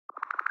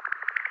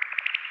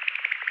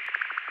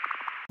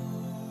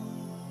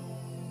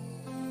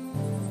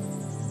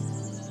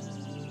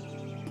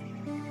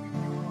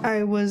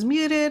I was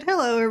muted.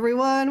 Hello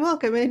everyone,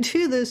 welcome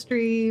into the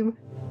stream.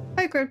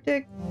 Hi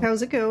Cryptic,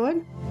 how's it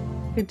going?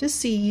 Good to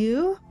see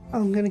you.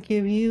 I'm gonna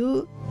give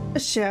you a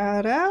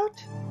shout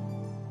out.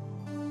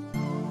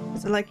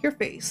 Cause I like your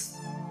face.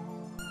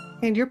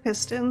 And your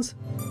pistons.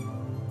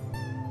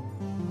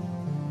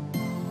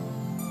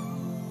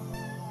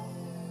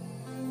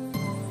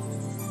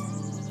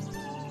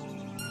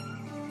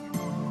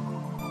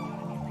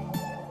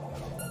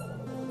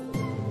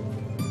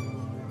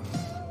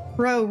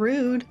 Bro,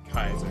 rude.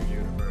 Kaiser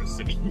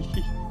University.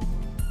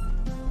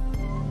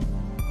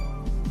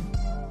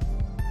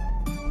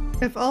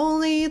 If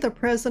only the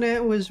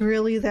president was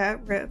really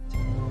that ripped.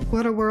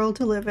 What a world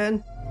to live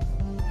in.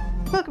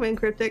 Welcome in,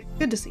 Cryptic.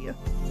 Good to see you.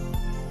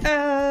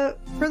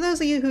 For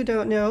those of you who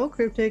don't know,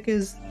 Cryptic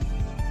is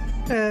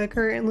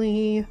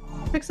currently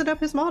fixing up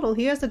his model.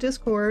 He has a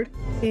Discord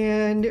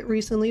and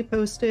recently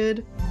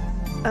posted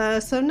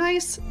some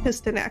nice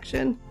piston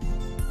action.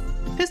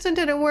 Piston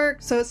didn't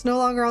work, so it's no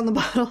longer on the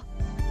model.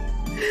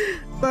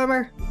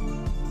 Bummer.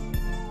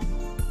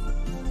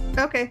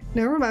 Okay,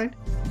 never mind.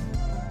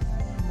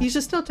 You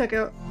should still check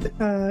out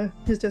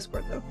his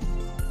Discord though.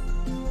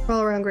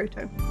 All around great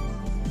time.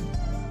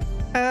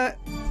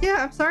 Yeah,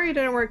 I'm sorry it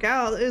didn't work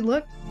out. It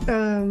looked,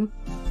 well,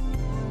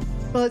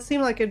 it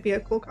seemed like it'd be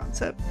a cool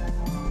concept.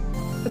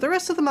 But the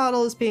rest of the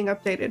model is being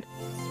updated.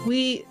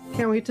 We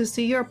can't wait to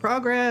see your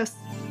progress.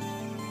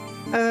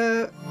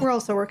 We're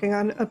also working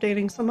on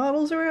updating some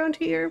models around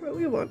here, but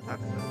we won't talk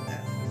about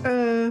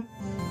that.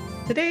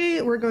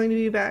 Today we're going to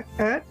be back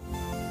at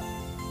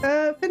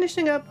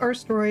finishing up our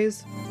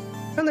stories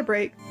from the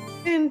break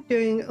and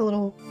doing a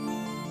little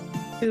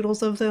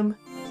doodles of them.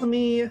 Let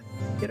me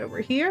get over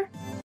here.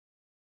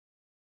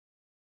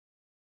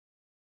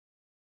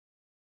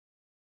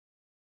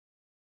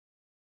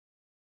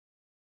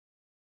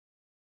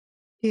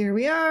 Here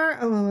we are.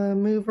 I'm gonna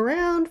move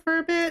around for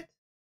a bit.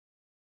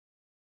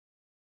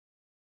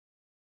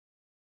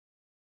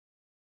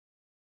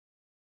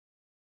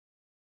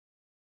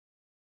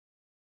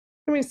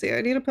 Let me see,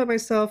 I need to put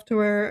myself to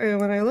where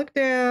when I look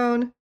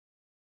down,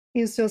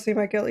 you can still see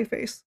my Kelly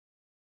face.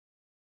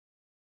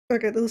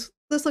 Okay, this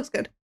looks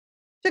good.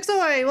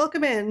 Jixoy,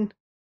 welcome in.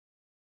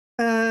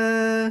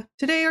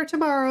 Today or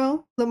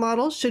tomorrow, the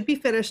model should be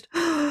finished.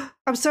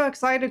 I'm so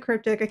excited,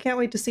 Cryptic. I can't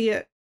wait to see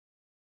it.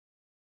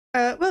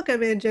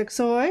 Welcome in,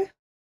 Jixoy.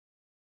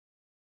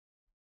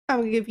 I'm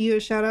gonna give you a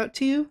shout out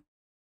too,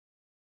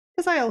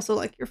 because I also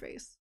like your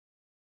face.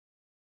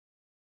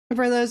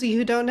 For those of you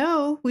who don't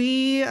know,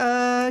 we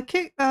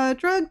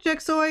drugged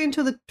Jixoy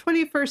into the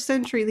 21st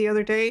century the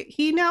other day.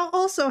 He now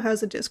also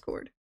has a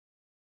Discord.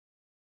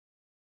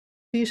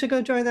 You should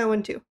go join that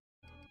one too.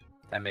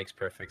 That makes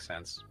perfect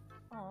sense.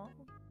 Aww.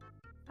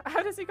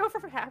 How does he go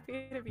from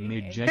happy to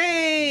being gay?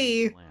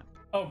 Hey!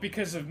 Oh,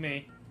 because of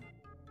me.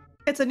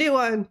 It's a new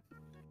one.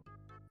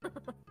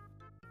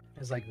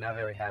 He's like not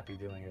very happy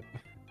doing it.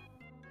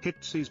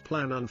 Hitsy's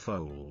plan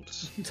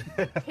unfolds.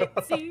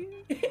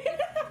 Hitsy?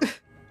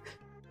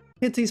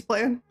 Hitsy's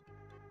plan.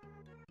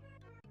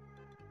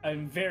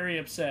 I'm very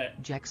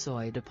upset.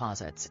 Jexoy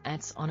deposits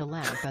Ets on a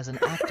lamp as an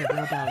act of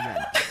rebellion.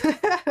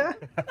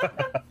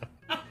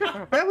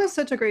 That was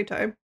such a great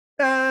time.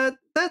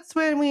 That's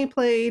when we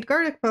played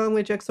Gartic Poem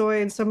with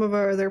Jexoy and some of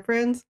our other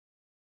friends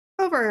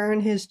over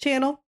on his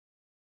channel.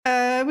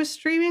 I was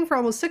streaming for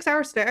almost 6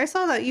 hours today. I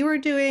saw that you were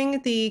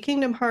doing the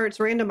Kingdom Hearts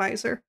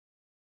randomizer.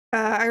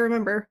 I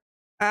remember.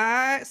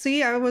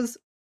 See, I was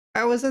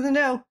in the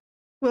know.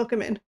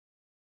 Welcome in.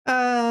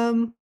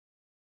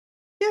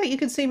 Yeah, you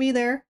can see me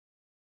there.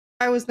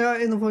 I was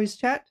not in the voice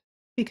chat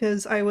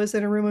because I was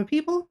in a room of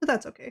people, but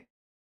that's okay.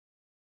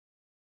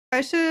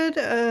 I should,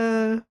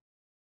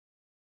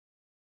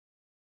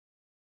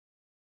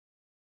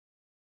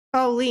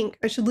 I'll link.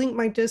 I should link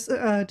my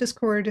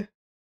Discord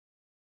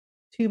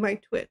to my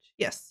Twitch.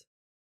 Yes.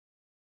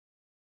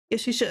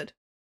 Yes, you should.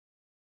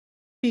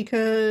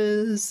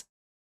 Because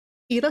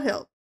it'll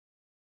help.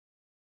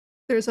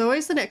 There's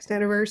always the next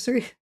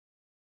anniversary.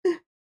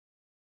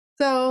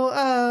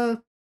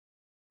 So,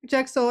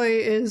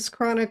 Jexoy is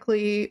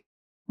chronically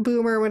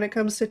boomer when it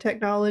comes to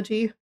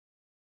technology.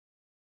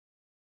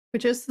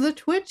 Which is the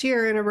Twitch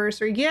year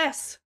anniversary.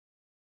 Yes!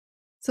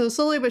 So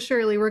slowly but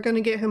surely, we're going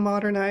to get him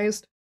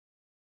modernized.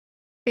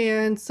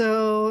 And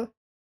so,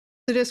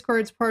 the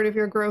Discord's part of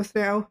your growth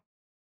now.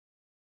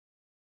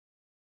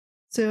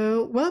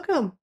 So,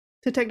 welcome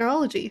to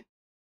technology.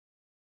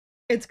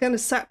 It's gonna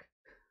suck.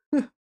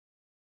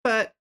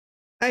 But,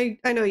 I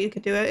know you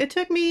could do it. It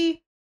took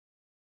me...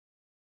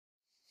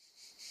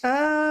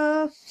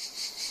 let's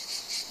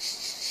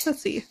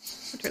see.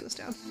 I'll turn this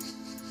down.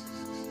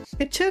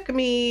 It took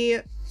me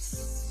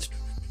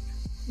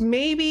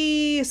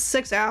maybe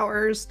 6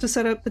 hours to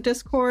set up the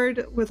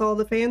Discord with all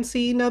the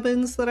fancy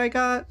nubbins that I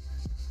got.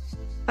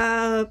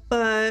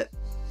 But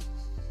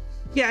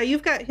yeah,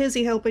 you've got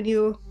Hizzy helping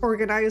you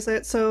organize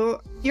it,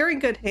 so you're in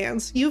good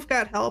hands. You've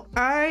got help.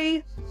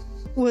 I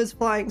was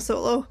flying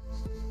solo.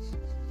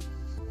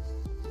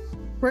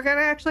 We're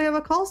gonna actually have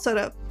a call set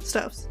up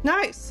stuffs.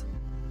 Nice.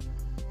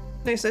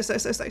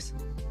 Nice.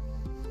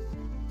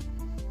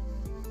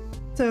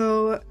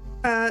 So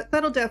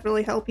that'll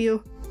definitely help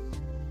you.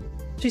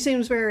 She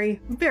seems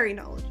very, very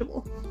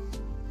knowledgeable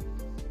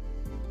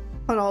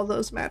on all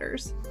those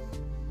matters.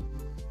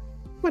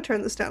 I'm gonna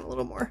turn this down a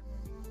little more.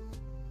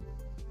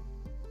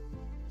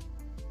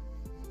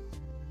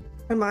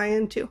 On my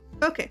end too.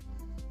 Okay.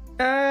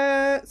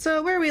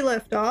 So where we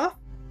left off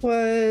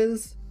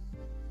was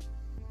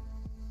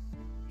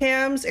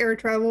Ham's air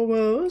travel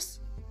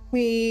woes.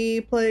 We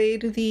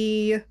played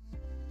the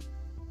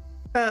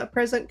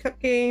present cup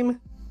game,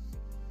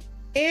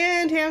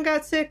 and Ham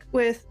got sick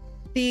with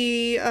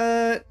the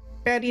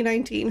baddie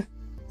 19.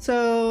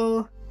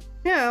 So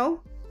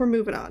now we're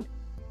moving on.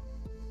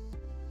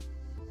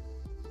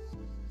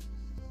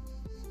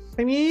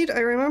 I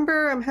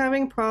remember I'm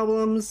having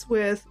problems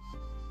with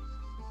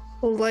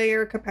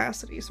layer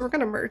capacity, so we're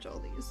gonna merge all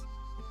these.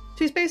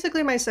 She's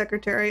basically my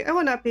secretary. I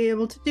will not be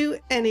able to do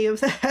any of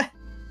that.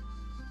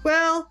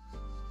 Well,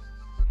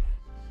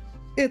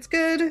 it's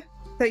good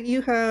that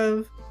you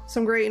have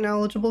some great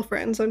knowledgeable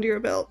friends under your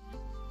belt.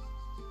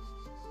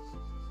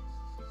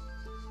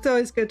 It's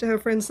always good to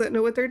have friends that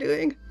know what they're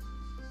doing.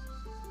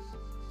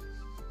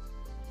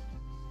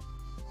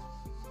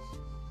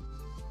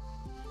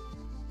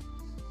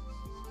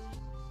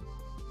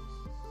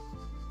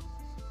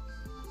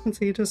 And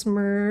so you just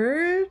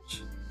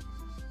merge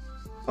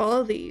all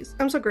of these.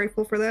 I'm so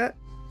grateful for that.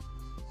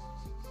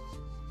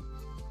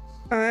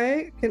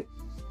 I can...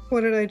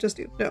 What did I just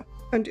do? No,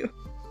 undo.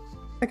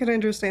 I can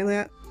understand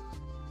that.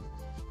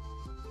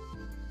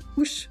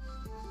 Whoosh.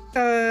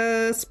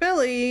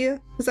 Spelly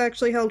has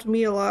actually helped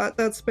me a lot.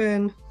 That's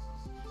been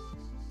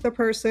the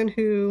person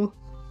who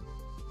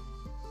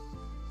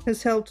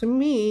has helped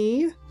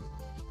me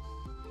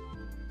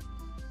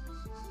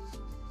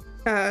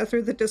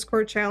through the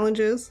Discord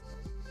challenges.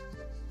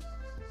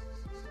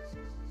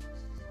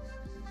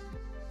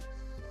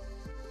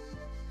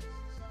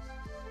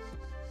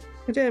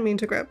 I didn't mean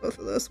to grab both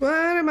of those. What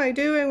am I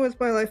doing with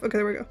my life? Okay,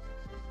 there we go.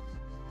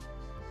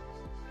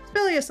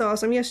 Spelly is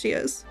awesome. Yes, she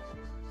is.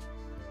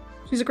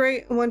 She's a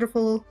great and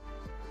wonderful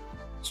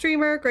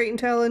streamer, great and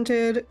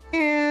talented,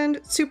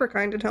 and super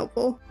kind and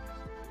helpful.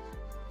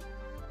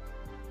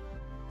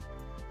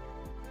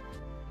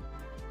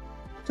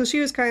 So she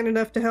was kind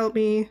enough to help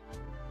me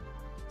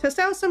test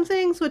out some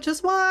things, which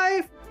is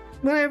why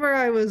whenever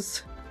I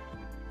was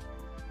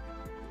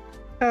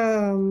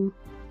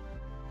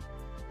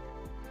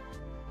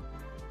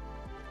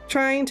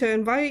trying to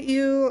invite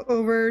you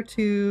over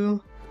to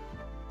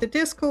the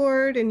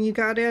Discord and you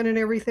got in and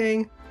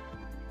everything,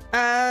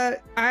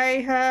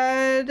 I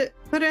had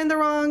put in the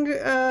wrong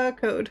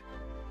code.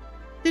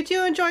 Did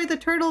you enjoy the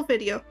turtle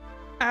video?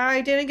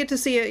 I didn't get to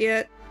see it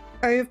yet.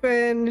 I've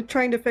been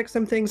trying to fix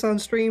some things on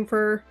stream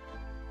for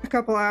a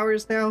couple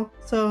hours now,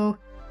 so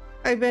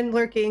I've been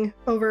lurking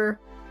over.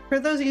 For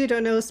those of you who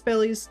don't know,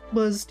 Spelly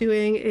was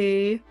doing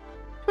a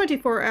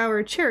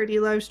 24-hour charity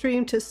live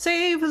stream to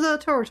save the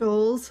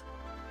turtles,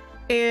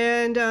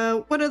 and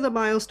one of the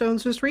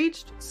milestones was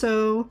reached,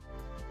 so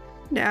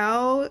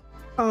now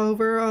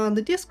over on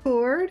the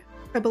Discord,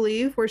 I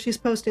believe, where she's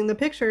posting the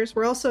pictures,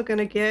 we're also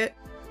gonna get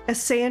a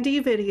Sandy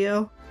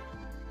video.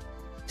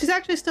 She's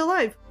actually still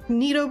live.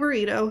 Neato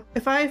burrito.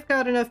 If I've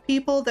got enough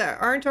people that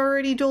aren't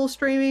already dual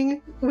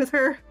streaming with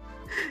her,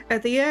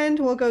 at the end,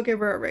 we'll go give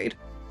her a raid.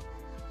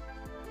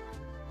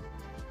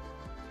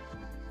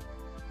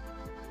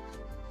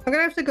 I'm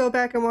gonna have to go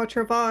back and watch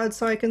her VOD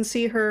so I can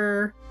see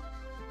her.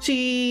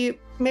 She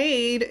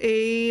made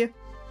a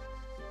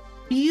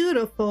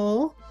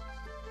beautiful...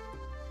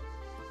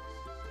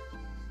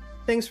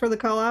 Thanks for the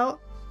call out.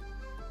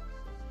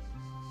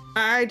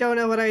 I don't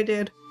know what I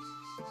did.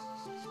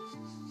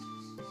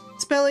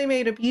 Spelly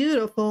made a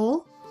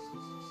beautiful...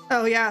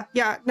 Oh yeah,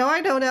 yeah. No,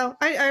 I don't know.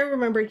 I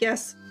remember,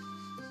 yes.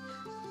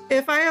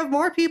 If I have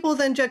more people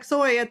than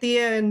Jexoy at the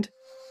end,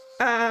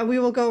 we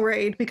will go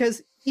raid,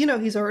 because you know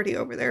he's already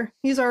over there.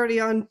 He's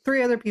already on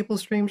 3 other people's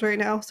streams right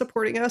now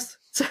supporting us.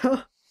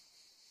 So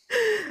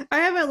I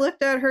haven't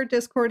looked at her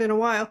Discord in a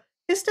while.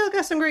 It's still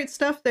got some great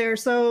stuff there.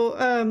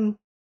 So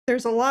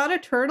there's a lot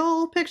of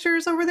turtle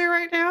pictures over there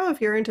right now if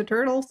you're into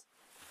turtles.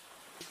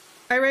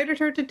 I raided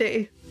her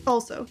today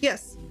also.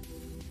 Yes.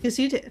 Yes,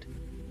 you did.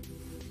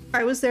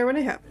 I was there when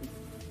it happened.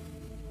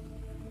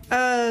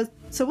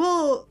 So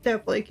we'll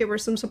definitely give her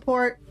some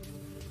support.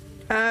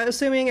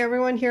 Assuming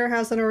everyone here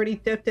hasn't already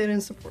dipped in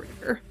and supported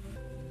her.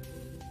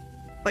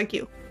 Like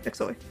you,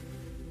 Jexoy.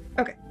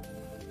 Okay.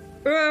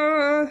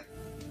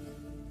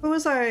 What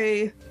was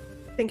I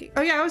thinking?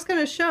 Oh yeah, I was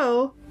gonna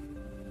show.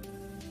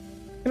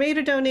 I made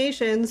a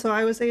donation, so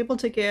I was able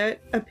to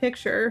get a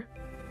picture.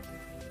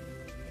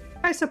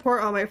 I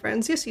support all my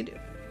friends. Yes, you do.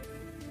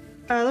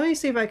 Let me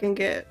see if I can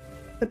get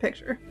the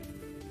picture.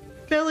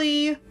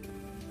 Billy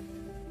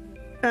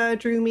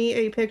drew me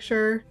a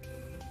picture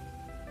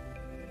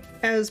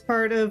as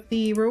part of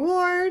the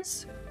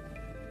rewards.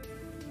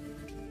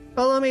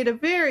 Bolo made a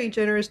very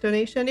generous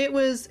donation. It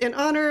was in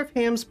honor of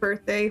Ham's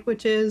birthday,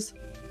 which is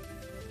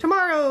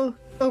tomorrow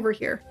over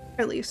here,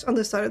 at least on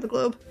this side of the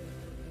globe.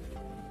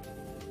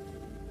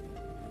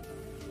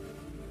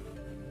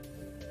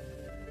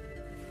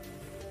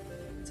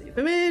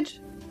 Save image.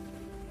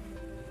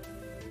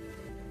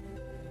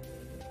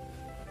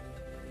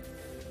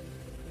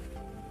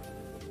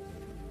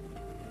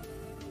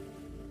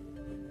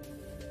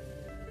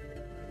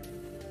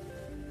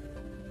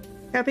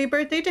 Happy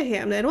birthday to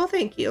Hamden. Well,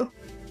 thank you.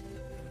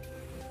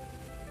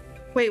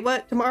 Wait,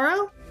 what?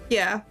 Tomorrow?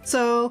 Yeah,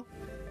 so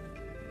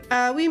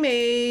we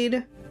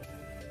made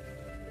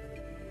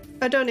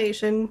a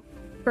donation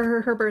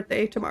for her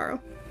birthday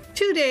tomorrow.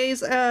 2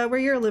 days where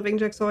you're living,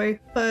 Jixoy,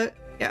 but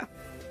yeah.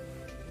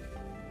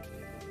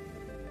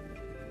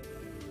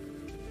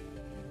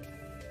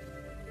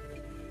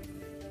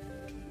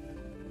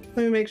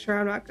 Let me make sure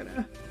I'm not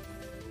gonna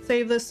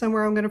save this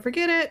somewhere I'm gonna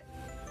forget it.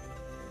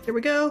 Here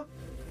we go.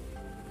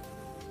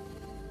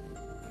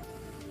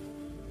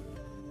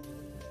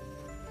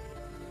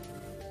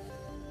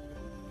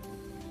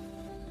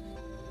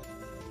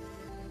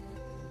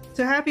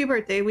 So happy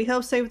birthday, we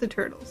helped save the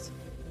turtles.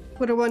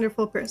 What a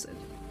wonderful present.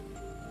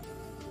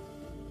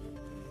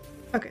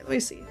 Okay, let me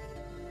see.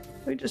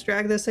 Let me just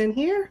drag this in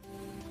here.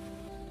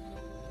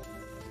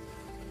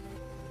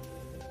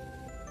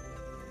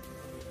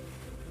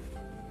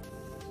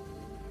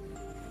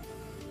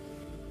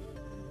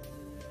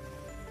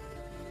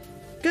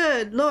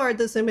 Good lord,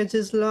 this image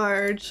is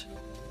large.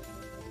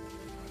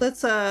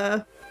 Let's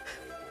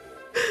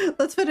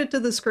let's fit it to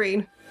the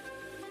screen.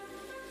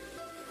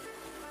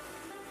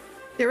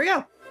 Here we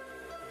go.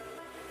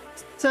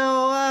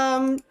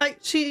 So,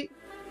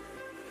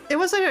 it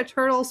wasn't a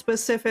turtle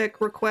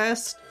specific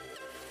request.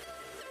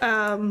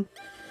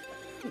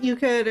 You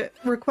could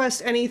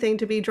request anything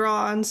to be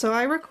drawn, so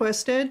I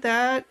requested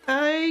that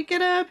I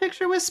get a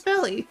picture with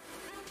Spelly.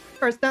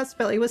 Or not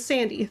Spelly, with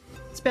Sandy.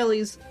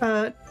 Spelly's,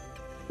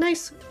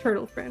 nice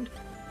turtle friend.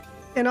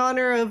 In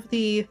honor of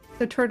the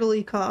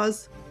turtley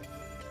cause.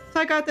 So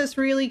I got this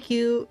really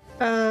cute,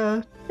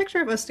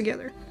 picture of us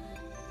together.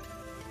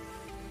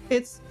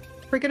 It's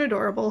freaking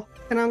adorable,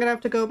 and I'm gonna have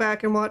to go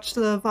back and watch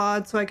the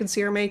VOD so I can see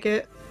her make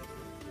it.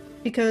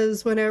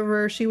 Because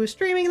whenever she was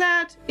streaming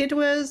that, it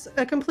was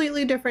a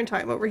completely different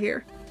time over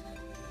here.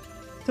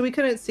 So we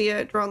couldn't see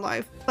it drawn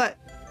live, but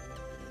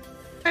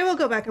I will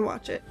go back and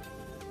watch it.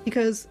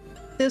 Because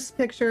this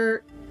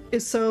picture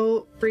is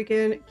so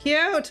freaking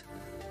cute!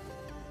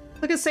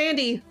 Look at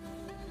Sandy!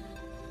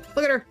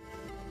 Look at her!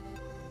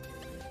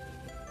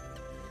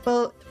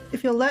 Well,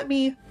 if you'll let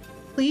me,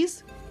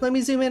 please, let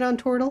me zoom in on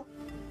Turtle.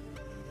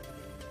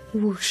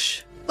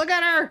 Whoosh. Look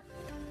at her!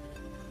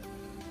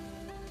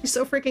 She's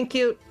so freaking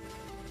cute.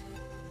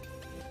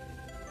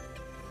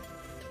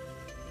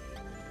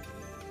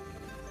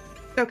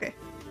 Okay.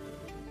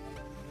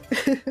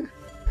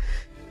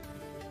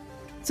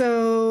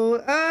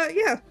 So,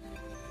 yeah.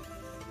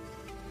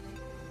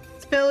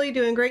 Spelly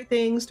doing great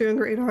things, doing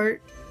great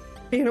art,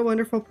 being a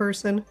wonderful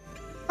person.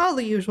 All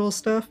the usual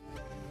stuff.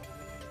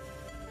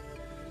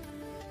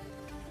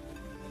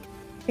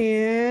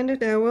 And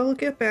now we'll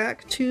get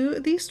back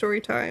to the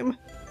story time.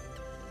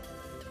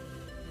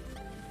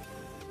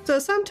 So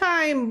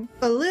sometime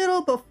a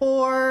little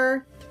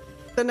before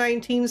the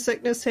 19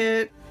 sickness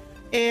hit,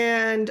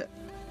 and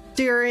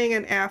during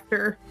and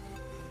after,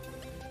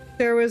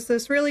 there was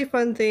this really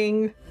fun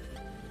thing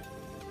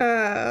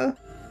that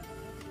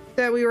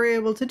we were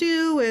able to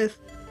do with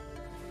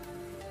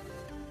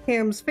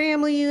Ham's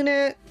family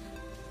unit.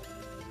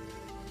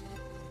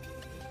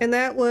 And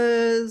that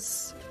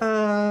was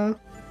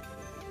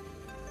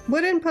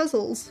wooden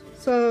puzzles.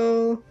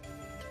 So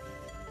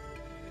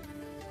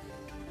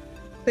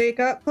they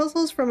got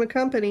puzzles from a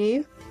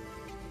company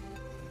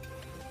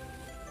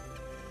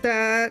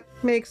that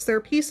makes their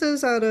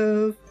pieces out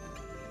of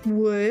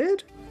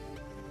wood,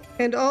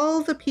 and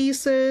all the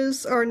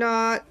pieces are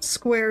not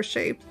square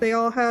shaped. They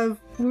all have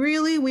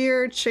really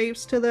weird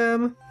shapes to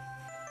them,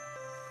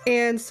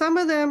 and some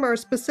of them are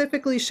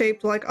specifically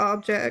shaped like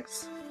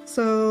objects.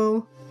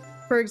 So,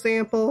 for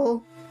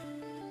example,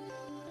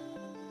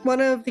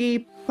 one of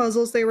the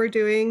puzzles they were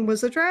doing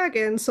was a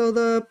dragon. So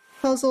the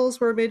puzzles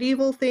were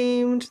medieval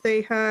themed.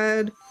 They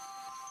had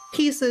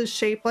pieces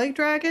shaped like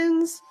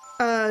dragons,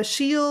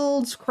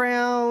 shields,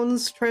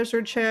 crowns,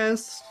 treasure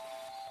chests,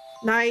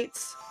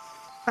 knights,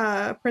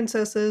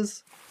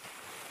 princesses,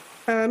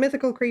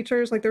 mythical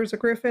creatures, like there was a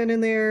griffin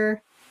in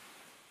there.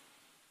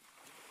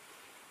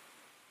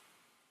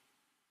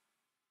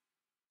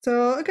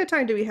 So a good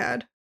time to be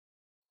had.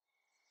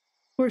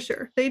 For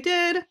sure. They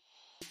did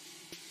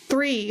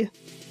 3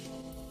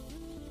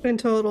 in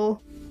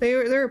total.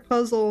 They're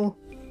puzzle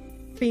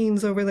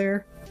fiends over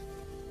there.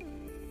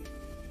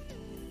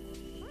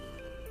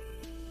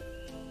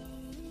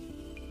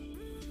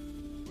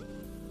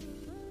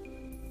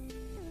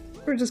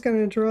 We're just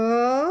gonna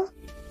draw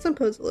some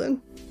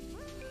puzzling.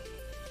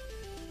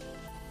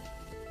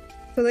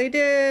 So they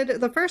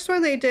did, the first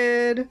one they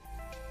did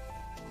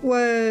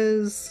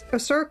was a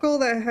circle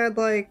that had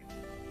like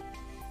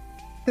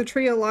the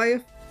tree of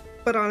life,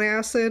 but on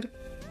acid,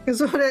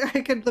 is what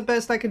the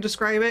best I could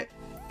describe it.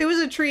 It was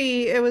a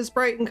tree, it was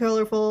bright and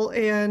colorful,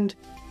 and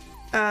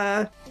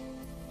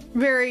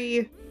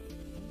very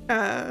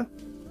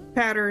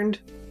patterned.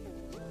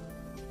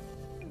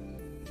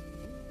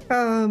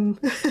 Um,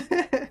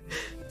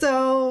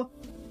 so,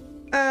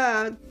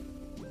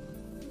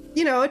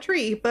 you know, a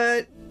tree,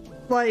 but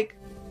like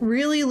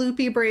really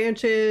loopy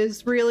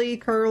branches, really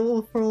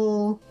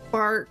colorful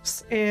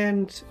barks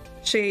and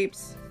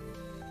shapes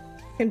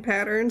and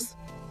patterns.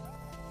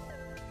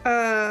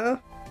 And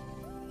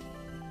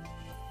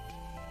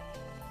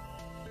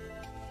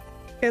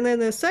then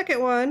the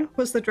second one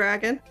was the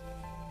dragon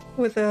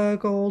with a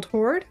gold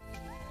horde.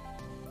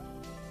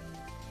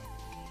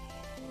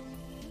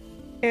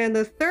 And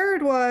the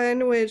third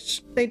one,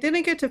 which they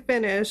didn't get to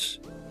finish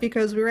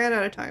because we ran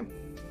out of time,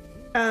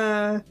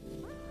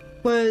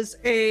 was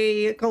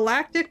a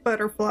galactic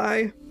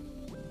butterfly.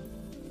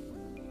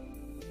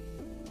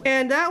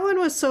 And that one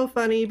was so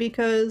funny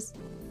because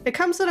it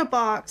comes in a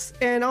box,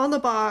 and on the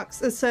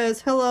box it says,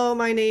 "Hello,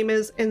 my name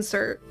is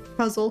insert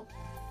puzzle."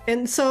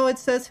 And so it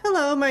says,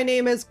 "Hello, my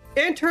name is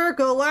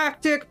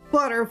Intergalactic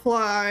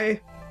Butterfly."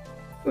 It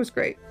was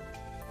great.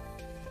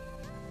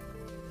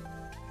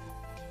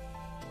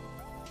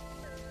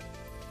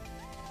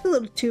 A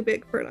little too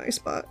big for an eye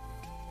spot.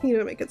 You need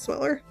to make it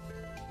smaller.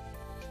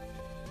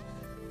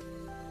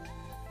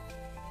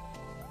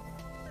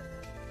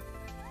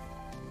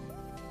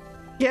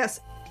 Yes,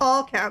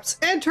 all caps.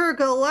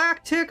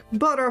 Intergalactic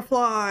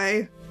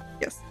Butterfly.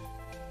 Yes.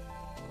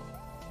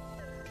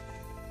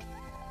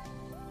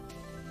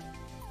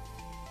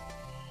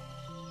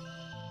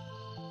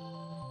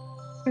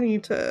 I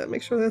need to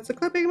make sure that's a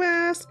clipping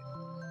mask.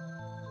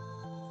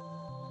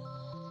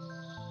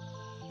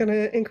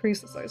 Gonna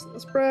increase the size of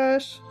this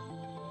brush.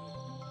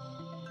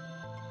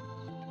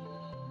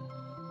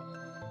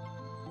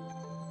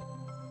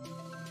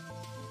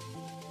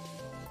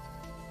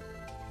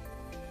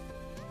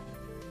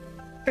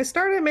 I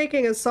started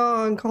making a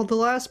song called The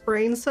Last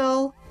Brain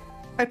Cell.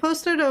 I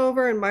posted it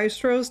over in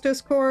Maestro's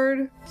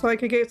Discord so I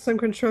could get some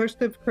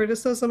constructive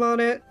criticism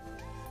on it.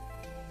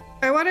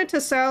 I wanted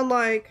to sound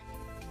like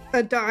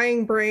a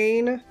dying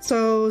brain,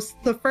 so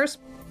the first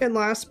and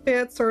last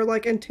bits are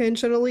like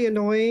intentionally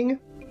annoying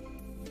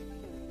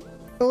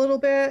a little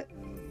bit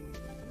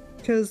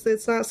because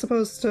it's not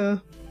supposed to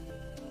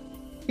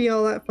be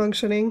all that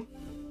functioning.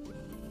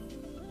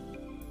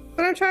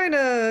 But I'm trying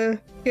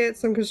to get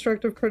some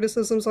constructive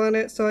criticisms on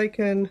it so I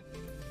can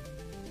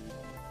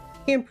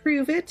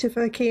improve it if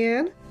I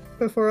can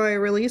before I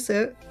release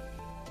it.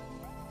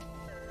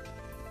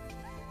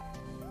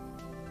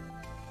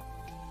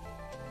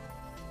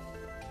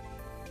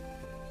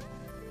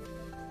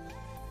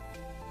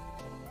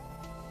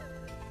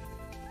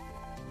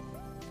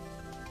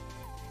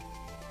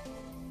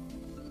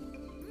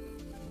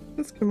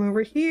 Let's come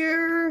over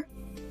here,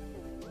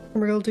 and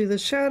we're gonna do the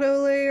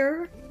shadow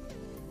layer.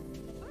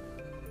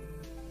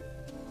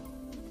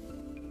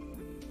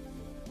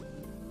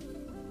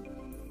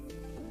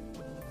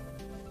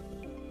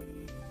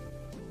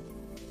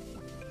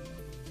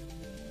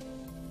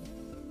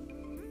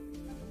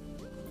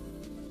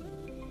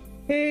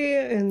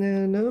 Okay, and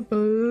then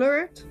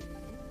blur it.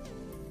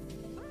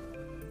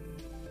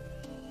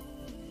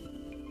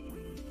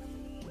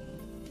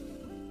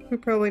 We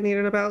probably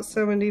needed about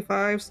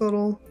 75, so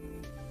it'll...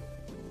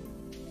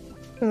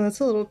 Oh, that's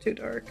a little too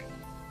dark.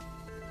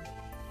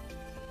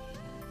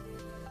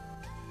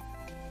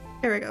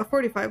 There we go,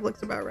 45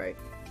 looks about right.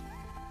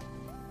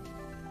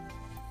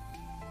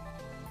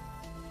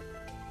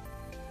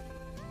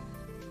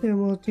 And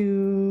we'll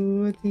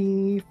do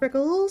the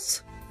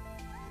freckles.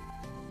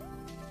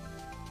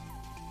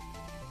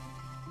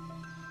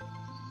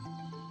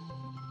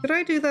 Did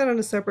I do that on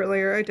a separate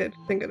layer? I did,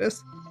 thank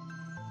goodness.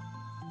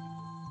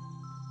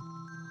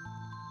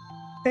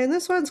 And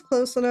this one's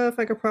close enough,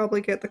 I could probably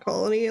get the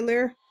colony in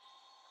there.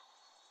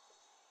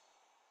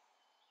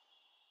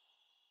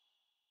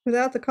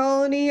 Without the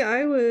colony,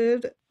 I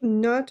would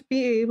not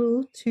be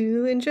able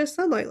to ingest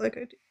sunlight like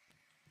I do.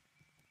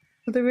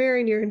 But they're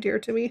very near and dear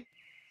to me.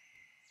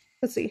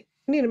 Let's see,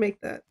 I need to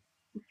make that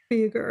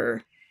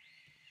bigger.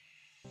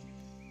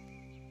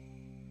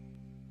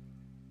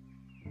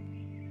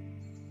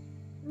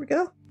 There we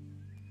go.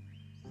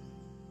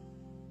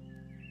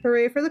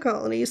 Hooray for the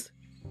colonies.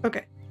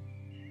 Okay.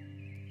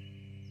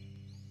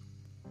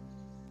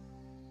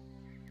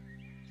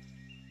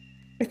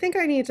 I think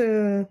I need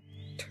to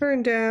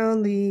turn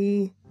down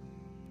the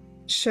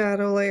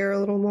shadow layer a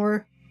little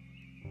more.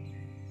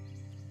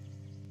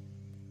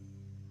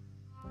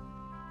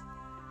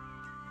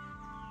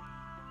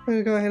 I'm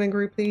gonna go ahead and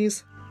group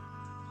these.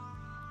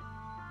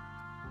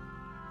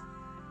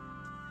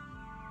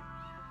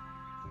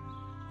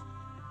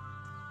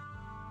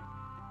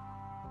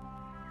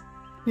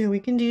 Yeah,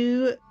 we can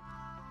do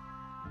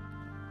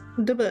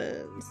the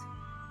buns.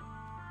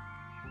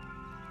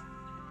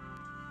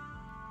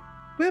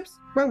 Whoops,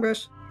 wrong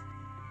brush.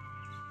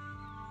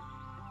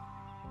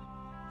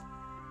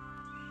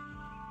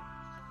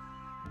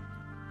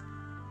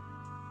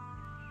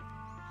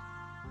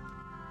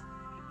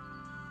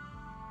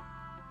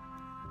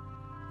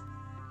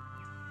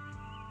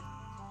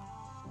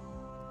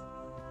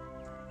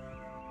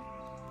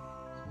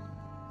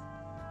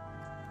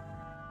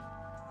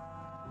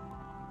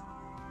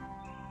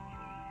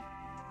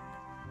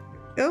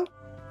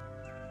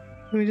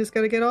 We just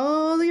gotta get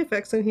all the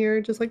effects in here,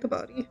 just like the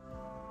body.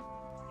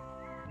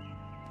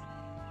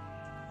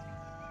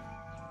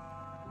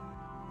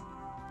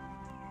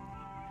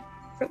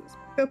 Turn this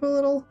back up a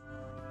little.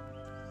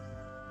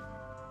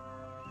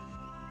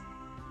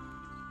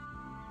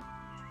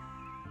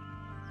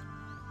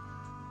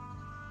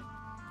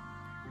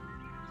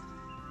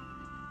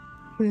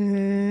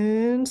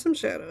 And some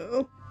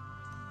shadow.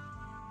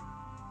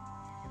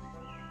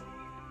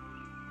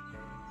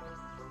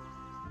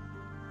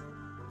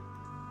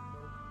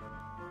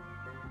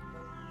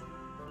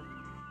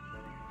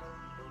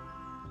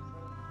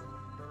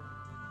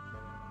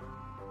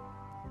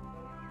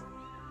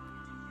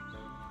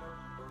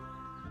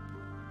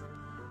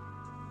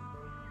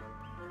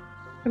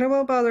 And I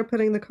won't bother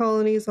putting the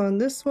colonies on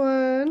this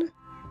one.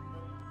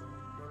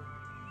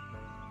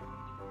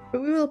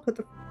 But we will put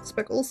the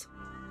speckles.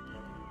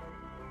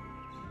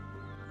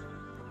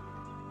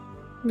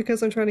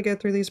 Because I'm trying to get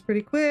through these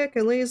pretty quick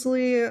and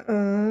lazily,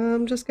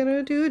 I'm just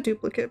gonna do a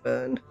duplicate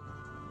bun.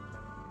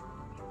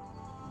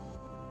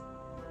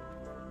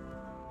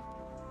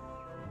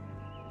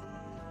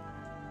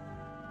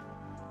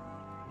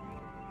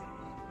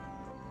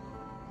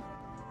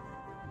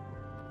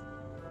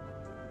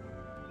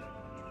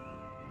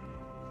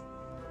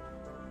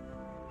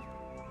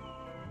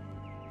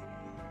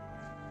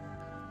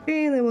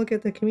 Okay, and then we'll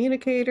get the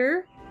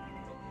communicator.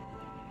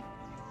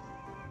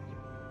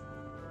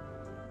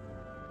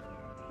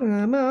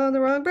 I'm on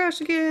the wrong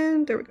brush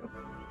again. There we go.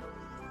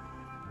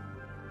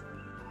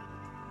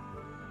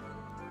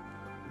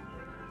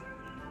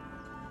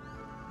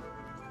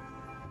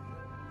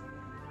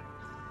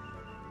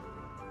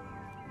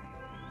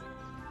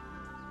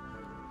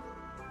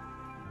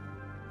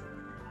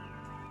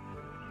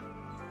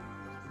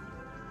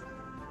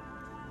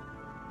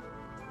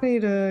 I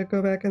need to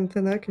go back and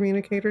thin that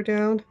communicator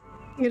down.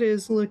 It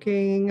is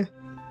looking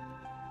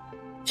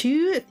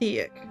too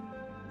thick.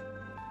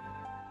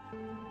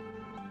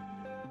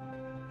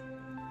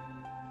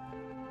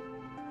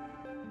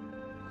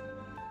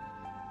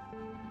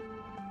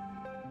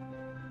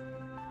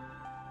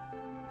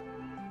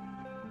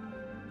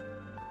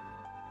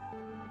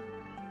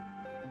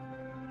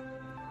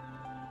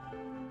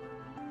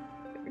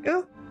 There we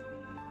go.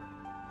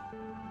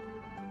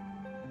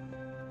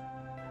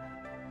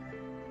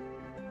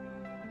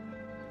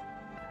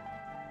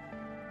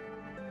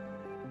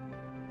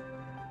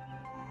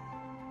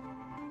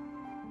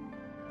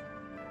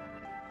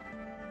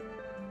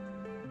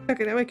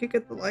 Okay, now I could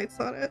get the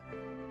lights on it.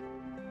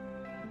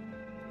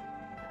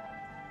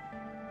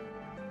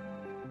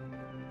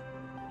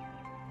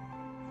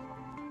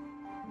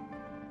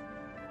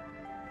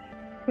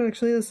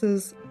 Actually,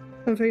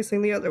 I'm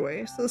facing the other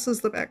way, so this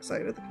is the back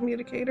side of the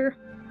communicator.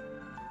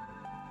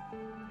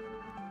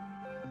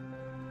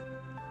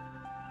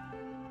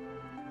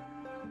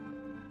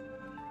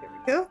 There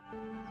we go.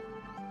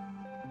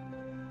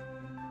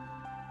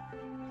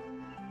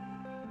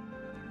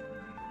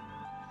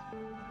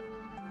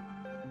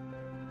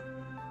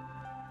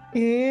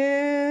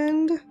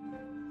 And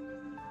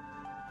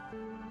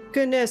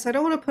goodness, I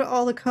don't want to put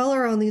all the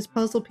color on these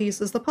puzzle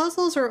pieces. The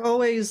puzzles are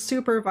always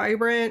super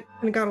vibrant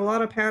and got a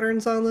lot of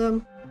patterns on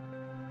them.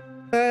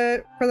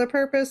 But for the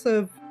purpose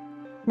of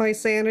my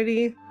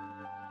sanity,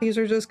 these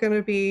are just going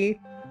to be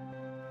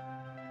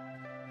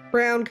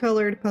brown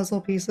colored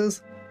puzzle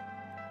pieces.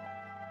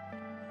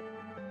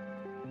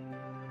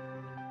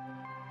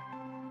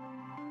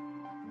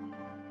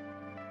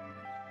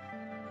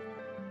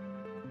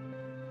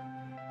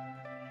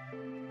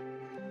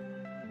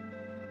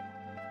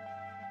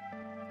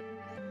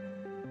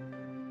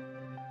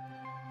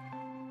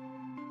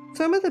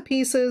 Some of the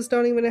pieces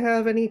don't even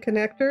have any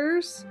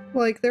connectors.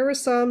 Like, there were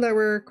some that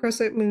were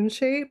crescent moon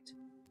shaped,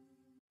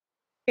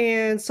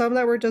 and some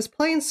that were just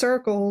plain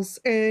circles,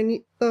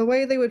 and the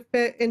way they would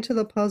fit into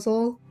the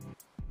puzzle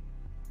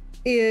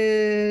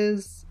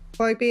is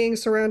by being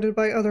surrounded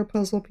by other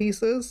puzzle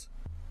pieces.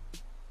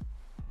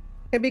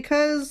 And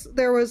because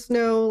there was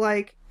no,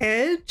 like,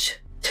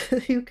 edge,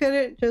 you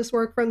couldn't just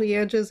work from the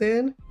edges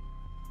in.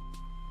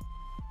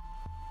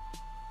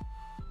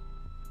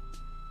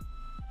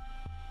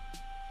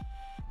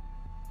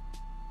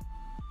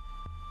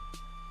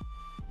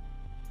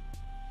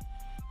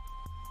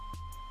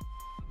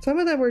 Some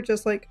of them were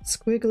just like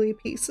squiggly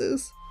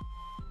pieces.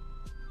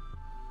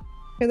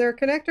 And their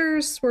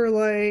connectors were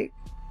like,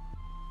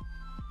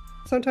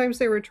 sometimes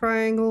they were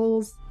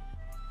triangles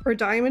or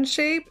diamond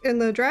shape. In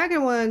the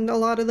dragon one, a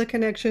lot of the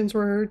connections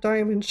were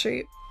diamond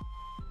shape.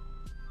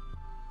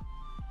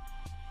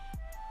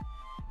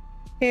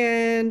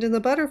 And in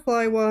the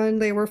butterfly one,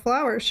 they were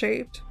flower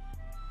shaped.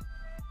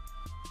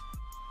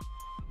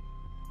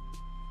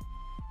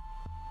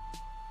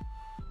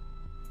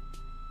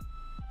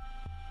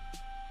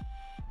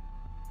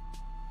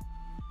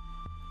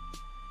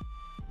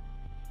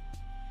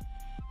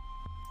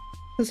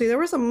 Let's see, there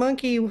was a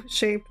monkey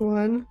shaped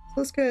one.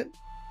 So let's get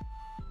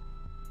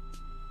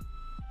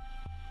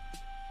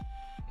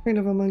kind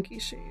of a monkey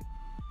shape.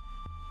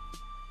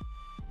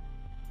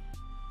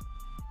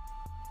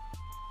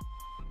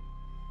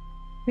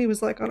 He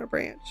was like on a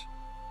branch.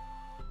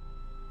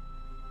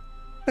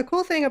 The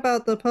cool thing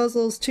about the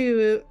puzzles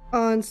too,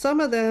 on some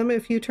of them,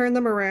 if you turn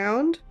them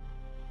around,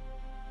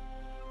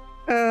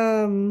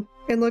 and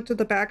looked at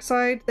the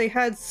backside, they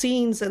had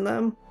scenes in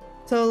them.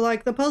 So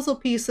like the puzzle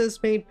pieces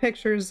made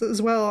pictures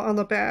as well on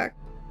the back.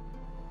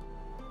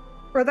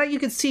 Or that you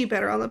could see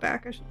better on the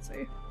back, I should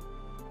say.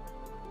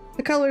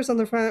 The colors on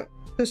the front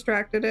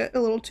distracted it a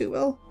little too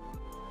well.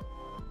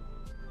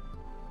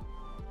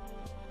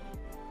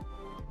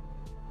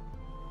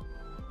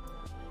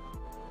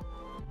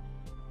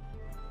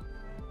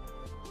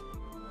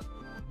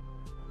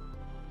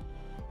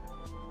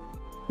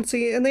 Let's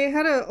see, and they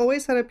had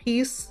always had a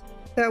piece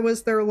that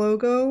was their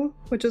logo,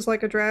 which is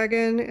like a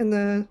dragon in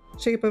the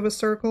shape of a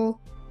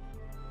circle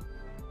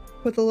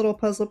with a little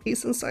puzzle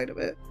piece inside of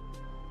it.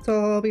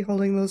 So I'll be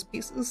holding those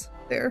pieces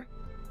there.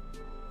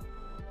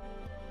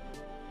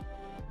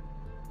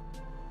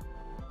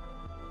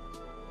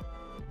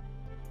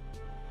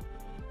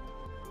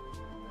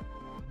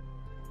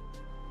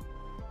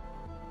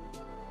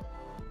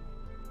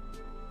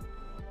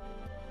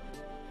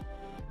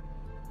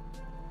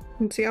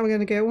 Let's see, I'm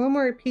gonna get one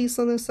more piece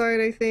on this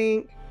side, I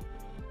think.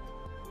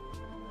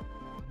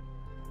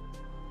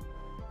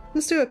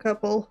 Let's do a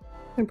couple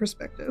in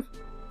perspective.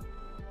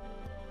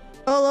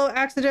 Olo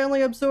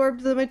accidentally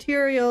absorbed the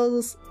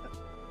materials.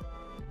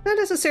 Not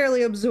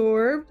necessarily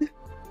absorbed.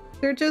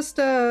 They're just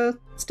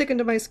sticking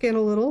to my skin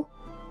a little.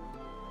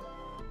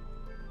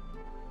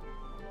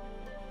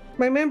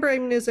 My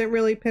membrane isn't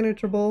really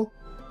penetrable,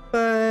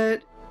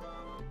 but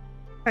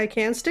I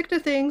can stick to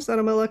things on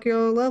a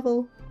molecular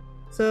level.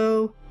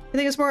 So I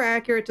think it's more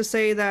accurate to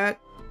say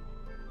that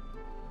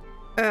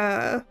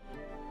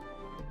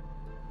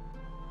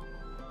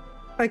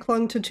I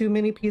clung to too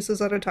many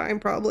pieces at a time,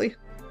 probably.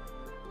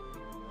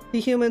 The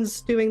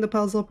humans doing the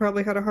puzzle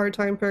probably had a hard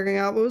time figuring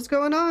out what was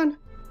going on.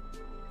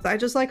 I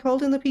just like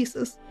holding the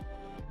pieces.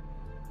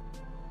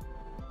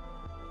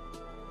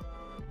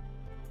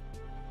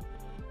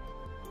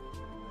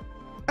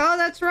 Oh,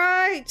 that's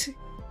right!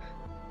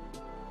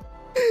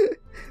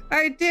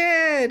 I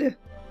did!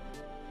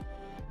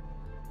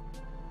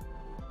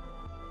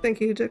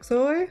 Thank you,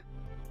 Jigsaw,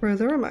 for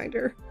the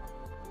reminder.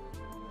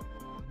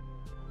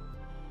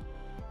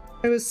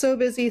 I was so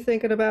busy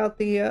thinking about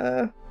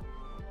the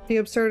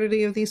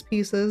absurdity of these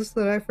pieces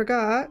that I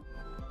forgot.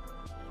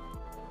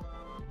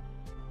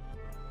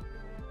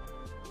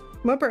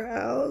 My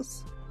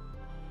brows.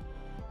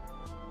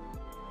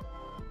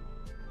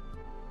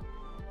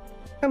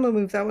 I'm gonna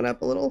move that one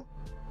up a little.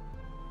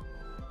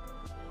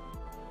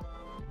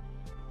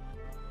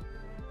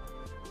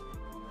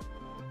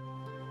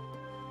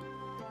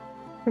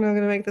 And I'm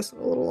gonna make this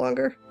one a little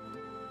longer.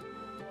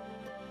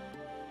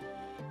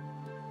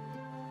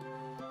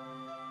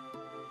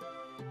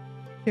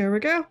 Here we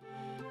go.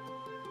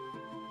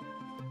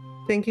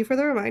 Thank you for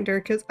the reminder,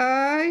 because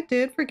I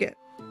did forget.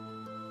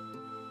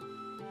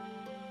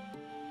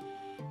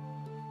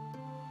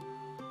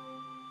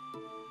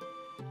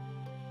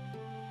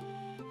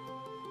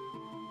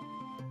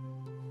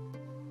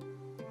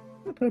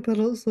 I'll put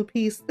a little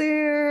piece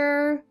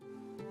there.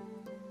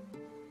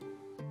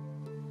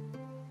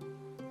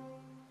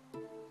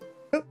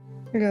 Oh,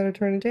 I gotta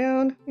turn it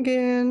down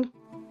again.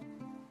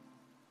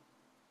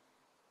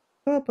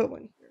 I'll put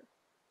one here.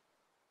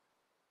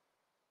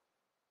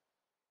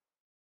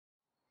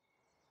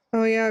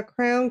 Oh yeah,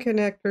 crown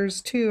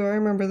connectors too. I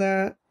remember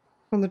that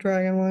on the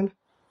dragon one.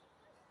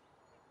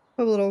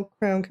 A little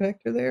crown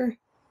connector there.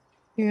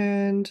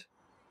 And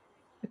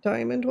a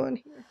diamond one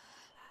here.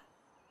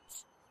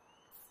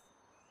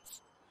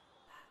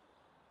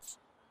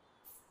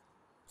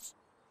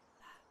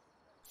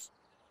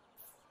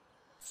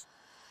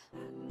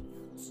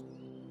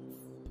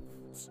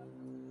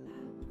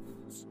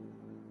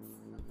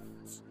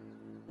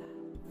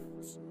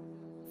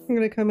 I'm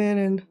gonna come in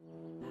and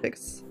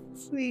fix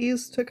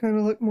these to kind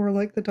of look more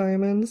like the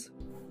diamonds.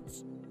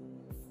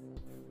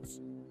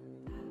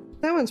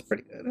 That one's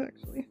pretty good,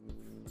 actually.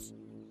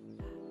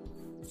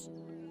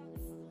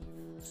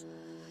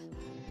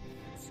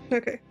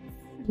 Okay.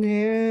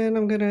 And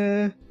I'm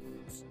gonna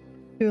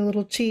do a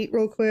little cheat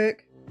real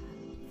quick.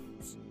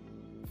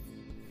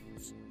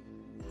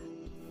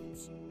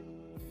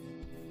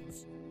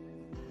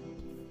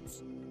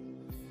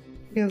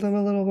 Give them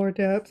a little more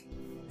depth.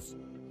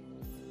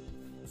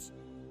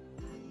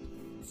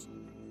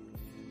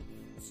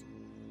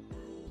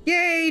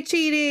 Yay,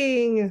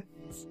 cheating!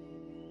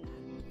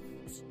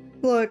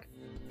 Look,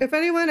 if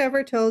anyone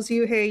ever tells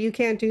you, hey, you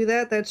can't do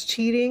that, that's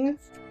cheating,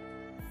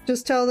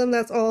 just tell them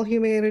that's all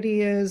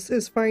humanity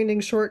is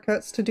finding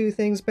shortcuts to do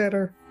things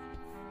better.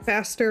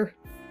 Faster.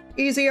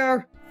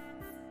 Easier.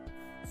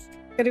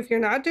 And if you're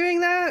not doing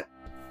that,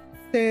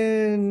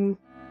 then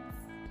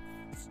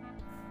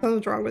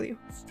something's wrong with you.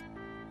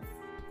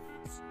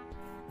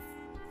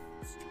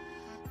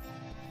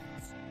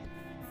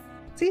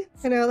 See?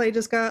 I know they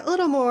just got a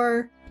little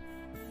more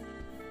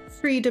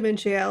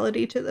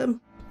three-dimensionality to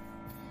them.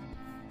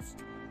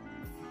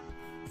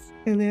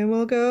 And then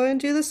we'll go and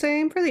do the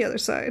same for the other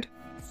side.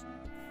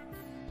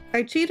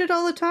 I cheated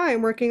all the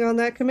time working on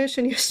that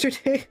commission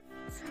yesterday.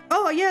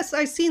 Oh, yes,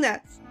 I seen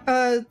that.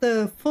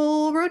 The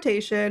full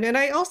rotation. And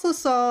I also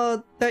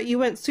saw that you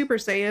went Super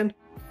Saiyan.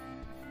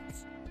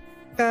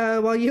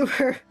 While you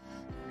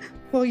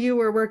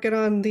were working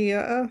on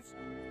the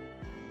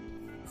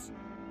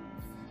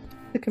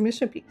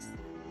commission piece.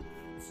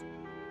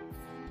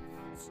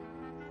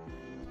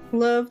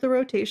 Love the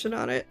rotation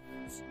on it.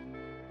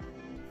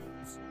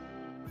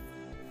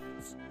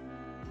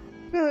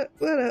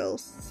 What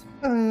else?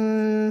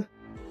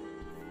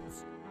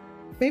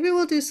 Maybe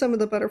we'll do some of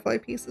the butterfly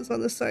pieces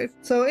on this side.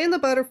 So in the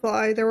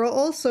butterfly, there were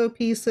also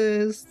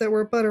pieces that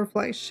were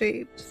butterfly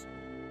shaped.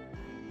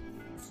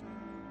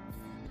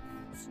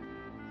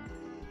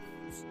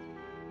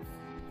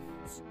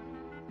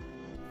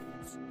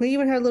 They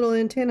even had little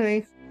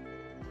antennae.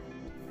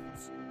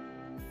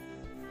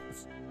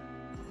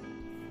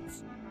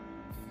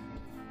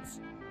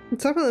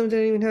 And some of them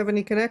didn't even have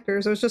any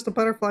connectors. It was just a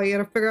butterfly. You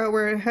had to figure out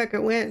where the heck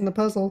it went in the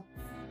puzzle.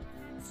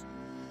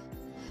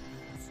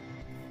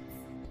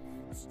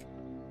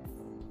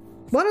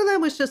 One of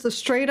them was just a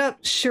straight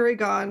up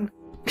Shurigan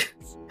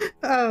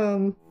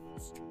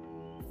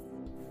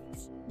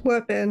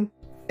weapon.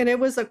 And it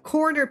was a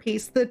corner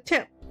piece, the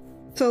tip.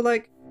 So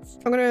like,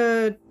 I'm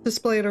gonna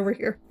display it over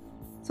here.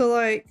 So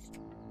like,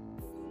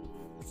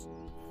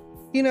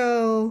 you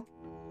know,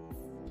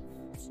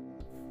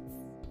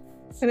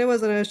 and it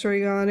wasn't a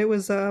Shurigan, it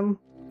was like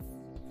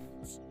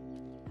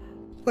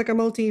a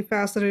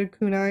multifaceted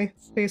kunai,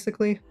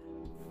 basically.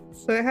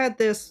 So it had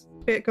this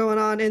bit going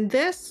on, and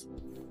this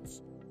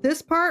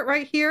part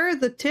right here,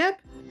 the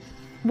tip,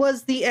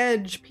 was the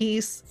edge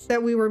piece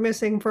that we were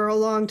missing for a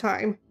long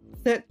time.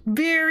 That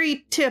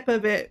very tip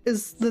of it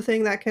is the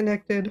thing that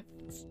connected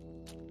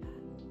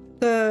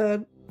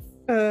the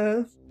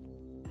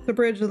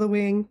bridge of the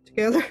wing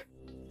together.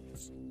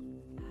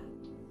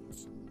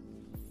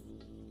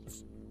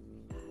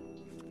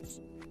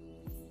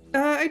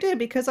 I did,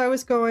 because I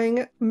was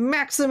going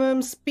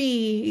maximum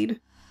speed.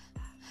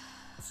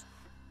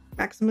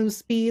 Maximum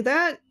speed.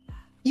 That,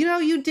 you know,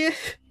 you did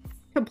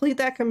complete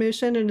that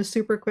commission in a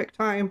super quick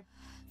time.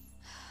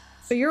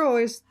 So you're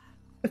always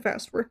a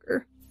fast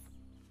worker.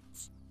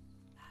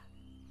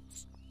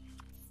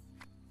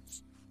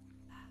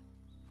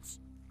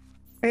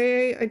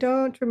 I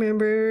don't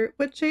remember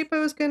what shape I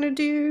was gonna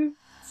do.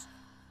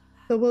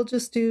 So we'll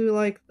just do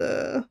like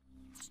the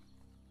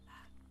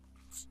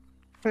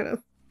kind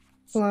of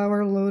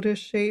flower lotus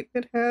shape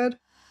it had.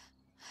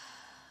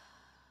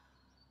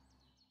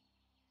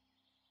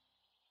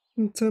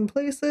 In some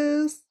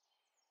places.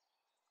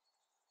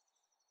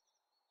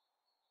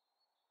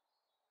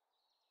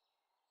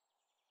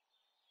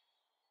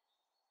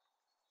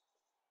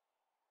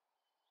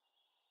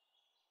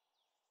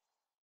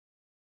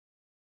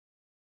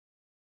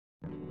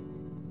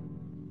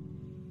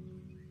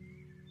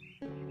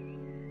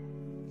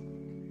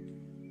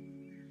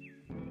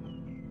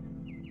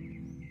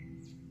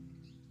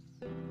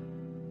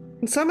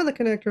 And some of the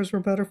connectors were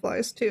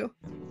butterflies too.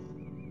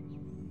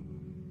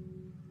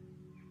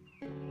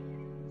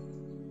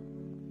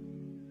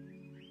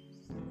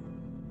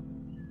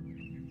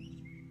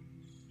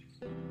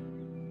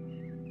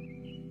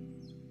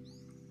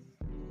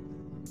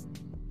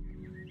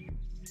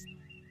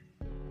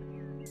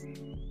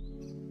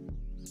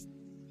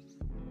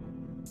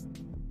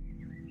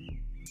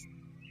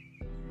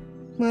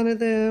 One of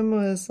them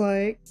was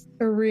like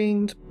a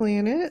ringed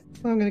planet.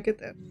 I'm gonna get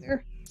that in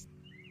there.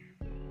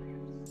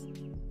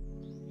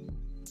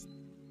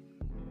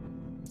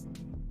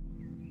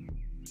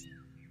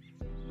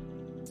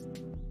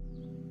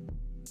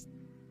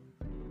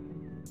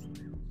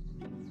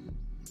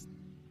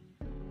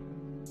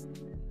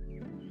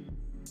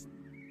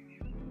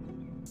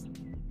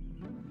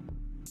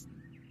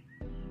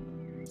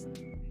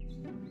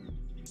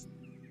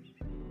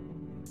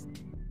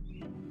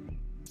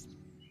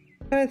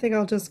 I think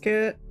I'll just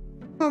get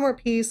one more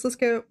piece. Let's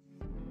go.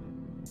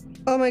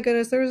 Oh my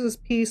goodness, there was this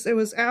piece. It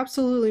was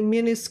absolutely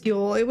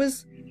minuscule. It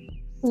was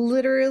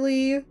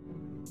literally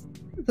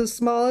the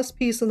smallest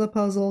piece in the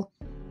puzzle.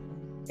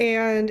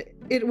 And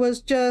it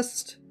was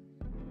just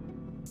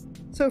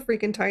so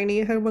freaking tiny.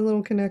 It had one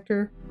little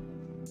connector.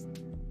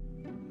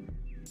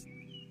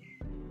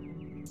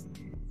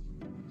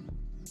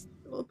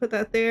 We'll put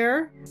that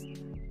there.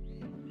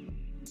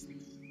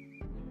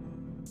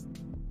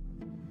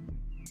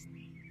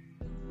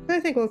 I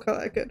think we'll call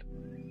that good.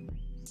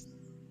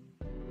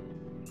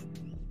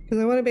 Because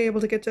I want to be able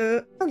to get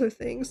to other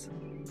things.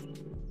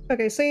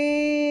 Okay,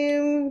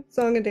 same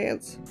song and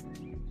dance.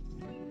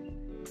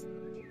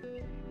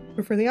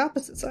 But for the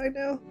opposite side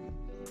now.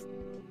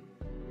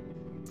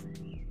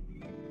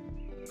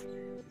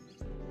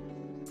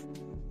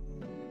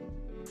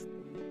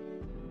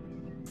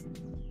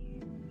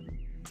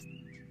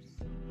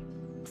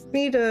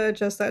 Need to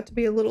adjust that to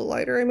be a little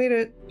lighter. I made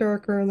it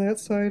darker on that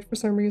side for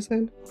some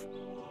reason.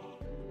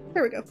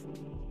 There we go.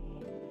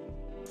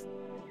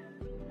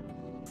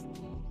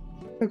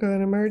 I'll go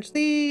ahead and merge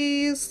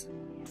these.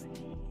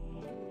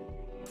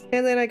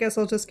 And then I guess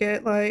I'll just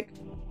get like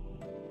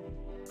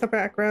a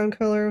background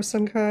color of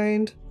some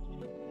kind.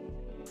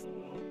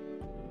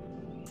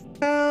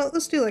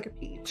 Let's do like a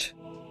peach.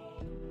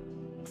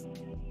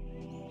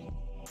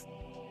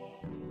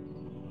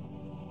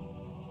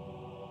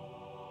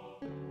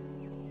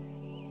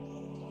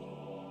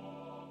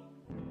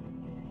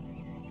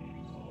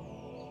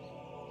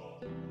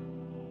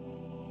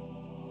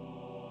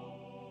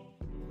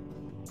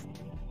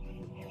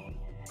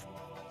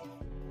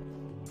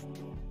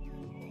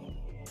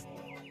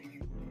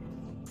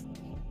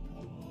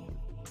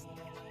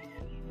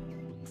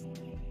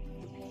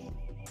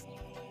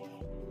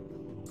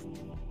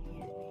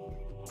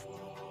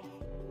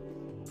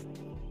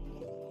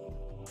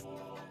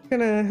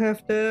 Gonna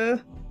have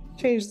to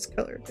change this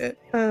color a bit.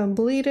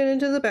 Bleed it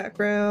into the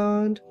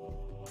background.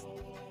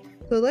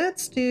 So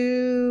let's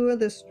do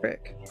this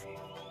trick.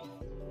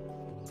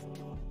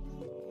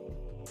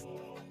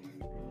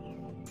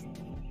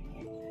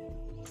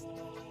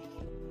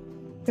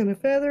 Gonna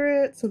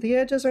feather it so the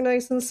edges are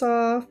nice and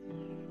soft.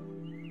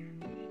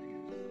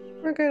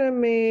 We're gonna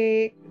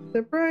make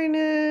the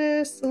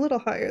brightness a little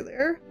higher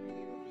there.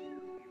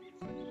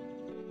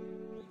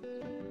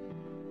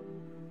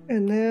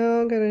 And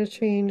now I'm gonna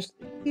change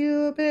the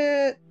hue a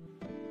bit.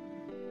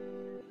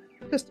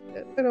 Just a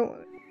bit. I don't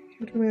want it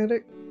too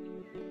dramatic.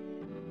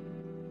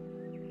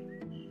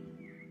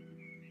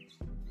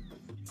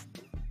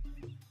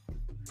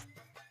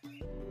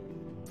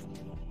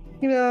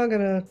 You know, I'm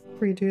gonna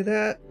redo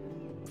that.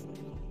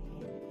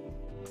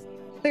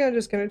 I think I'm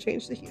just gonna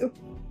change the hue.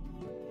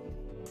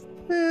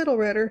 A little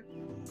redder.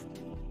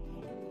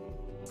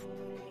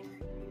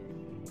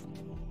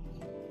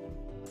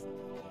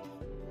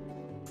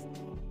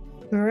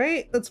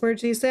 Alright, let's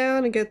merge these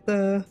down and get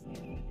the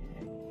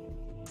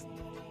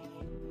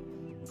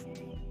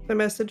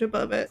message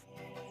above it.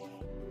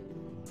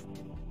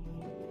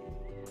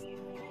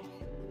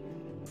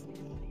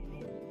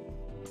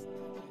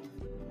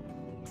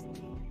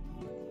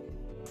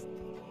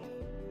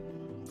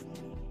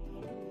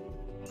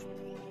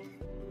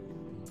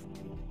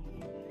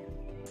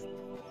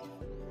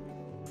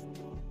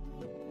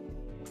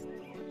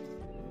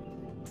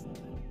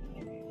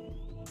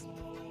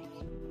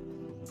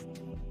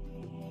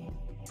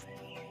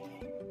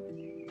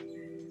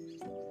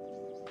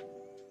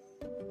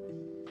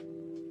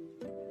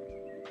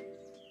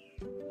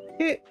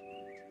 Okay,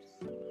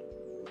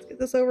 let's get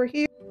this over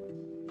here.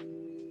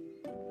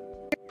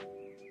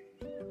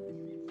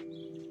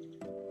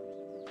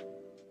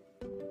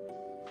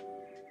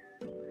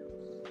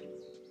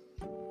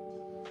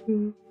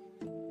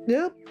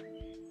 Yep.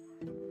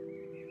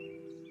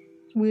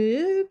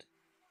 Weird.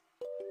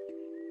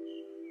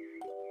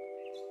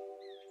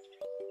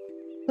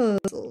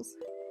 Puzzles.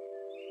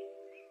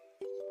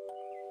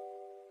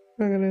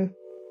 I'm gonna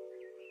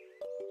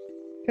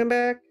come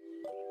back.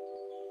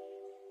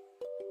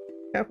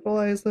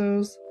 Capitalize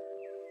those.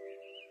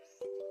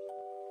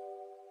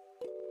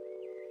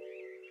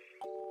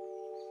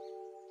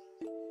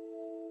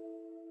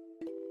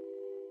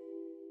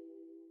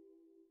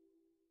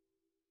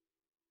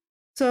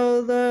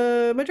 So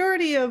the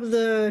majority of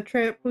the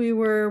trip we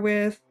were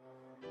with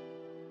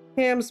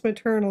Ham's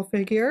maternal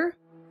figure.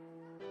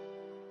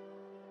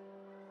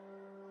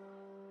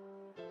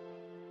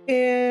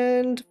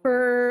 And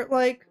for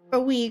like a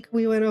week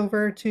we went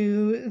over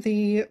to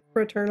the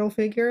fraternal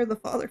figure, the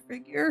father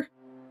figure.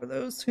 For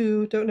those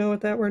who don't know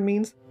what that word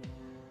means.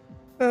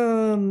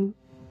 We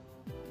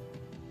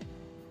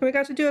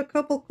got to do a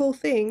couple cool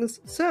things.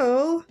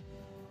 So,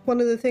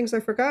 one of the things I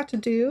forgot to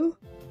do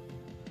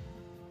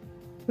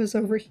was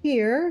over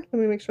here.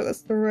 Let me make sure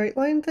that's the right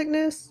line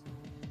thickness.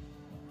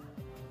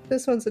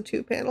 This one's a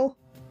 2-panel.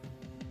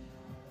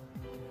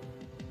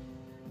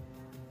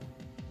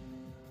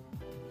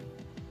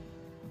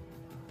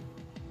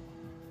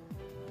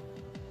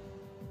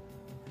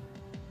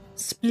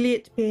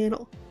 Split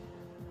panel.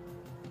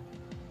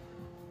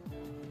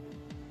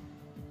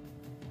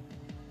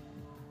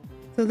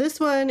 So this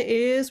one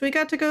is, we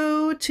got to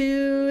go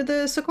to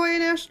the Sequoia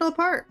National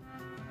Park,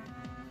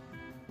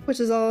 which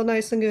is all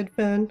nice and good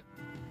fun.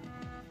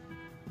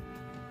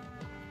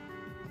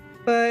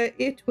 But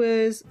it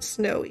was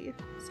snowy,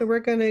 so we're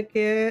gonna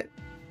get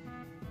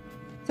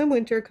some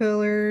winter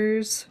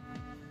colors.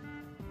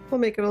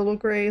 We'll make it a little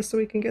gray so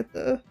we can get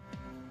the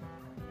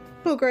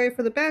little gray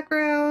for the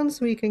background,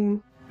 so we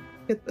can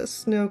get the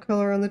snow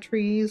color on the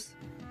trees.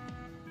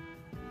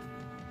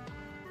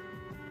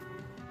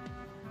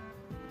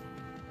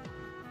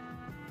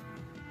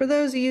 For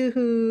those of you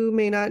who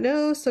may not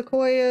know,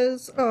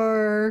 sequoias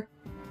are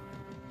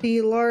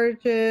the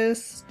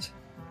largest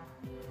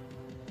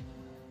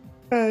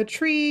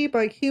tree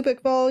by cubic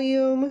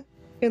volume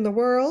in the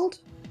world.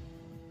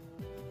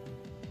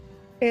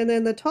 And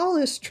then the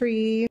tallest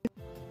tree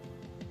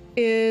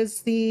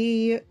is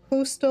the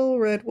coastal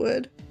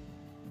redwood.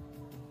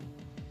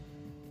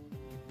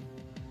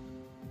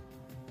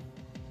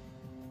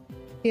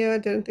 Yeah, I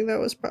didn't think that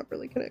was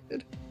properly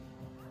connected.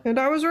 And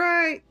I was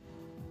right!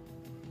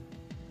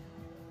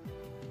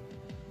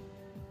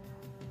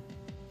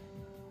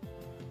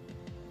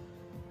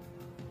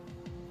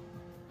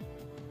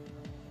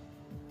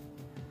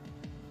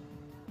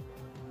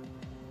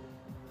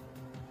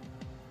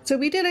 So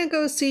we didn't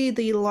go see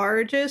the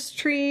largest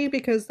tree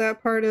because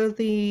that part of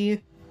the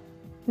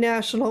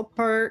national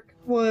park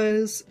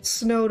was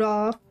snowed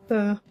off.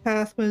 The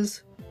path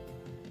was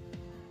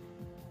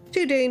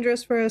too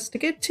dangerous for us to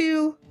get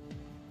to.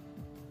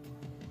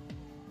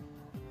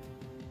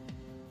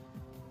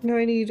 Now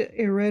I need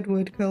a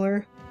redwood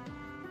color.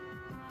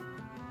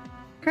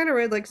 Kind of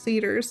red like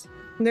cedars.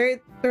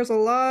 There's a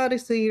lot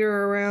of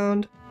cedar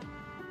around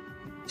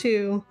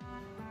too.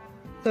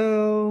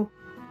 So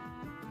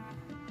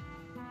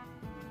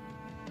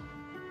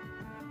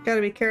gotta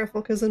be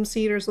careful because them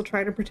cedars will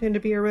try to pretend to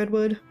be a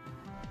redwood.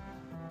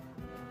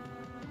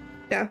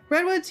 Yeah,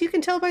 redwoods you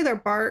can tell by their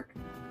bark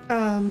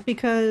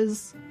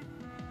because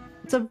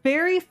it's a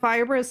very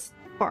fibrous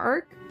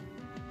bark.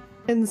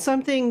 And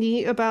something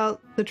neat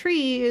about the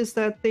tree is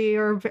that they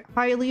are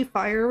highly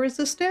fire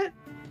resistant.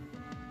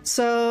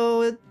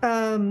 So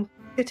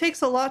it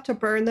takes a lot to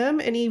burn them,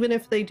 and even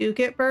if they do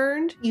get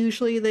burned,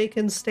 usually they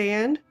can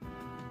stand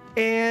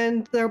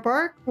and their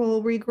bark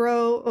will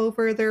regrow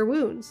over their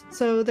wounds.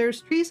 So there's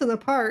trees in the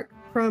park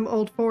from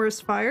old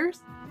forest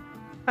fires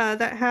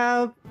that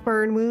have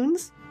burn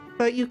wounds,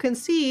 but you can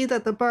see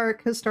that the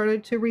bark has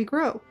started to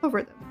regrow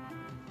over them.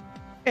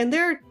 And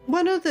they're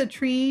one of the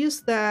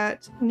trees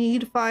that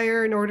need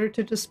fire in order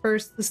to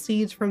disperse the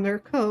seeds from their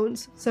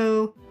cones.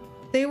 So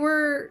they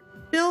were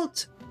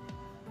built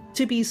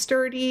to be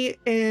sturdy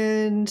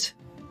and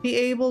be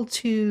able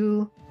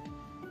to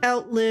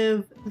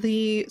outlive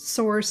the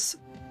source,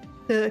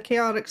 the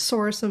chaotic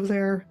source of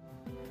their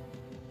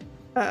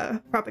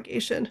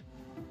propagation.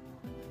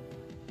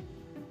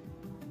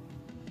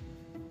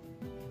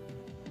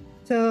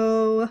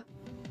 So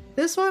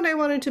this one I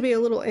wanted to be a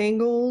little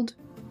angled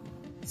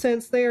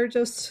since they are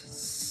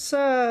just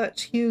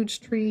such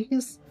huge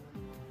trees.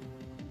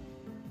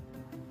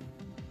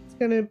 It's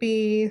gonna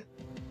be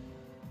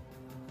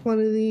one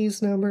of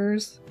these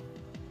numbers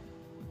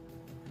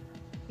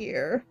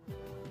here.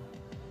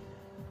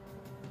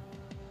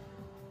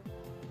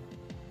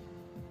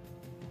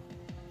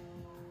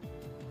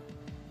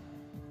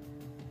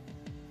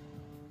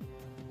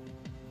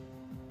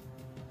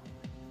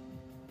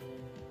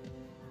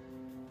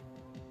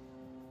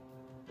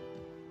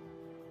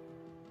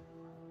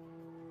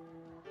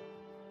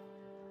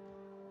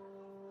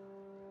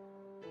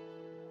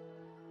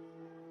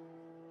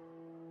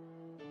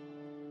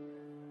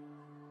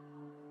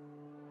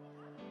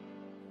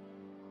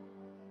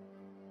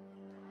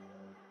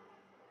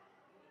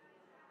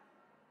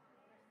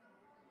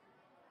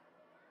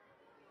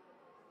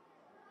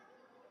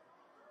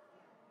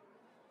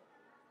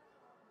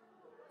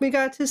 We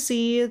got to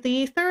see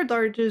the third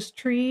largest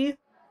tree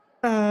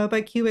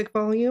by cubic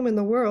volume in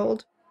the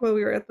world while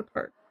we were at the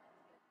park.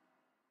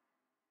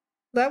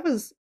 That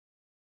was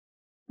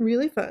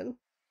really fun.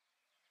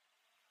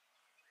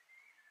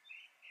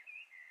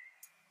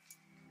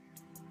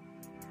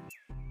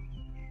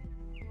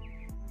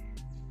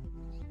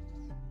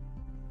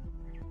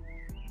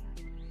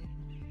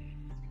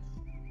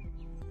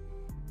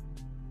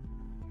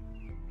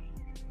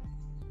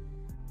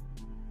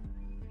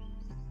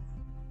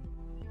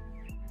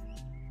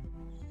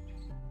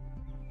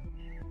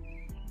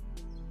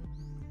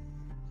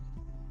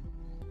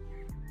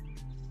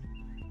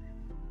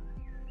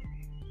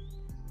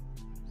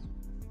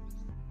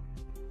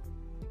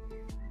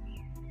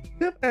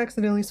 Yep,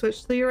 accidentally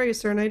switched to the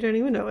eraser and I didn't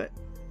even know it.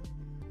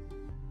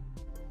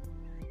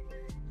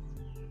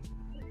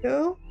 There we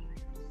go.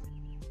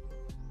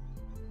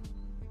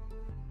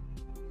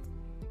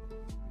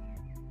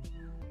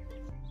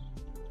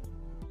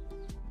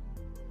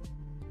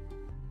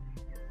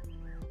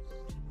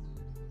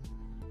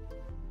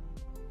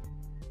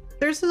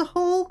 There's a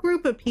whole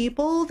group of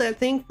people that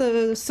think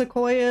the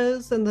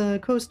sequoias and the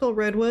coastal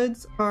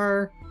redwoods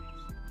are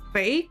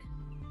fake.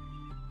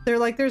 They're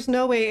like, there's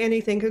no way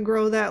anything could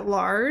grow that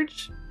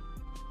large.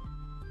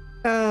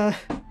 I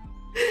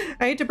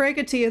hate to break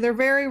it to you, they're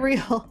very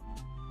real.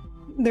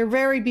 They're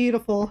very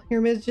beautiful. You're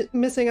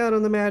missing out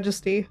on the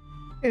majesty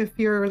if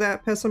you're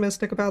that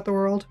pessimistic about the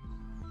world.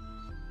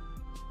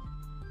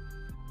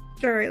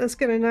 Alright, let's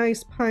get a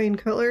nice pine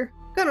color.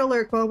 Gonna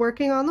lurk while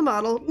working on the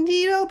model.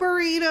 Neato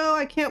burrito!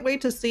 I can't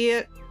wait to see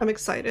it. I'm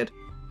excited.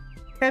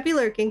 Happy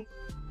lurking.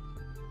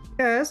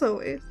 As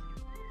always.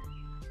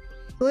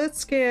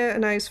 Let's get a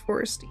nice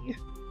foresty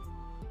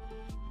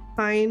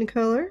pine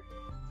color.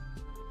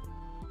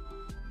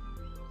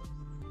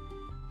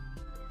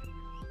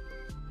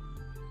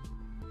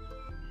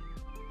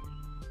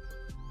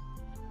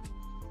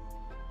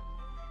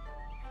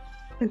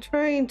 I'm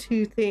trying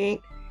to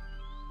think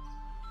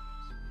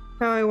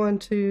how I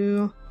want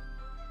to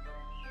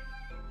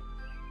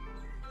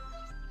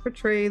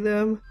portray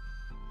them,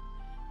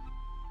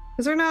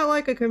 because they're not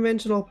like a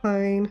conventional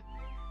pine.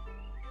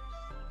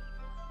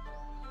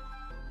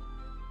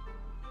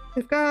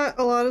 They've got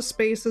a lot of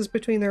spaces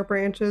between their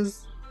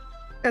branches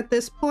at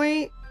this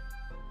point,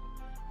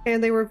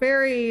 and they were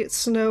very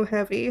snow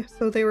heavy,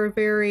 so they were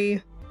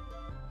very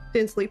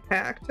densely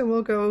packed, and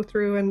we'll go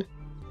through and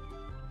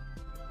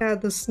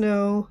add the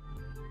snow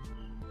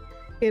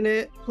in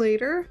it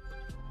later.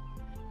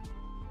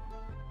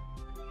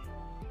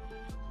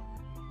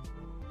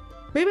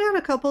 Maybe on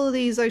a couple of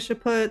these I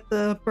should put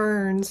the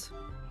burns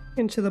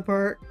into the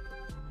bark.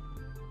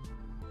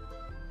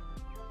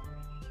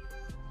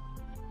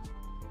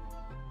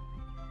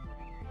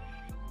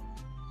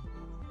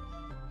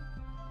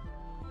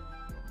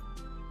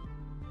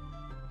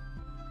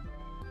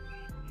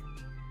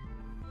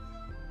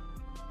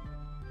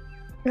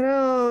 I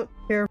don't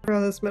care for how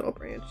this middle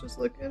branch is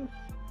looking.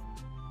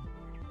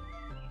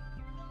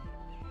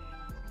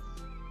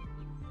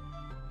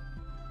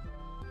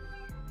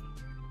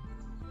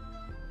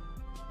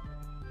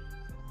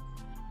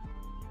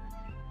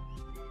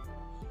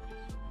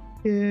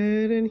 Get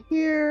in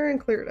here and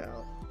clear it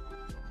out.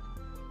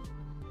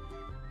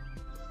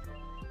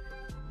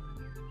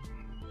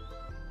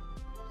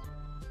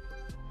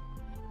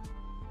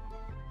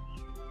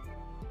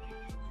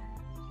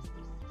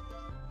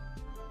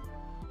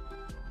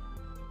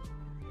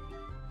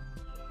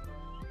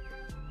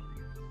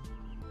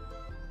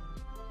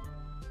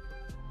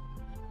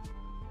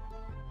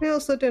 I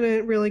also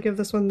didn't really give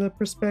this one the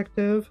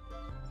perspective,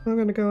 so I'm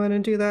gonna go in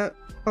and do that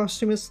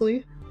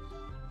posthumously.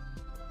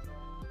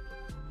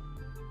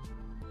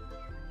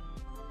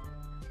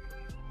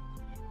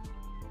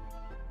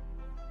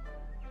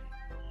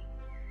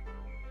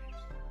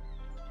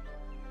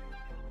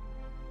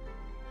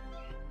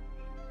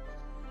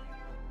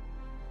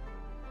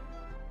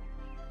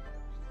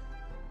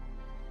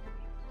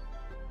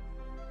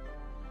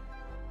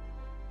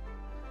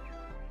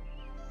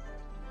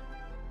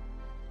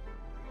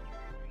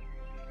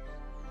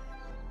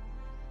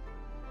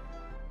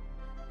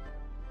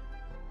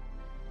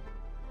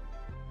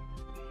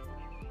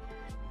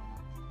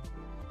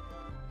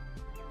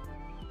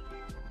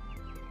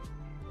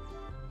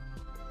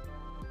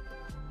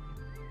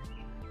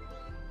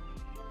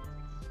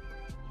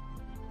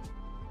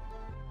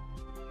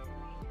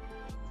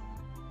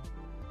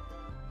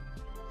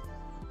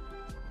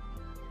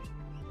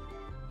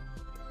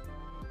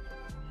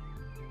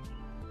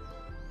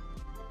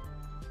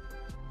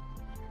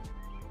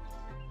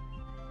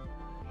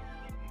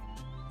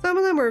 Some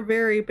of them are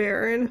very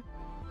barren.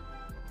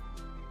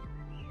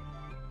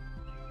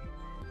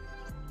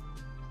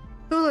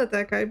 Don't let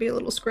that guy be a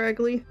little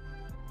scraggly.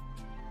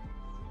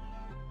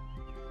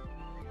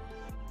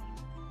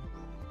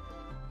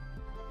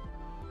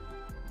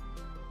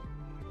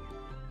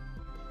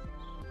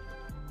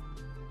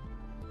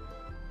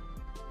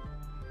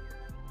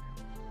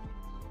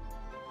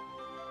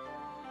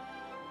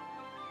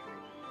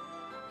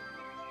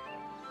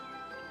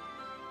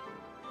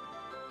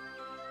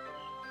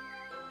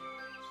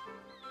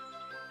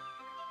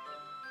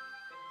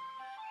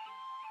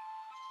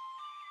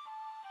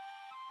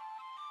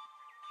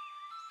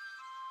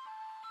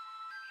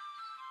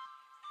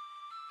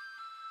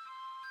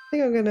 I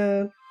think I'm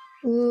gonna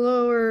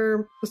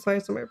lower the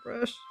size of my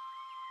brush.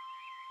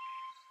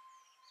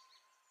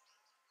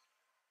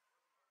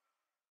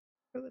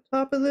 For the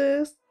top of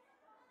this.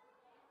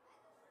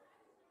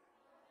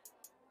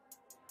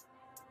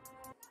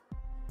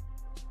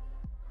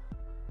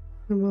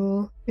 And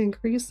we'll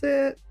increase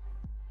it.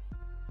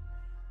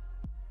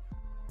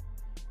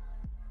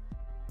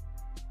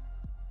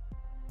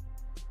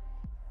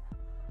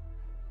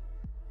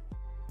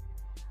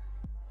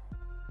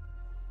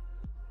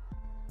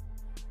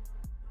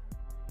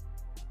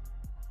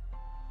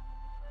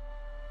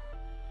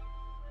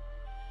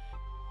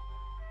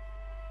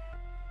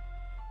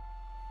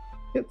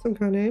 Get some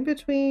kind of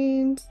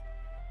in-betweens.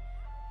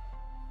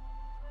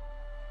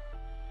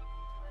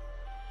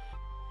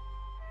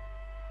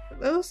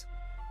 Those.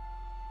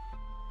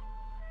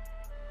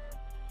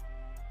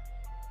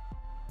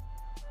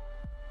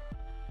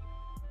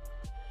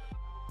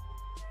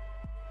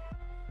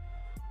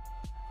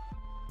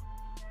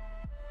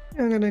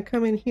 I'm gonna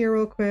come in here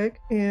real quick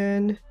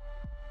and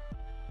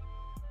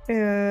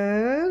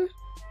add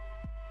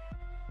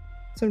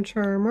some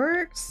charm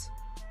marks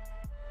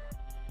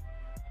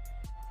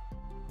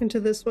into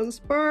this one's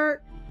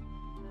bark.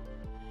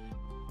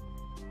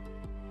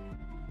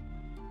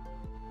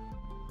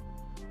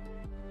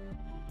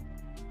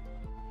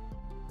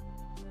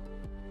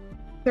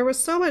 There was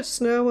so much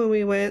snow when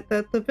we went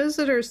that the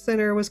visitor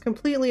center was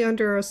completely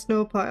under a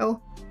snow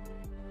pile.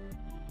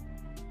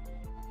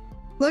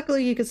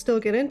 Luckily you could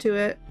still get into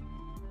it,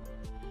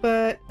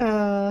 but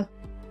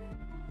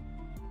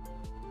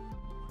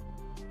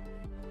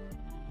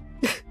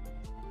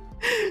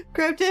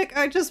Cryptic,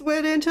 I just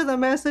went into the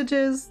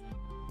messages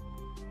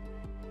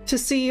to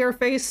see your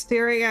face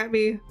staring at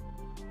me.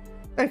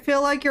 I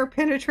feel like you're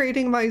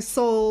penetrating my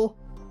soul.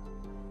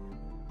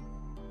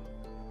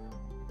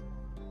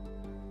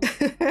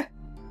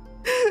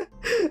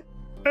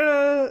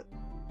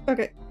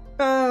 Okay.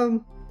 I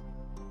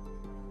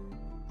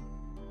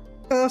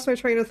lost my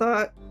train of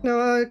thought. Now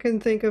all I can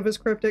think of is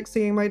Cryptic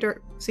seeing my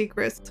dark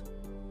secrets.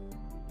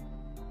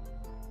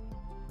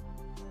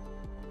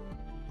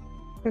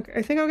 Okay,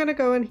 I think I'm gonna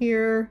go in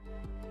here.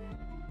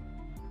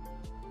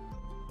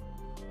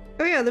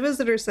 Oh yeah, the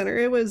visitor center.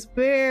 It was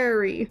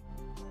very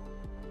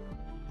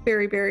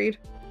buried.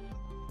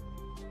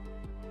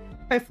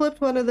 I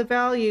flipped one of the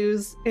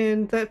values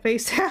and that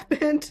face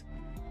happened.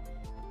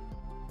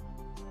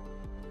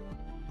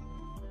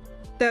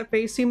 that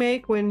face you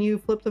make when you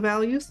flip the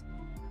values.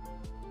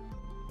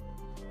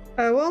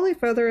 We'll only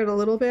feather it a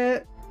little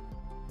bit.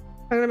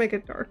 I'm gonna make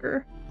it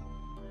darker.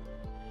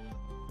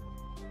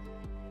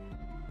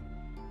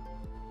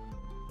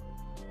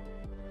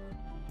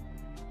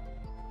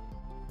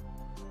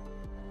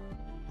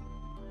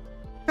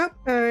 Oh,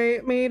 I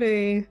made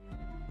a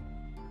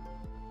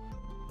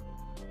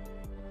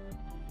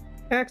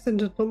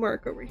accidental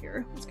mark over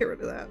here. Let's get rid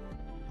of that.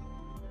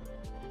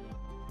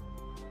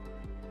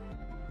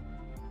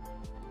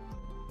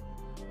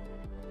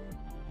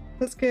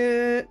 Let's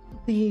get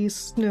the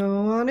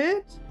snow on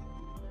it.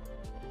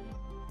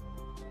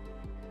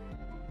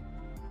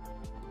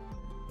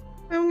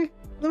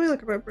 Let me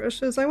look at my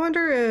brushes. I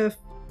wonder if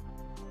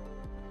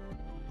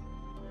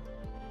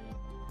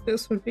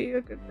this would be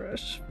a good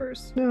brush for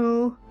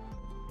snow.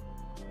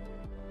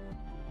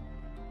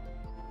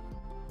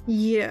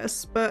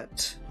 Yes,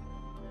 but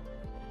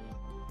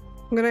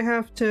I'm gonna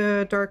have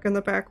to darken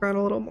the background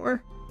a little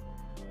more.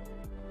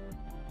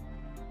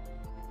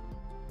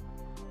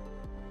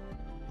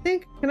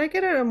 Can I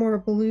get it a more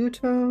blue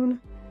tone?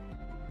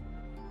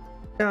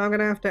 No, I'm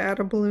gonna have to add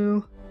a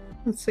blue.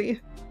 Let's see.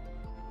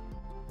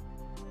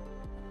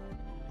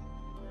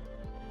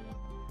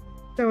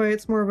 That way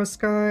it's more of a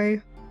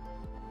sky.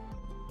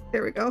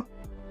 There we go.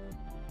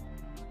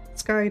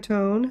 Sky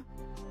tone.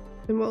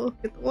 And we'll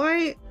get the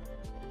white.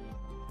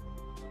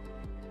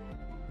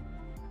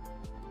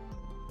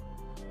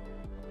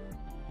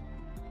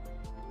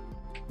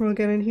 We'll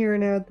get in here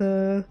and add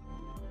the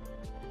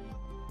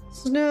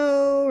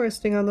snow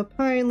resting on the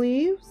pine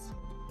leaves.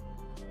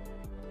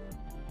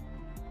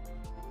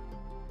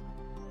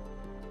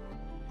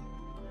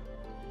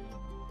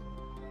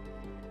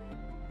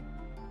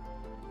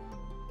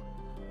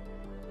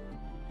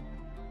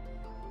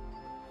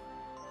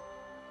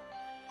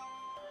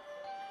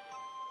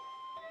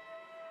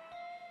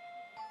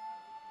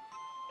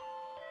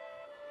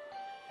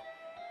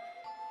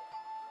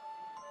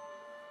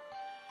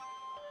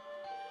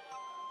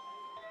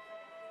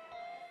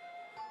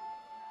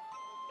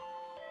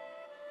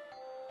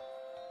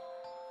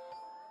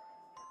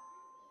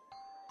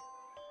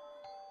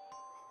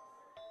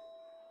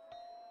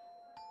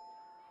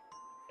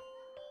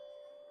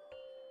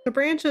 The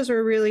branches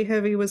were really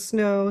heavy with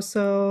snow,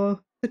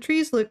 so the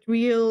trees looked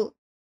real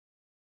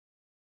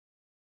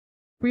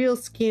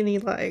skinny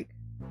like.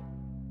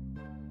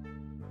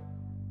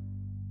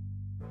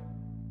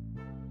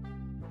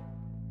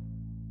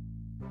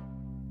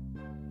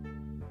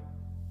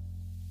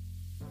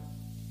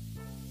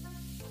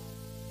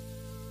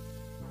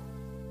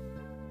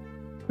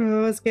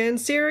 Oh, it's getting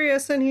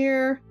serious in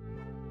here.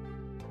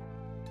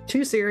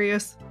 Too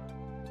serious.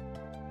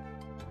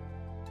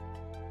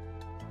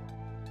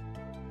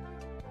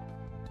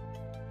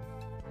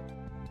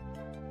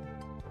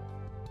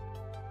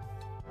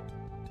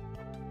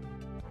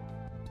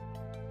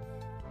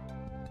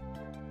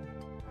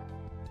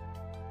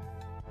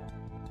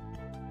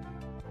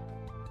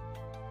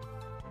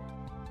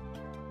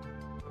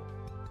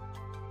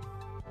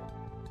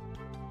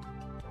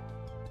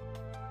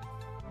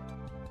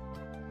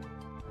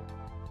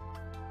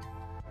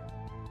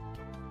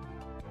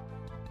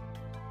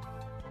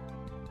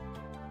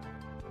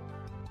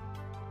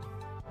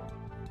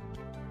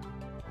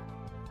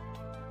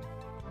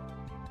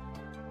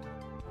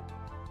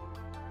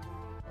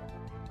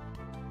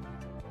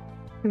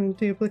 And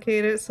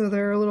duplicate it so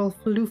they're a little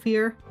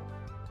floofier.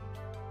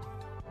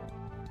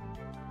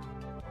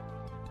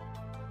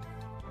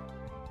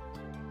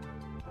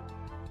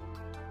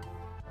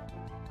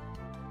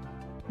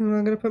 And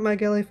I'm gonna put my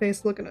gelly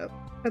face looking up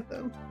at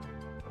them.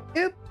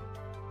 Yep.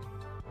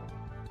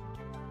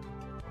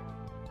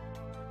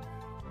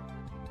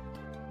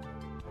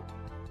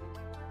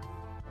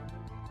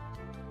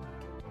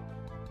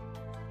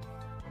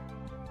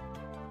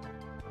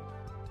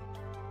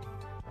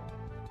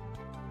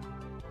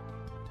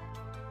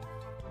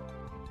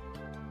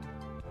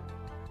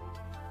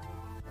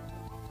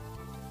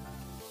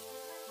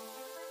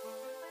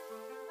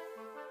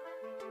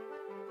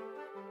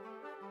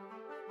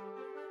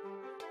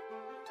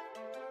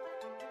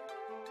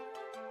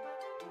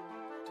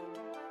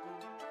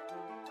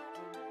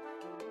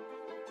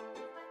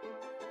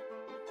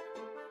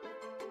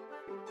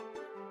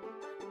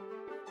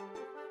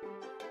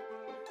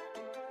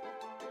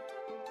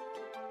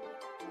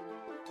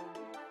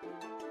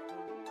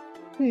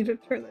 Need to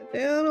turn that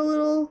down a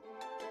little.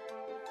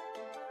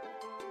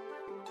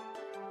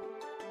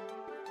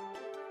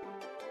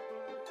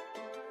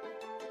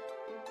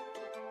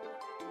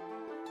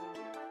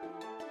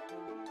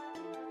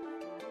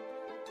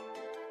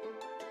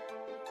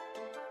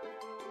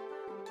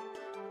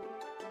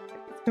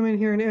 Let's come in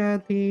here and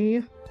add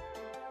the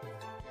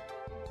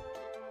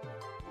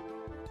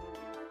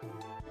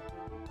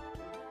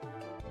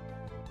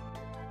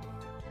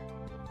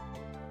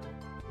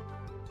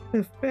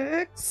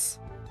effects.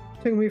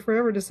 Took me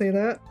forever to say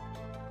that.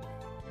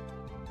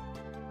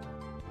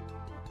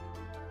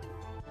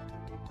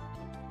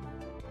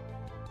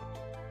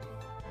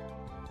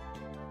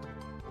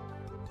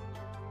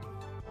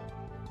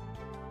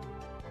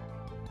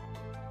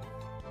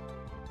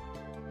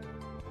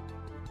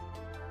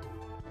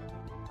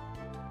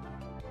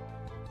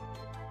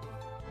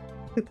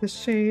 Get the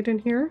shade in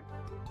here.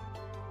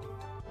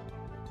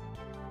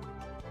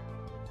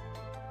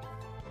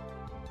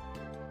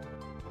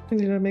 I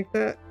need to make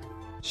that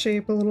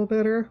shape a little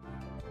better.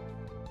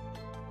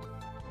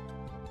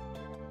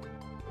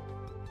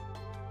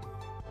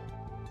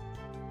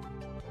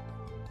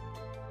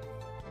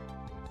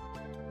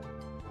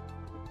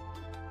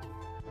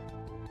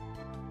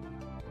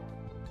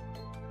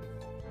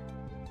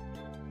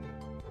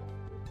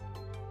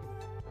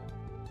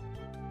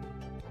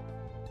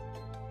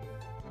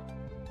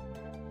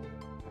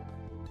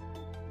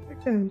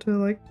 Down to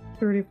like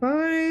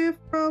 35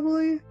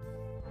 probably.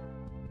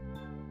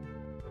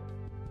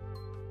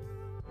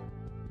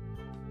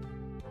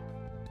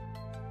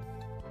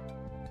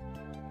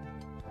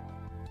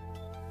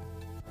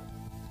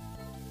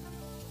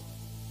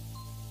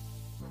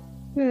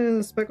 Yeah,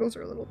 the speckles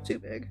are a little too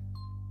big.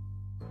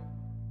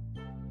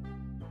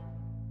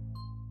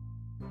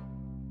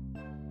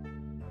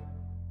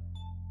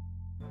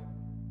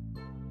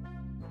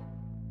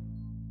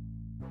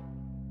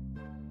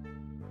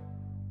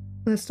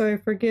 Lest I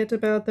forget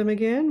about them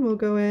again, we'll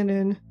go in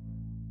and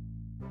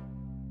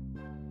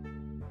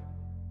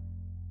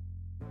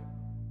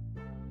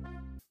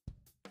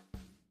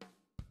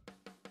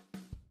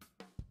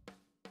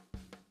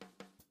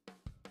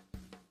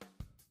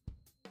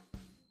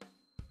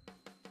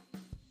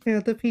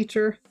add the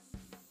feature.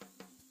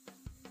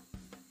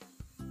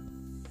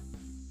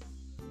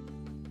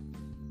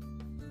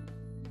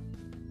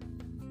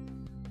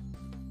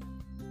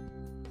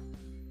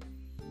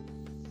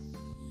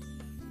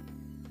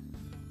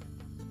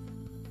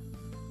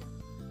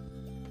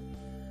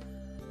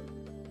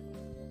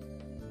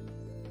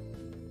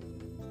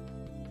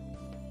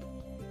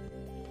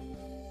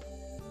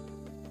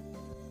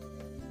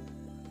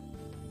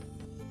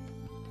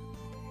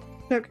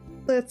 Okay,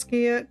 let's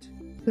get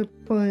the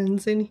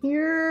buns in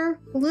here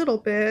a little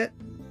bit.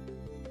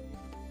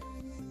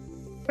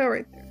 About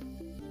right there.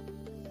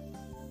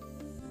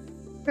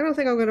 I don't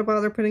think I'm going to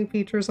bother putting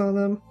features on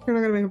them. You're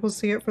not going to be able to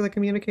see it for the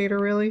communicator,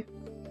 really.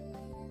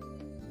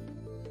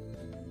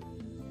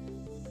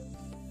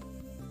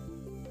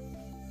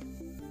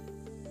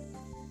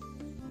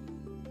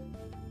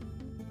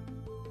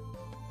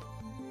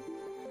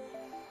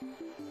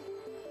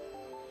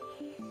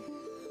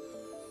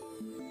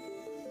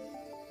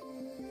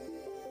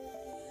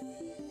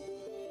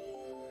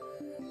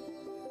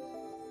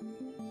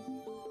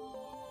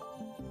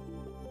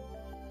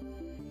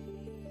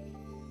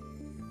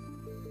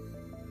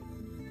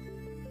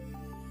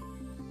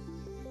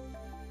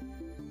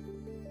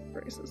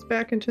 Braces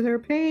back into their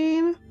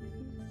pane.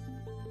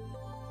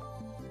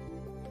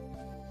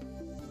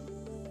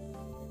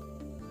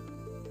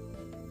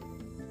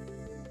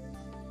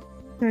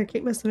 I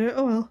keep missing it.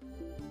 Oh well.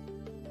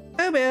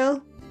 Oh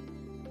well.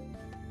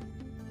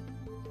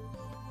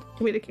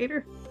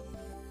 Communicator.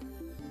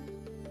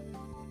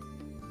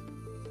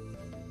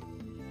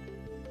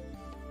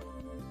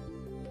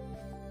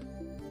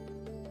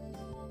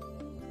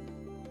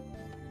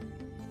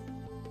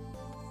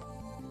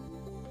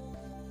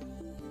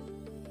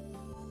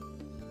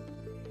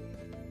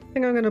 I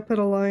think I'm going to put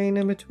a line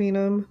in between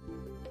them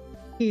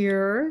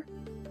here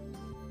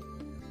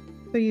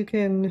so you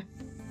can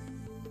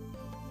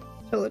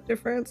tell the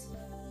difference.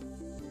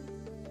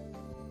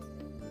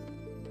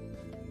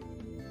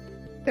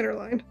 Thinner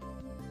line.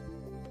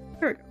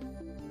 There we go.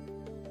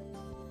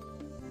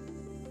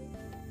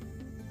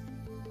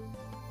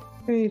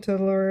 I need to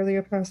lower the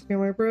opacity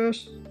on my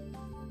brush.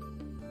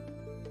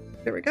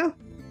 There we go.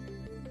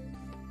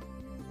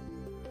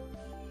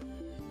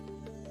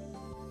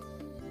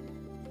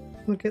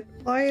 We'll get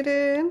the light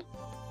in.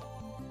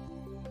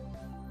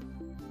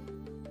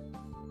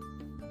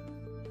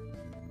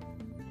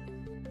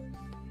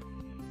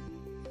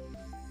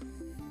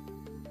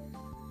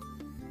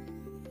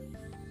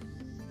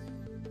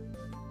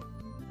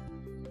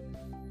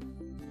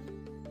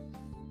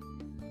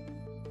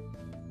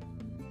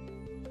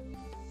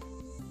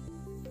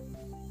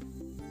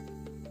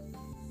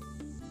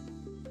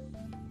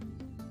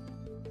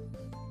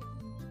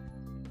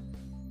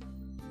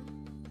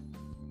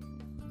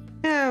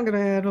 Yeah, I'm gonna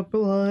add a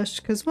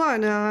blush, because why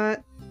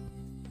not?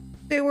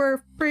 They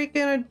were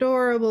freaking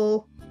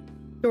adorable.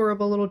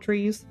 Adorable little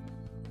trees.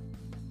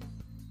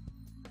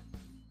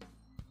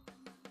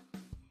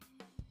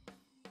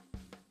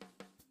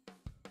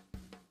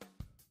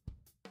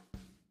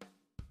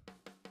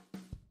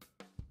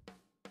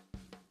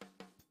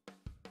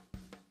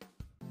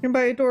 And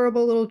by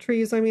adorable little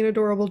trees, I mean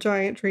adorable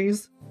giant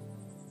trees.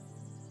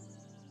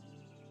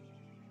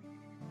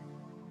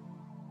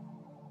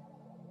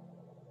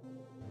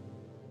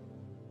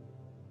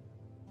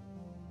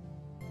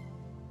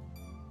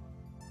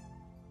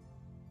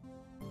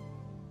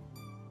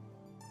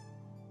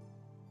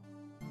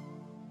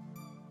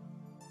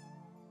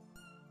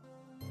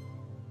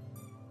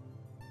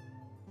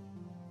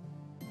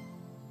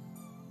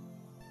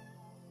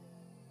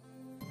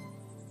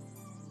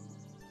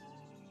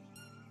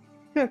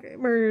 Okay,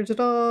 merge it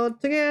all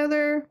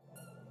together.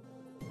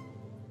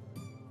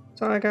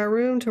 So I got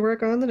room to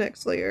work on the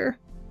next layer.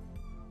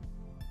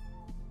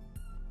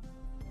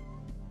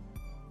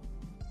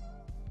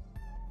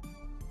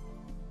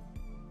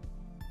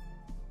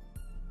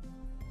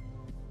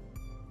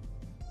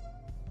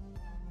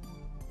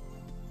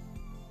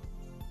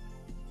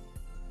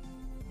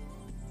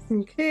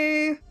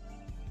 Okay.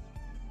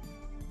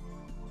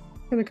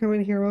 Gonna come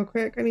in here real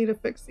quick. I need to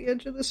fix the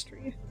edge of this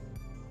tree.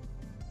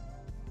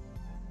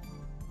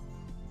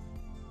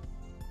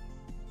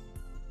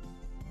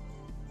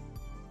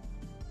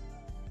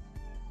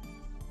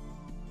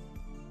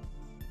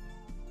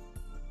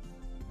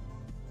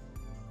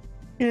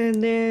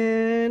 And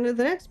then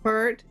the next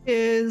part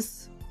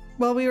is,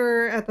 while we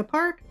were at the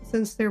park,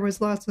 since there was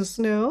lots of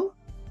snow,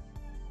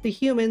 the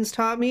humans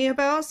taught me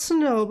about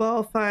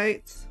snowball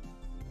fights.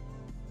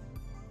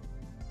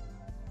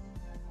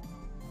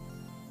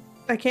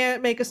 I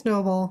can't make a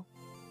snowball.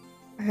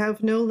 I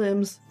have no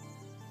limbs.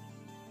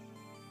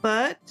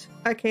 But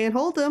I can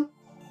hold them.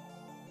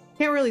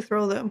 Can't really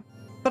throw them,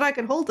 but I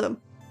can hold them.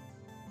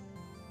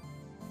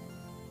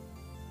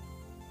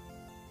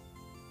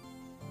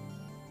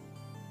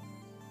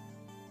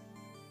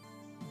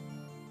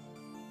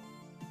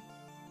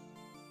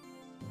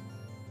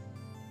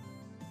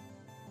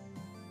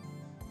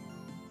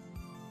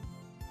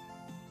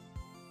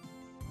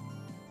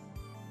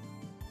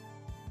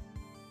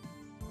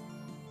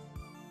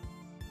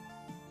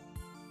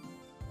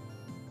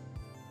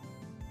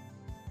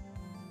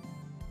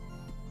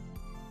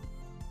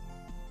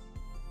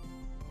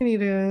 I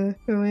need to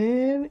go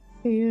in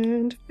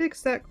and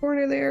fix that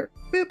corner there.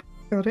 Boop.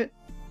 Got it.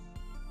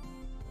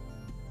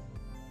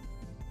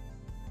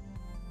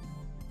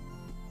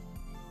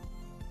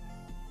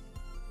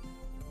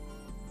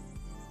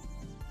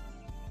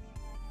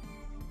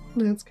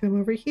 Let's come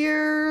over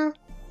here.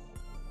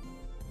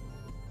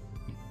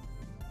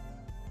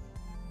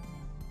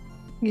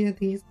 Get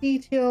these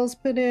details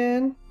put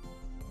in.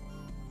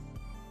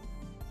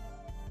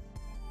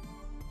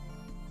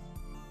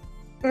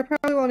 I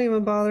probably won't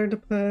even bother to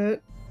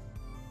put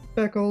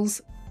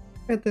speckles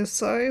at this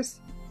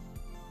size.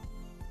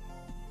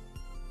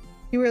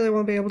 You really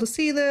won't be able to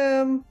see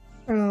them.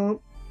 I don't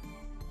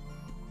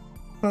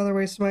bother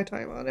wasting my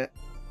time on it.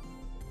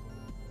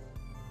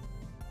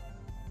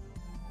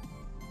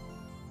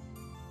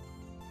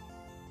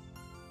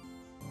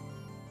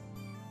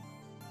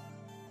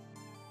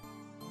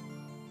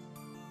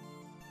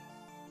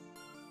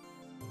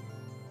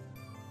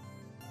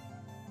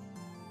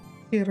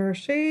 Get our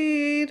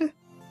shade.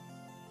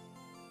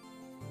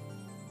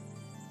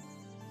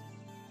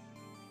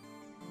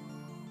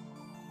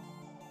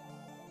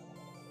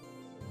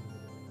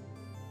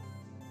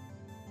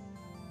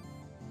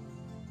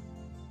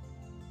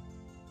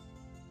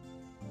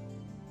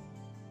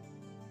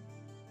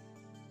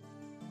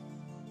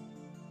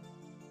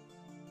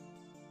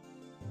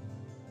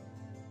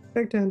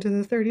 Back down to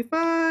the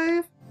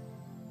 35.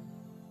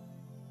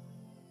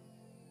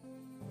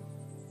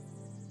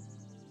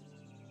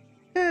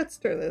 Let's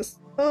turn this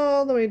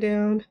all the way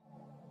down.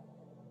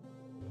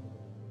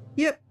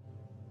 Yep.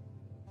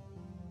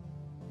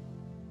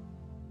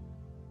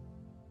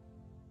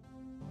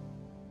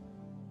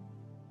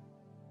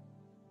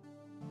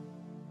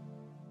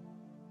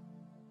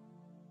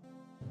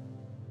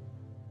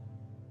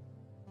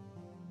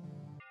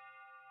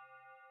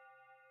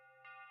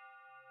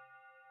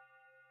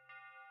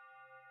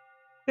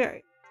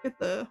 Alright, get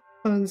the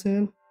buns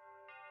in.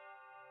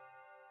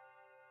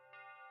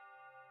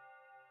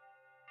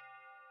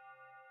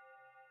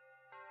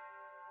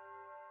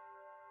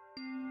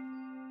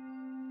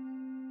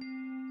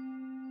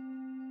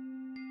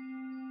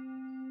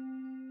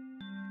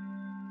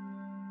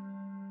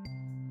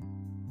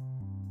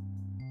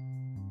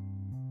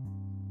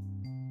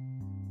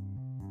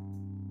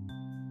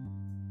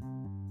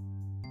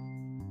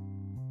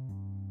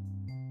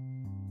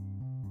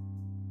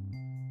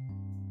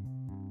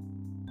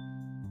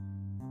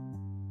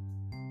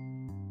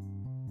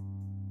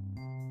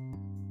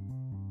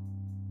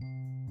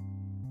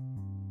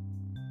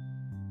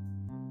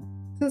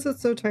 Since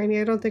it's so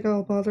tiny, I don't think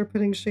I'll bother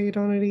putting shade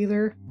on it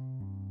either.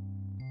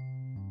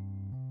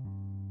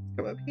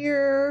 Come up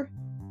here.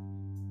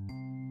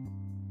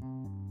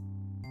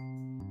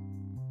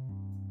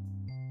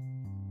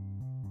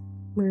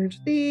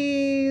 Merge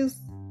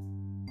these.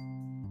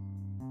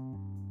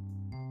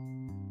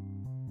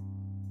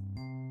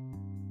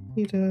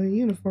 Need to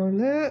uniform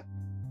that.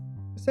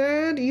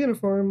 Said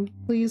uniform,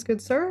 please, good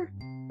sir.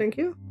 Thank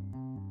you.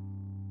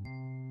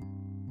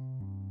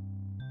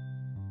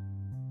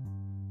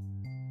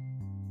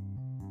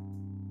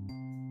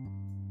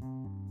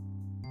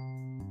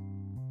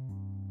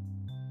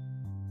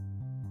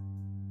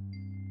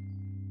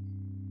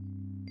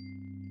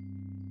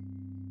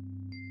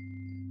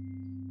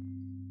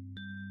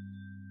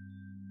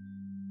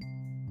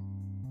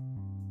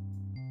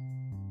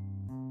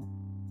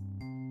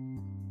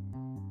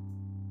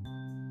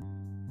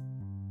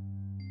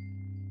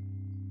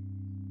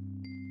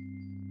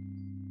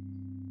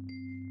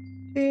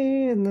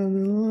 Okay, and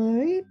then the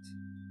light.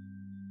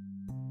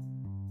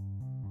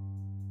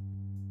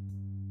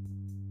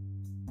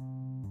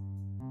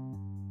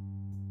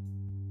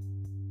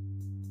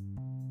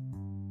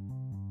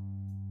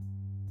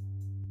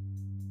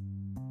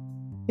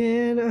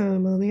 And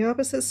on the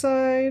opposite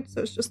side,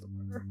 so it's just the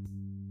water.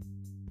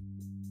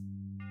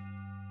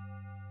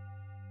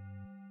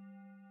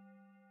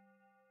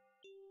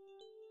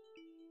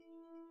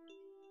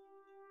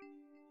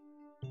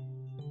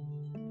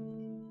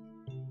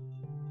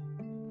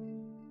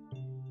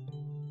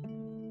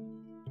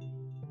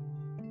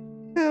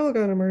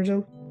 we'll go to merge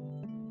them.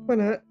 Why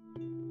not?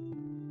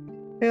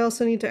 I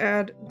also need to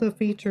add the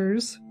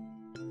features.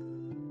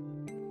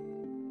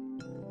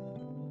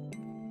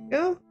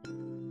 Go.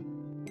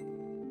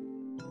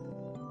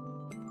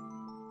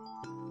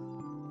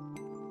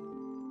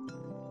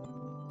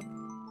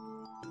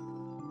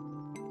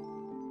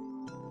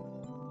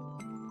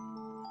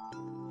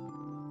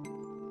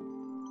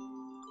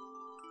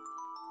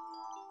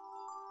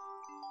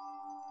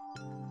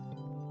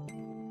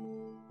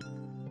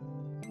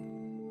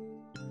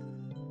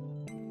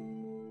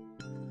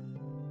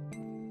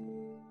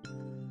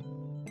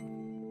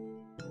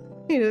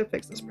 Need to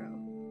fix this brow.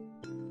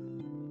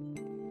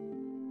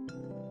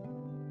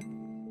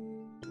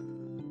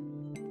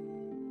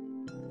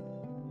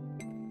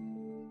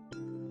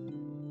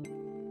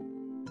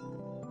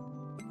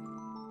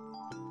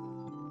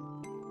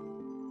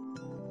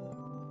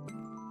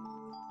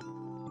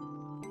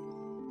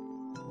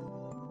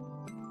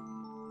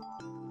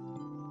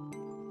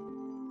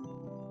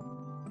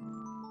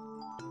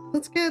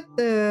 Let's get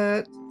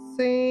that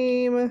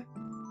same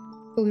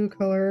blue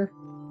color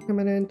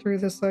coming in through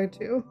this side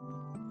too.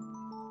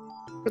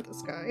 For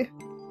this guy.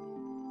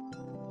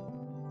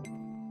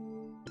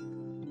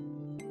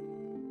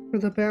 For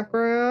the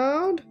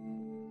background.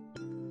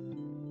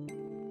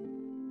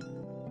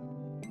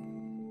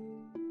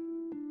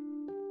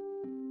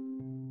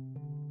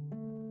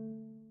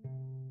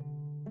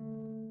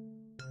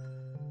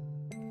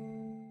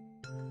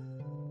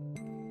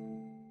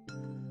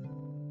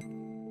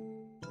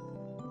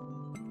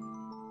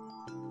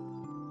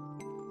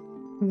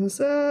 Open this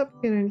up,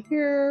 get in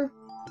here.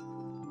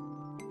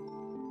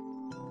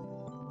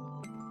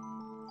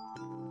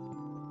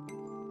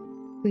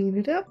 Clean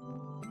it up.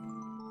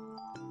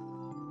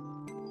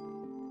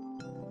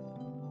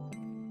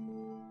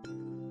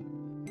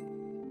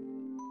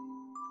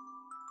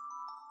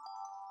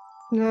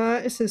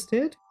 Not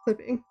assisted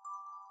clipping.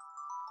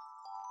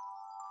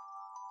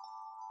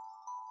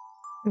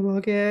 And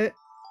we'll get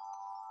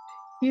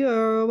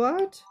your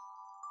what?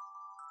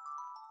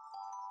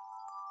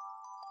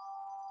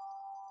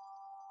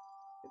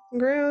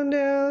 Ground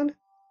down.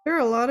 There are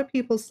a lot of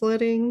people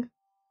sledding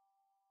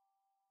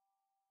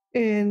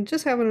and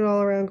just having an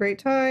all around great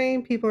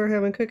time. People are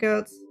having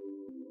cookouts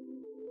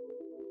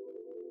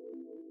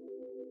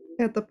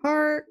at the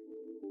park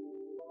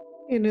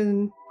and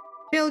in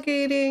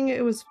tailgating.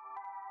 It was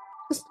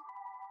just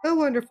a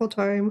wonderful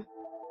time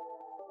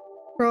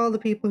for all the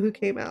people who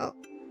came out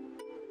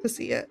to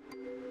see it.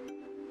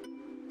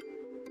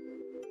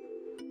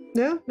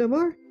 No? No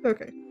more?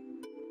 Okay.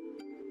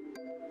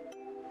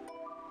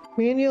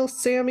 Manuel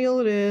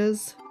Samuel it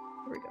is.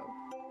 Here we go.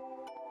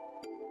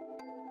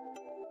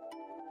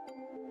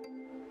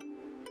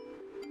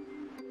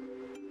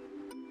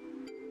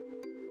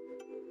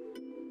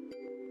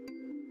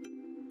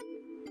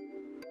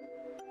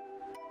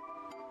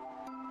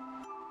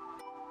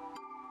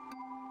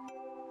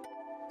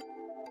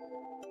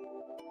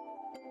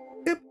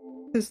 Yep,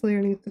 this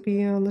layer needs to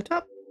be on the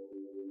top.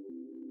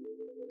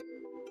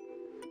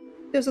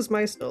 This is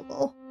my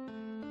snowball.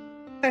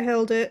 I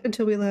held it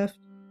until we left.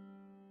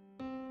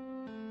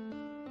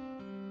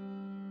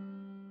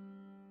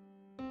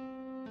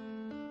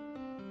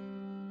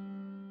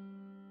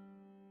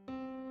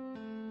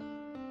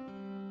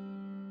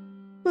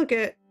 Look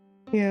at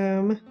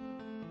him.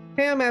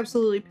 Pam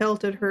absolutely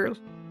pelted her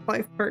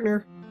life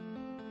partner.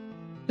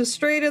 Just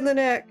straight in the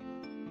neck.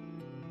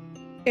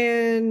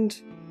 And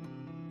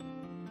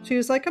she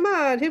was like, come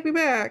on, hit me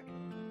back.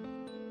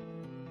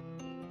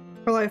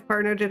 Her life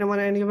partner didn't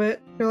want any of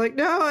it. They're like,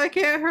 no, I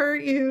can't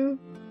hurt you.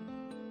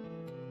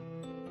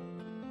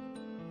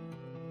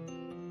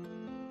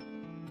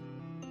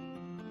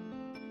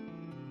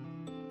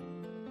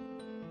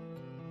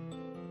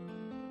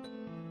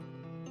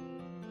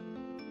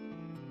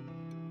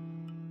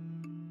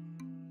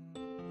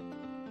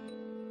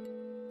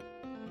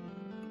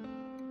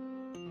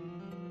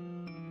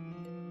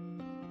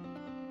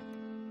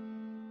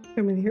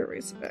 Come in here,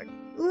 raise it back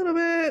a little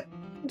bit.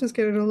 Just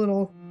get it a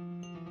little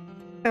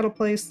out of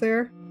place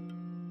there.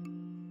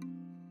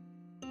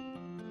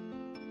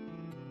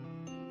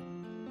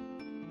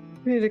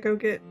 We need to go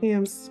get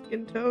Liam's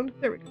skin tone.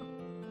 There we go.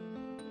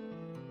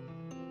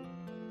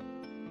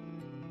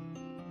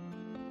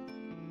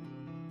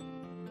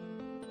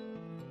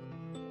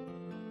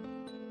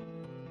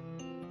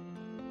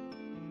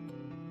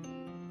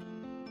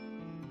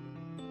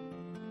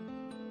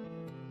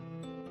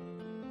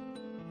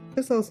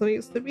 This also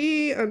needs to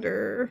be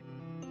under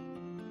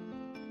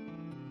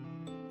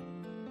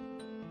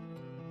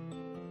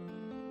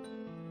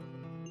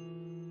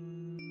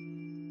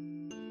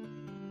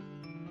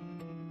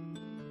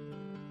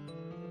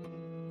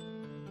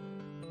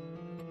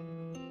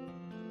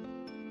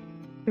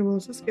and we'll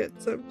just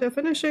get some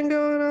definition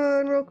going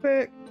on real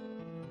quick.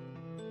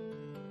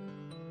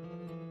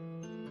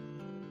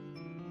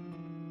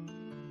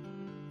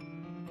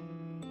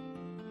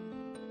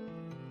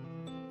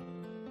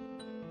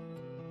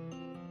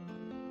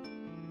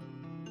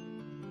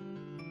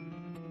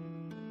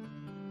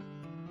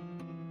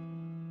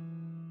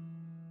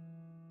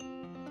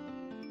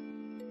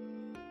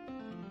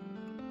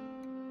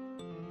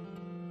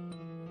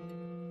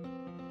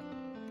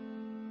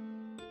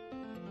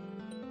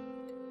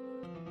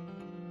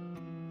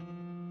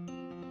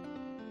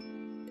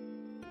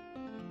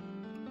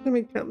 Let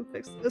me come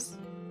fix this.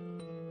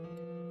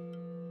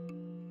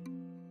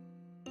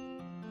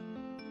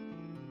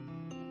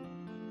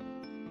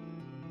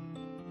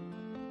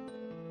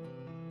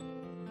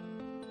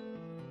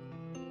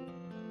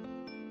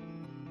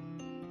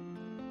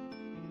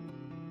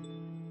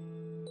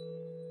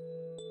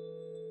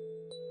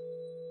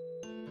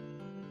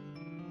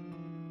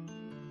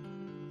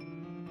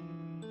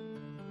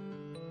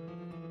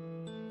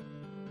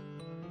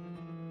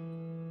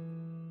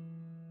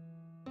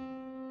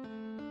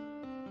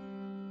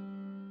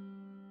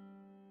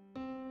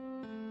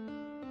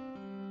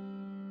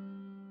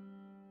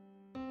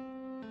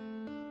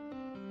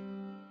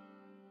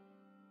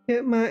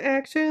 Get my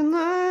action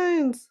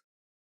lines.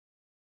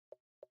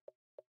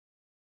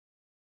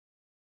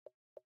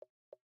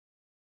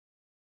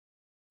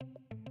 I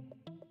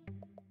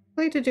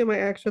like to do my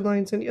action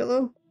lines in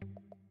yellow.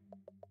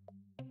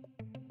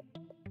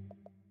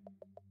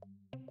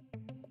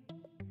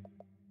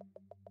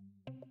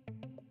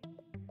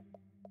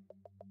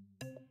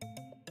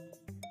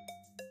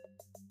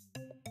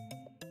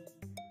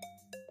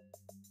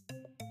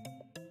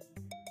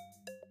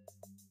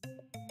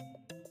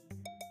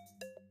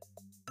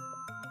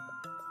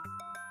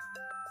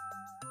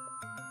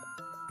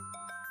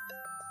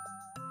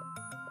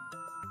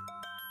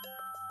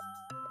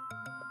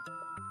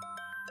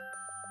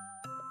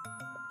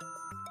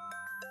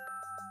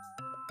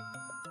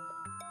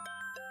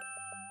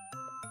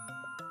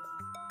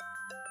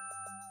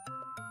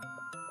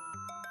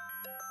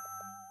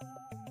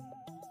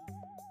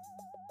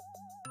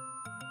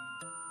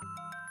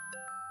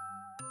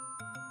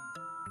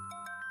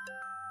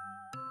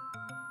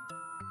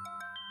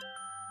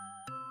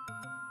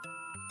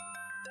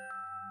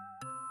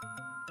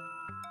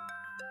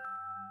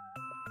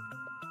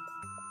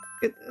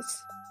 Get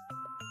this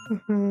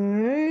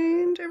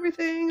behind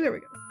everything. There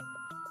we go.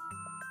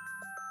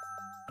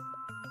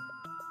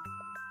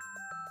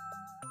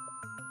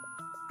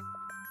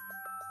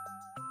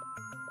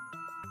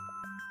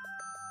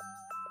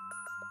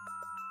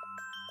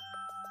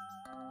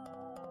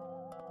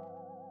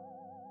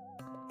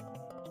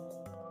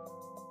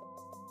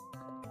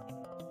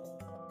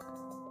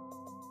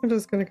 I'm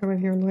just gonna come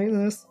in here and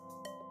lighten this.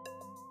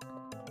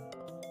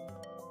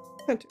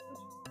 Not too much.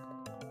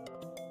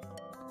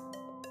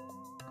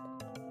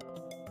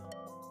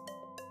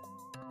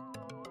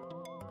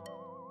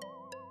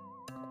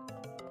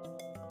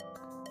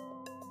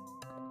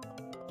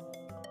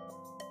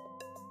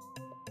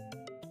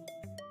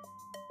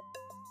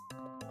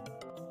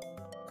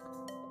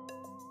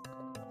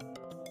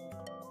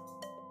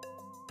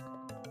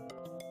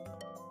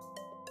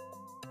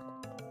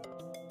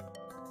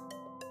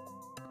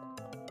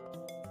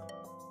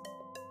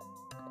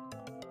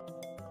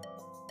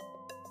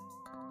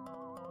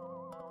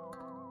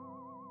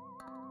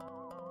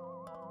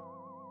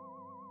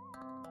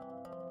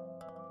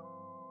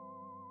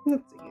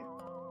 Let's see.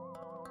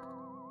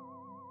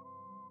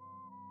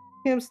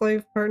 Camp's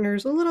life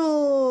partner's a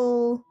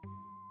little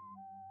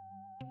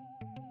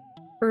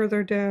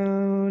further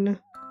down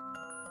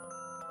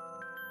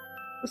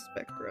the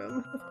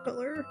spectrum of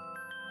color.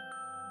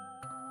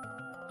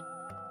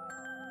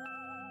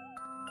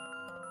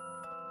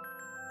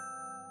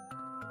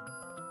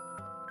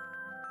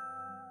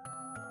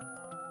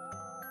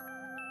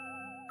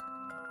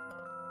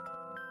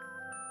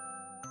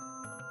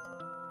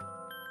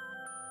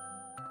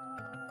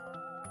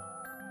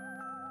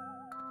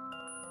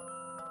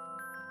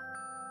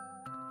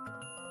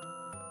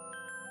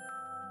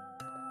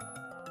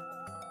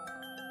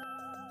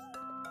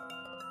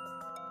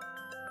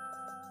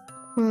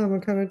 Well,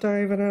 I'm kind of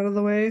diving out of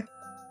the way.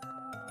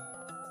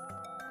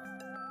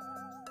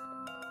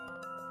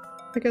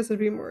 I guess it'd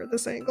be more at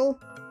this angle.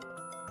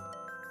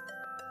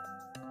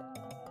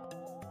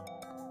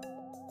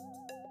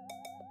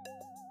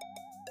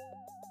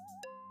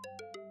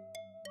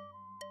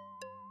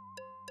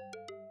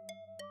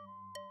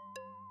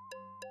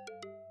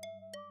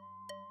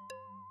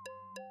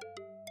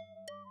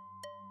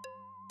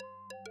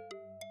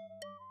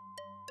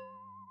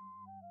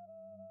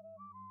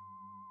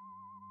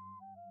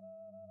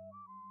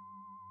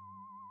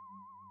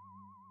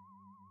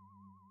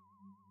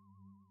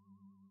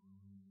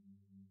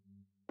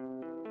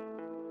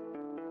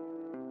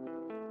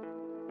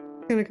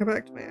 Gonna come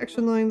back to my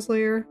action lines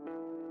layer.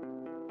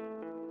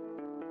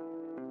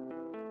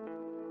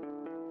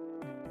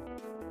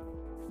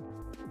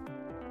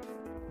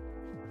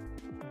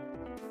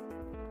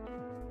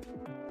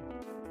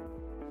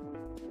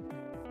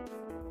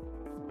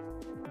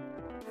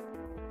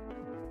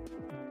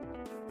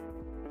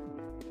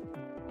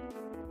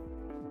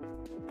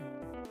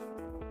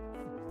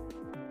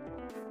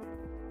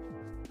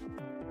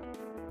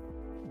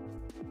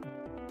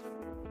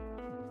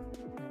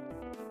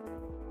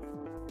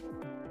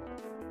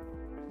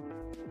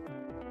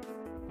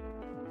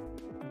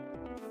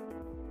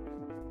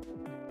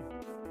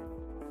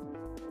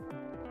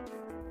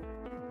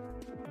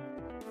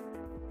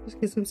 Just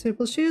get some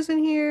simple shoes in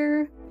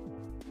here.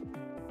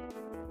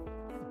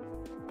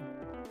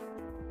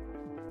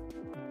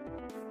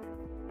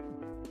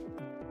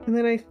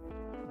 And then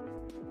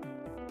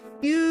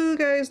you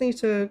guys need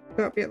to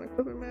not be on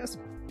equipment mask.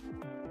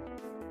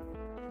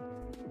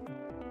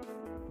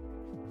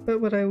 But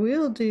what I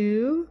will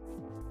do,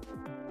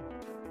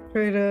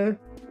 try to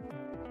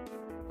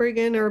bring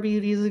in our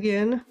beauties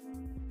again.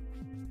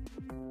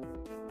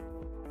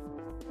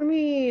 Let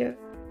me...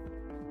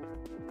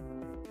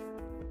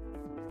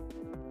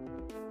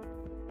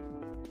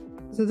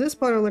 So this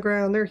part on the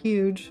ground, they're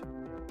huge.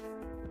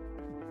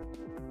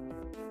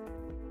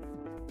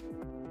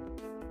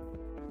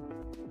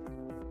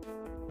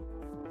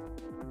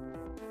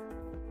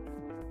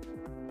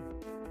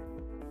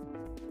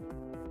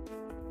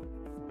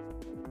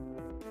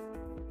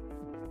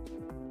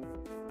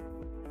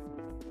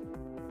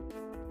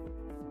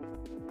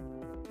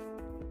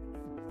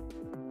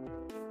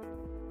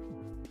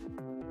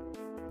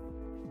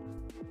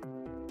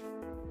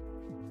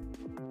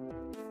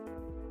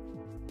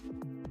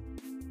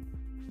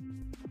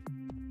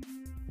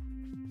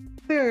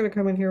 I think I'm gonna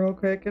come in here real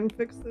quick and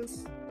fix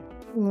this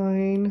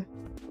line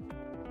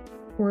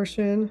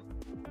portion.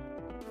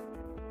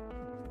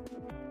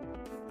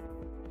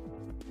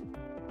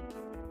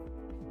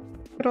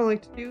 I don't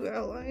like to do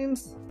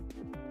outlines,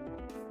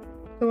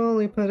 so I'll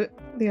only put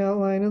the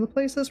outline in the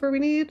places where we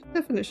need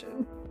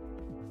definition.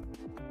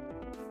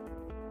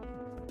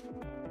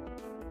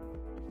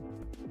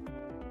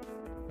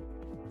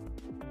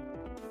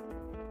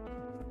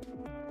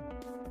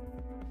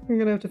 You're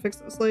gonna have to fix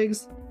those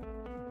legs.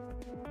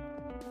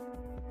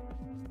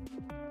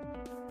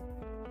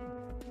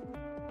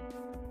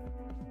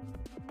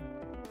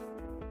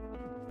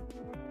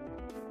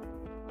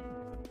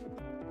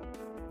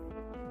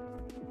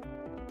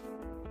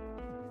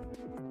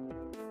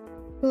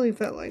 We'll leave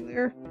that line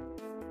there.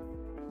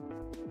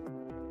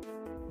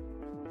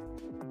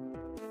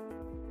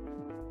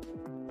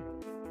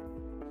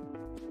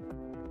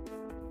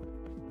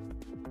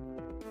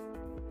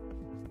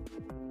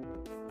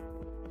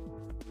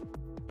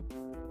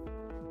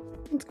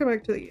 Let's go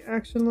back to the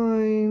action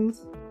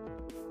lines.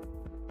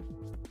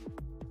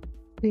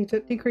 Need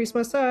to decrease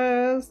my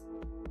size.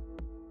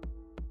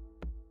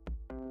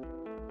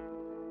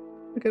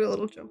 Get a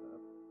little jump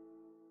up.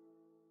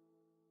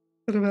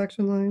 Bit of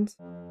action lines.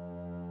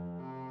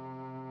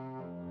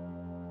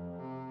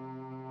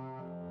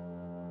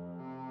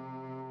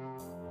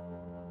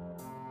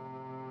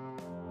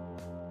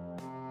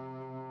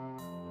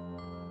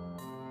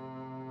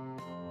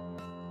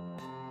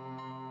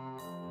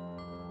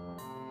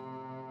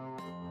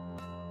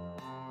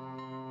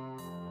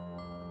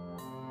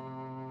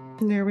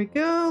 There we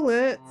go.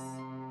 Let's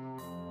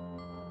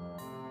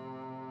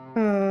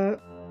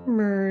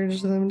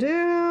merge them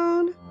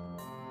down.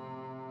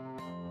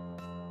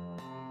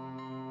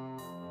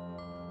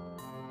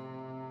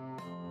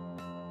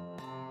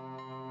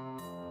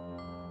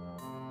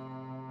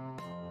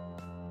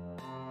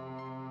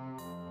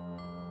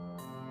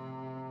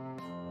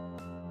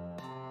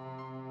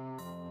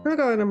 I'll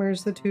go ahead and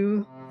merge the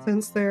two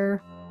since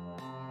they're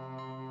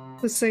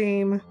the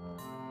same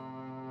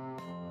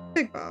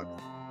big box.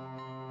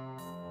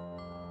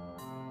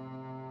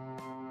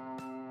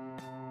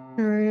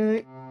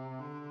 Alright.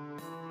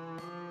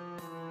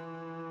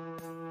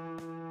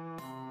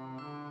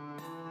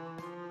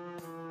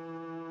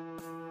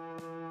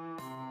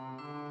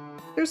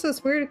 There's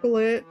this weird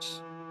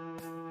glitch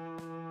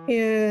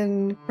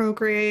in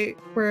Procreate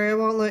where it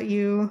won't let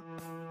you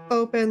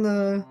open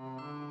the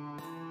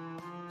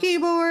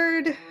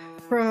keyboard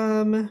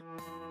from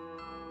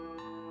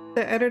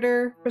the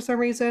editor for some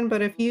reason,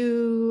 but if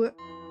you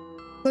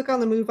click on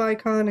the move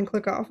icon and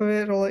click off of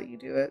it, it'll let you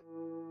do it.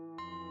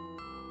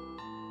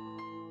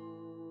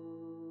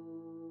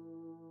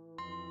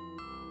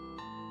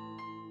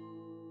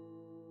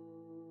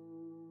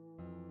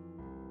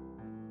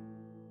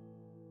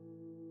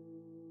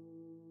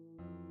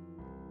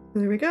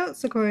 There we go,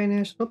 Sequoia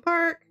National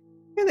Park.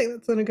 I think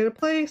that's in a good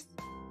place.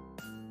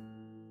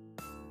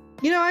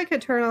 You know, I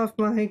could turn off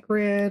my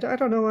grid. I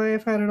don't know why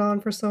I've had it on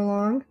for so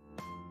long.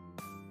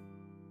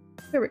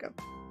 There we go.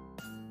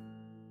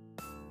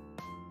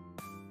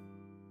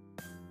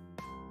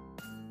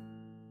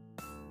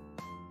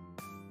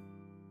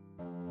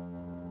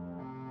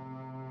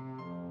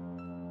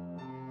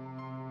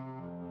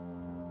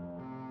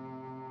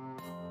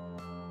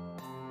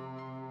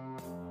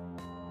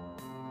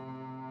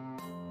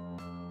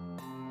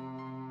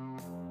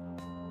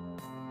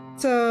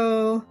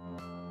 So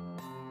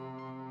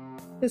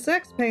this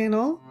next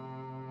panel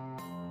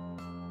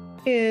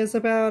is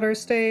about our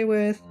stay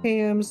with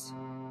Ham's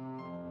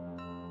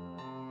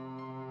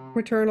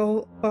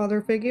maternal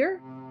father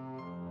figure.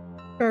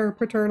 Or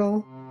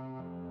fraternal.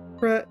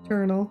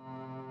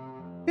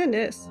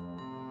 Goodness.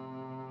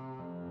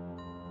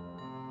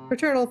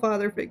 Fraternal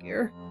father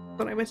figure.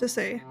 What I meant to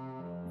say.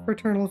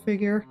 Fraternal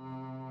figure.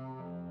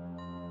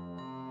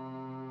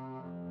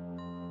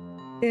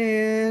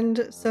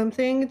 And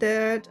something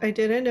that I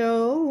didn't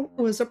know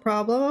was a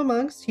problem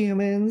amongst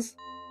humans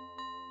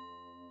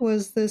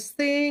was this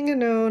thing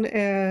known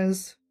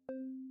as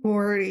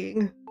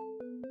hoarding.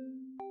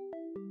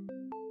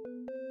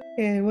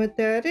 And what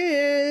that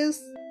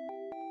is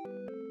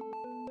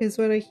is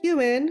when a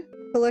human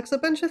collects a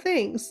bunch of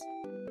things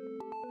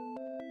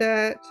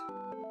that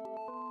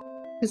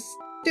is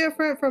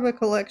different from a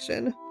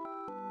collection.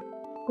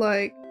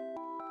 Like,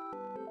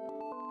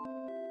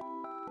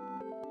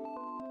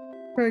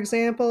 for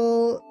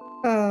example,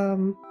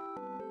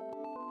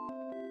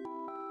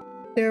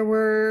 there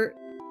were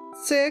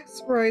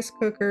 6 rice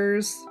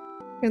cookers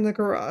in the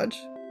garage.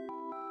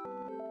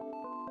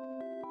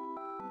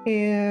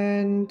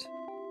 And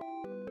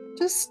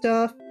just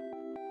stuff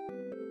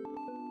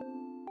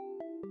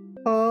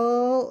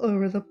all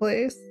over the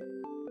place.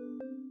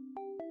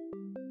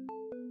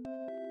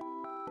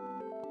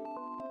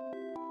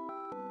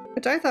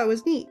 Which I thought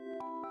was neat.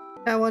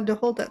 I wanted to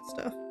hold that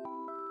stuff.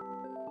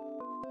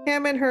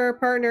 Pam and her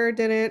partner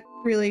didn't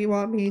really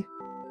want me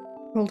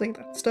holding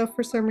that stuff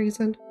for some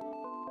reason.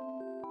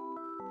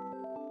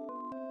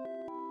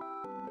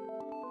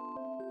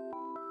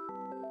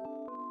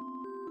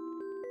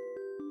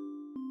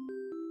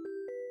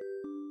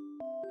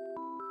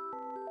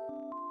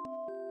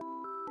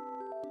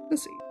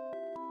 Let's see.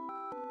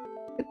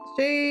 Get the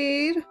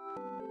jade.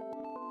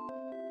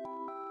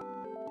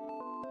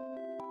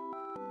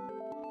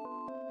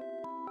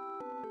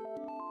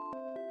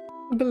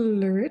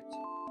 Blur it.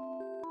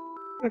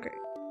 Okay.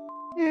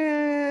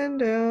 And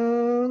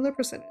down the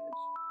percentage.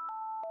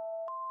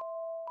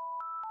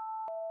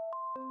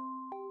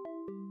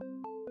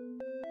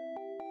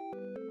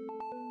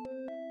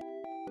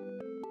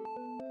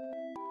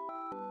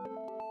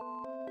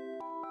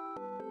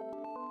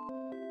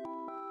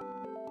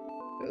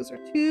 Those are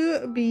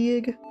too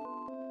big.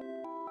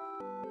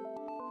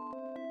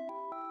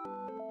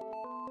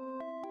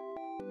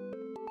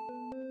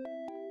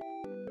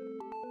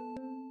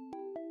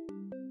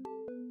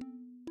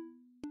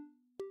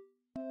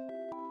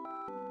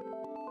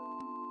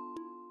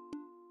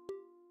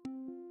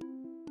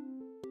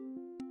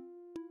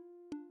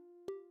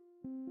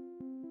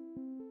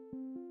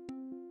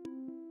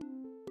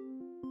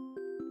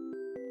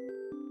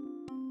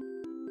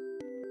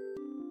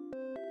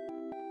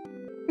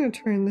 I'm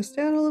gonna turn this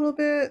down a little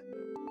bit.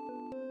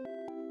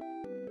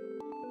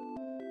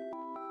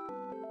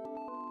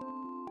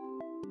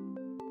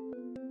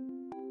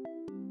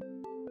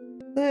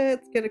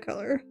 Let's get a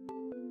color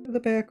for the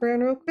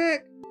background real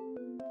quick.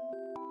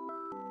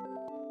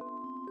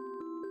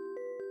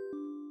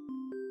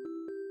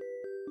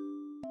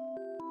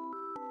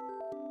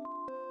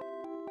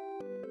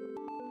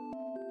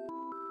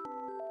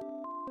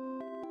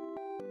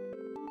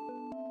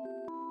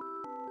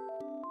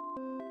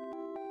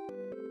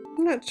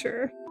 I'm not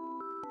sure.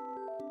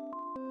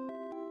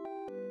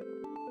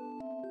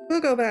 We'll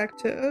go back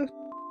to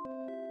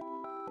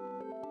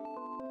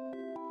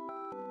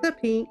the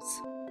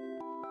pinks.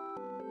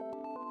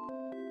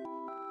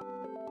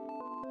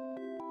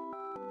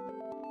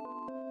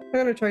 I'm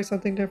gonna try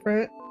something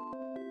different.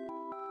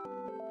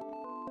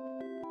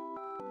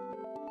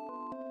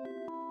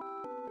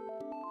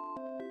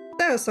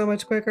 That was so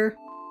much quicker.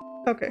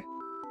 Okay.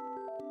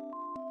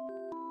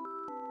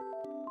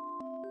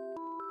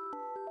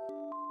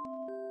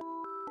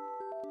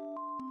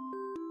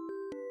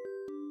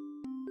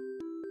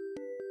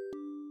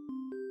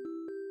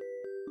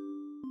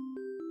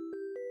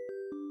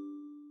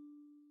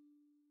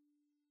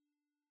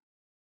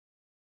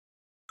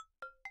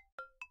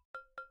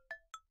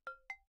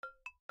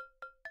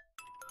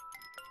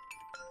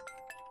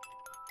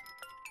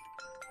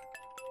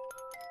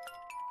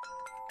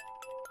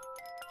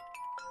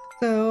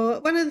 So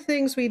one of the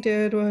things we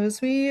did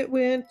was we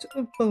went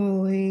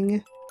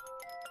bowling.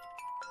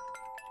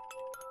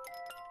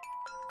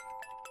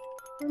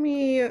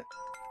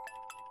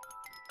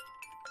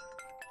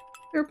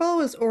 Their ball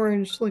was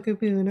orange like a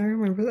boon, I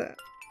remember that.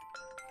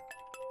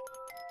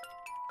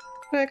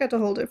 I got to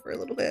hold it for a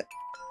little bit.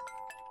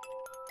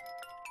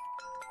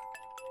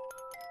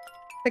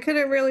 I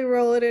couldn't really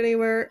roll it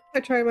anywhere.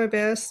 I tried my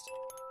best.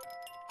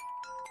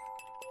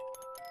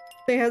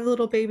 They had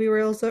little baby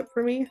rails up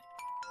for me.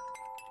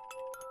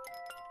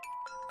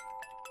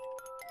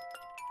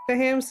 The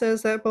ham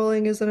says that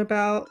bowling isn't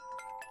about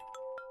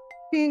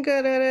being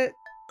good at it.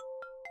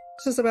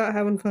 It's just about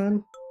having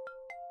fun.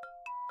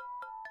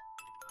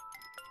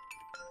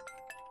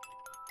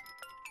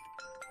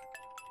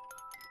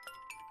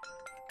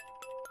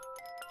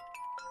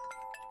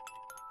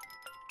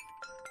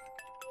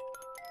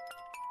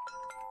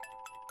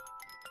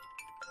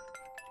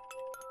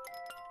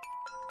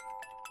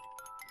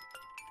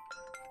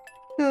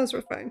 Those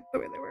were fine, the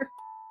way they were.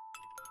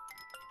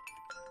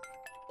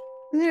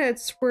 And they had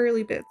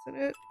swirly bits in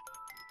it.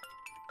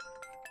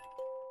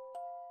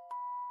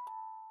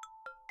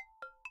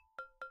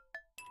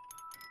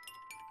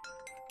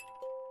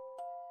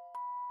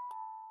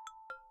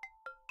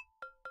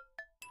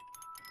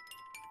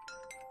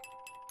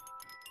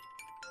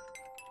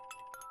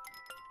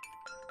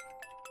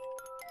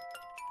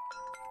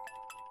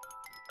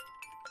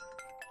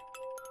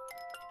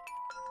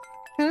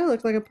 Kinda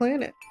looked like a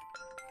planet.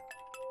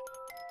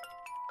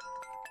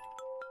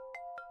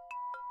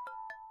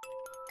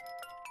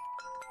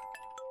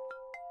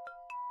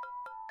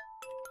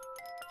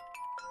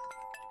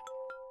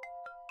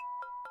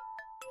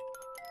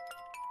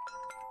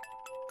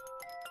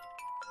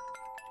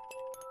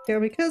 Yeah,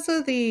 because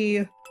of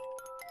the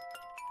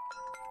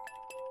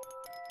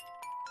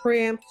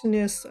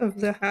crampedness of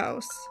the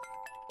house,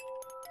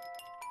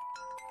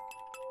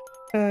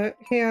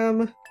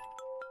 Ham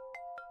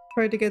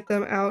tried to get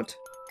them out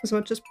as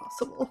much as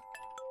possible.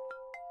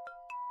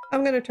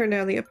 I'm gonna turn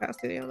down the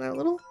opacity on that a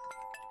little.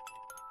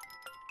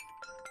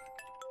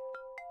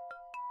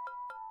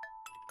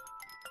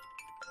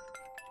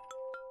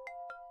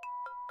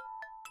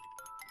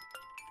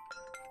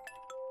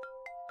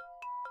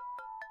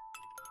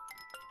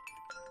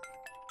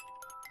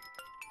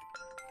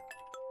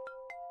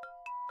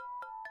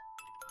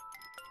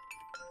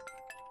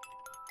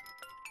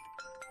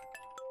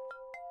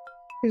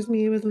 Here's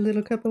me with a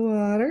little cup of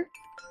water.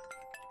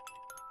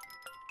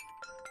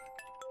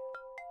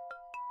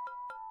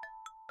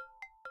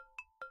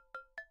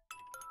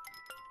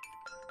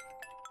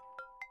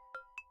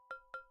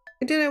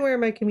 I didn't wear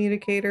my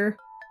communicator,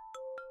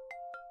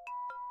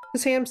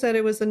 because Ham said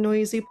it was a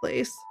noisy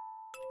place.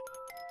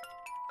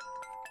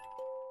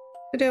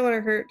 I didn't want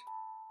to hurt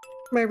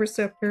my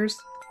receptors.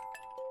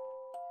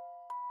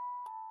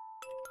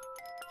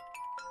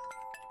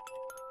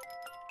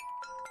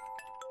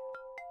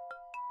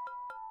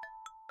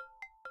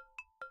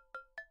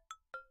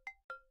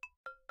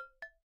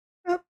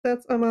 Oh,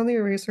 I'm on the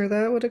eraser.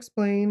 That would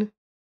explain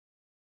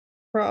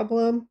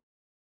problem.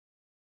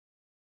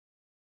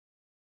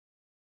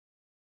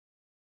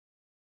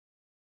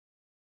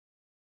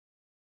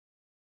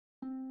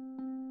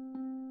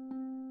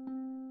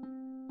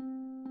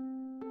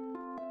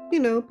 You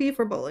know, B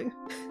for bowling.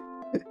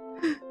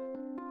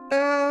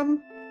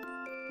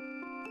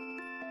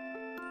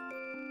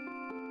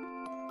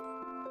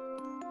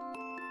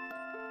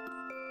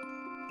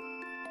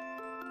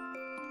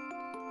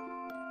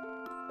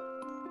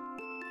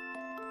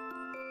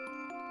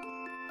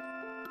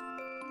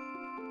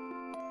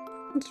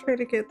 Let's try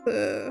to get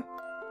the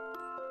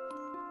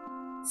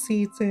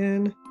seats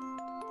in.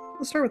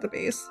 Let's start with the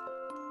base.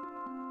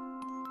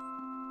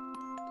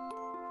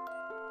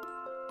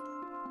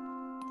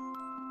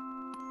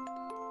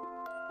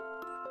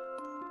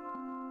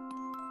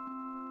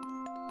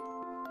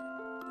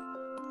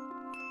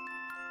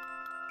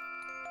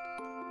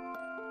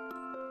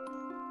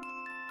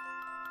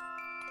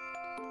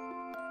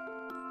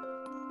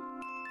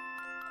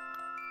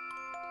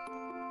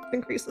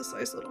 Increase the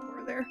size a little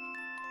more there.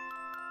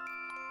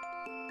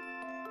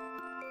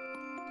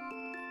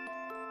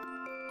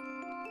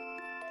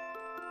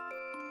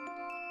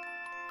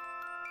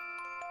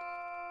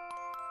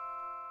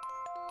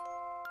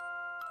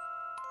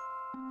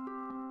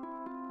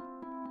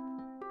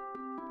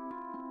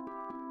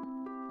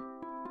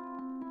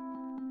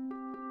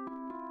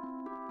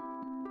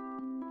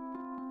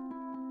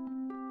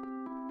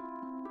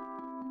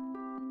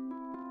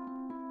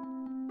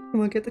 And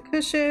we'll get the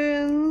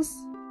cushions.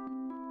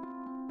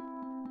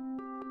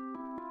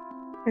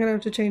 I'm gonna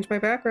have to change my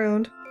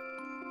background.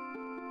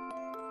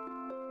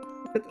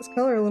 Fit this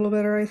color a little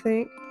better, I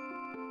think.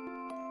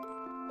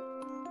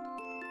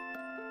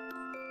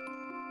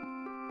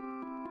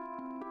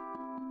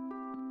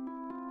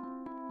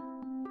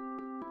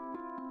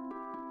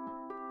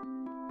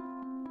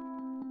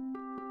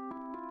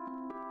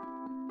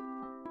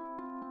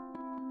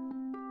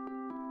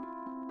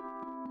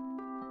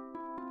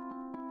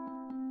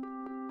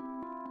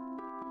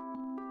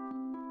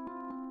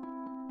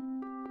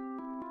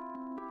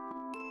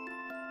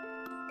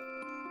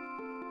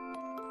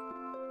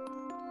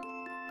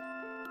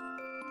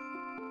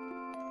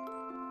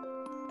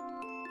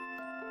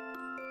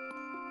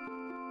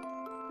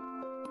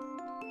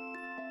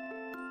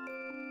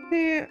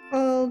 Okay,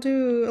 I'll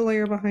do a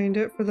layer behind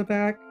it for the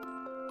back.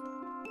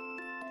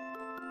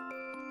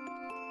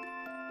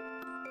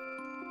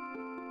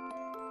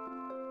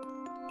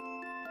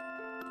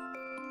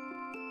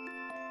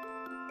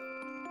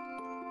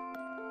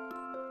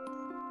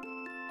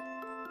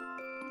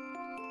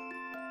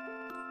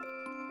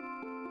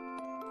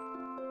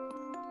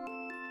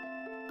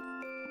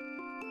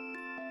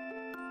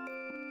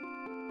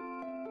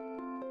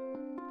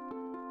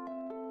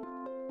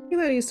 I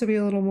think that needs to be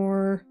a little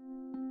more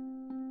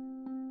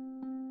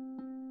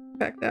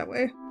back that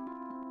way.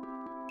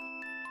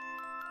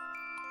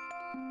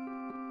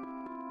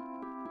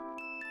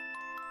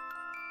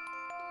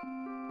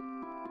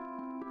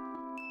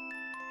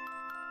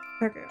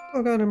 Okay,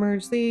 I'll go and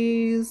merge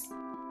these.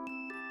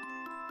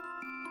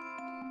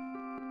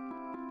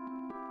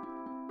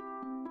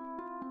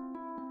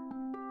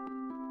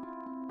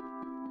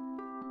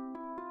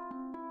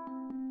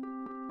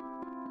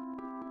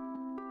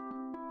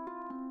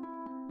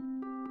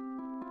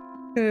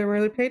 I didn't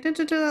really pay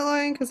attention to that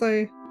line because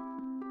I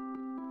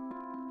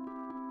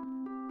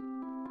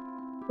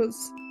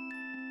was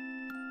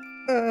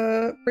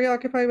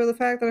preoccupied with the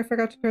fact that I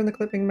forgot to turn the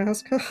clipping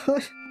mask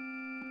on.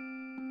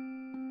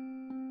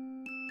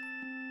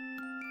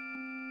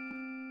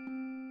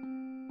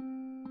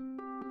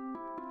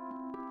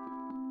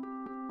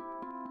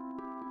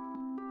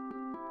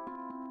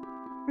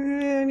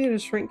 I need to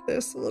shrink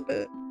this a little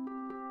bit.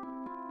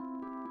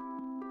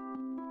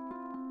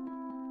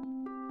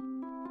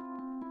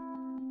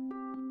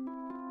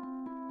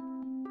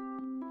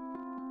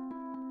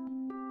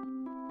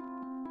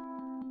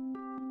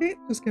 Okay,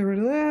 just get rid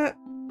of that.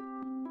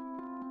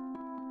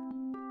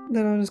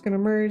 Then I'm just gonna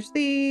merge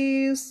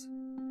these.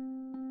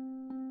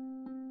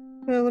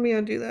 Let me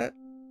undo that.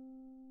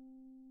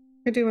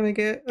 I do want to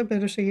get a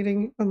bit of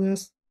shading on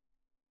this.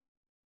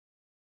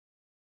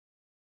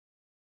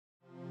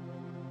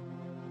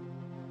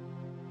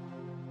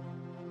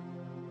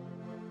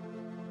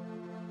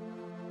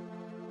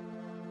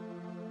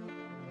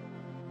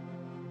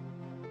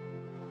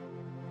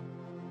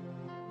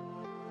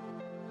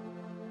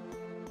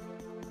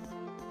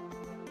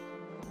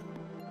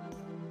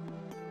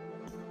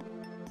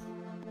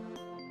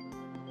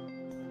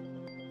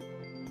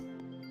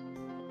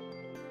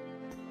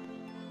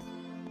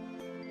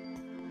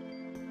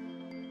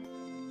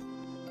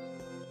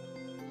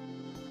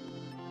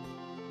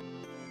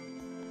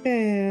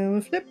 And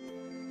we flip.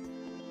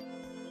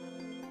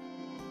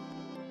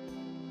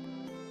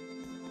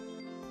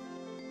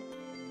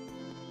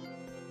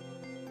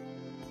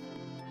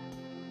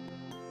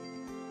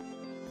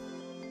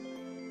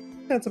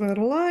 That's about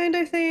aligned,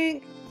 I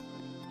think.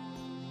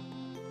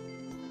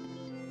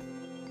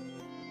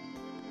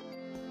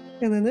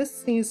 And then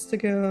this needs to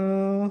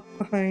go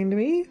behind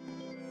me.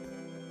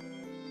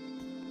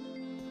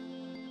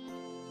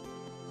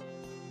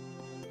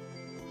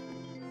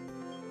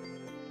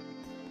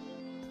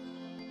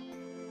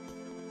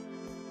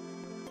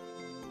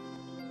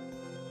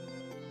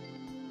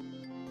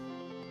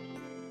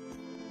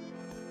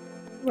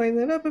 Line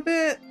that up a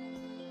bit.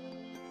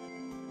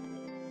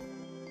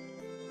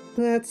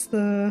 That's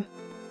the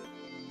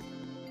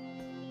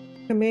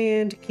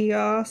command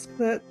kiosk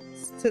that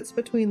sits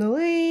between the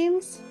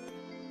lanes.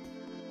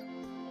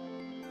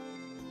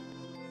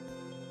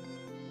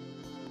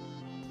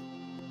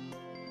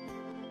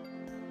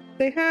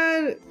 They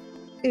had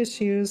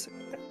issues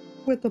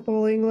with the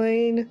bowling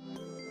lane.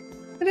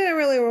 It didn't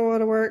really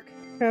want to work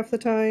half the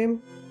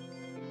time.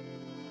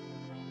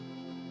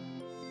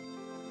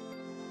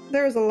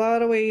 There was a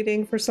lot of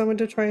waiting for someone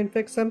to try and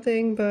fix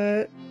something,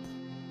 but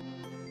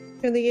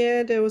in the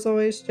end, it was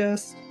always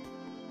just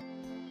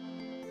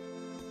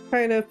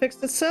kind of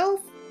fixed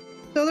itself.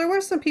 So there were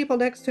some people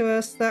next to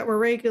us that were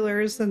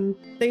regulars, and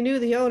they knew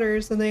the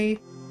owners, and they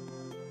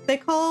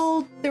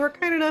were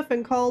kind enough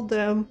and called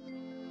them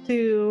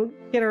to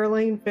get our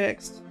lane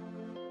fixed.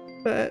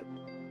 But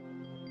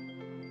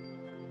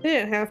they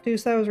didn't have to,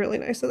 so that was really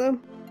nice of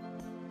them.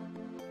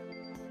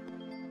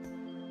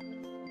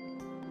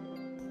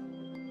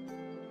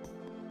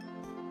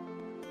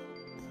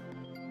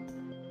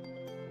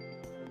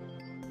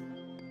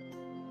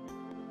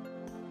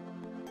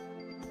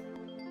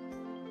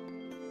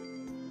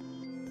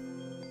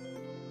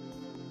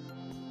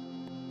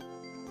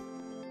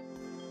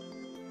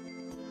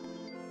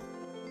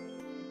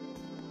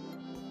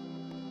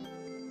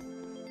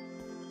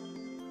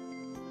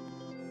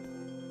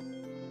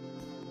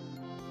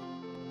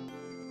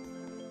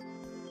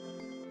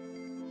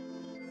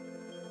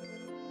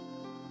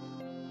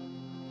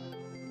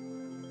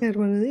 Add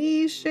one of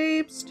these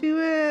shapes to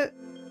it,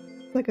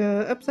 like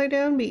a upside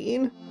down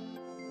bean.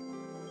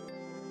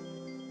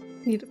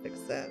 Need to fix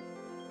that.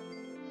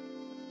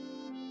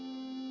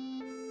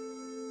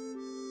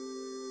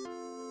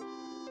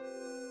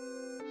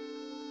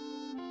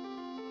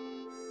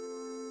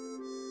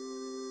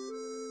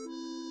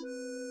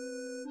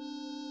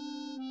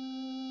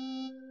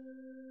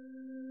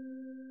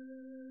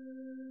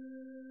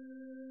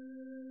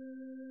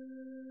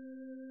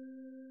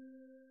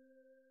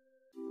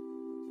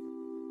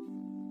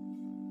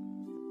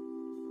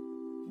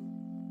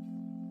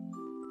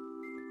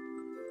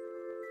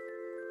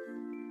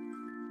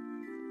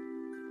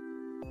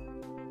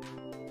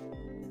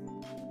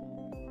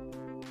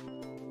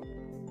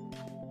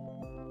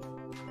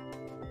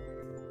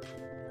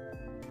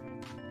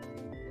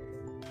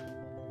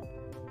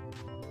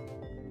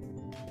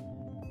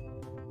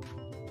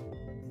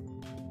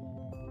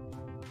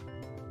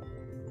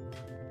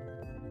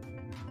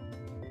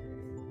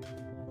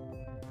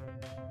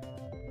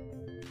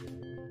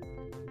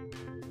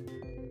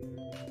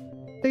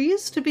 There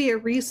used to be a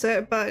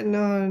reset button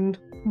on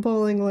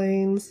bowling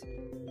lanes,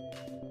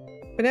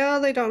 but now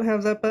they don't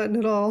have that button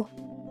at all.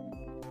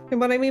 And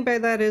what I mean by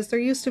that is there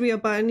used to be a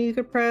button you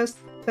could press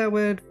that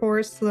would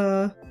force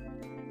the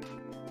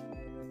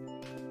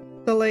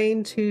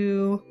lane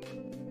to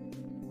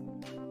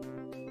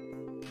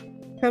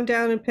come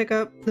down and pick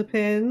up the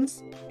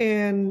pins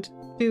and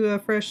do a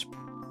fresh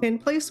pin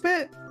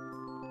placement.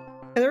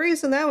 And the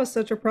reason that was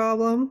such a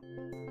problem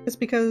is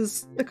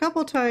because a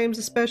couple times,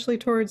 especially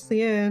towards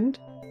the end,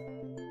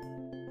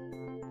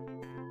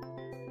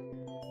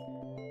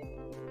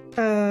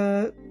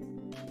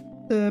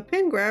 the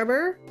pin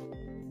grabber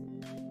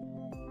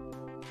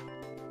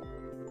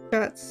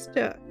got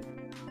stuck.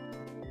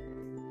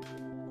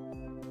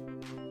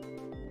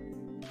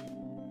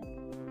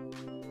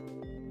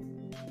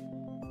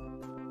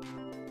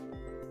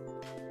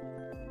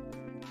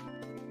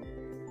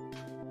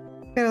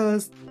 And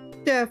that's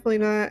definitely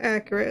not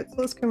accurate. So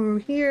let's come over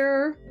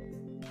here.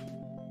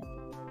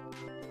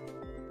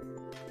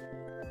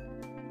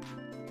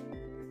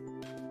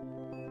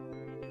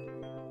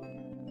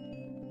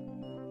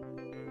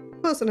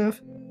 Close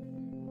enough.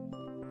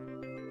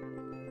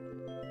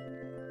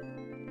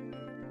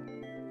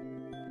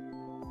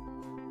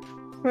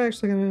 I'm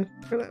actually gonna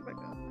turn that back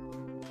up.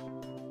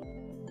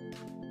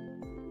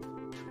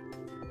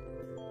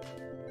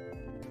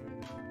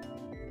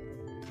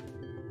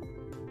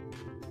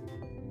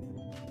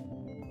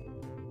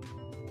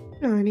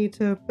 Now I need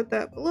to put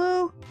that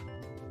below.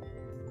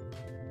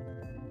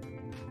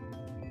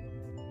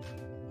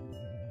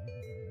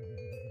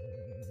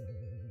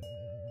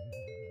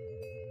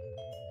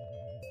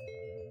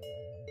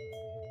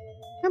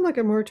 I'm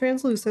looking more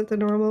translucent than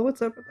normal.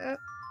 What's up with that?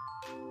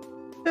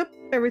 Yep,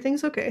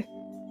 everything's okay.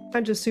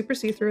 I'm just super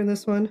see-through in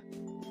this one.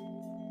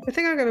 I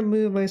think I'm gonna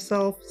move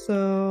myself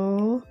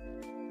so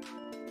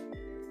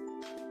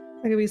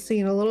I can be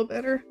seen a little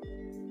better.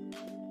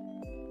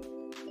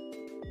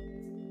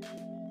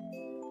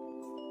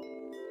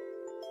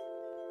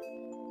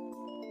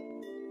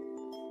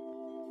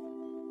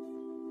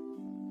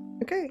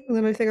 Okay, and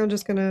then I think I'm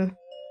just gonna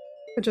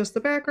adjust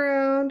the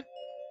background.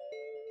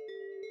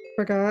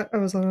 Forgot I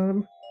was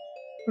on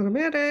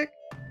automatic.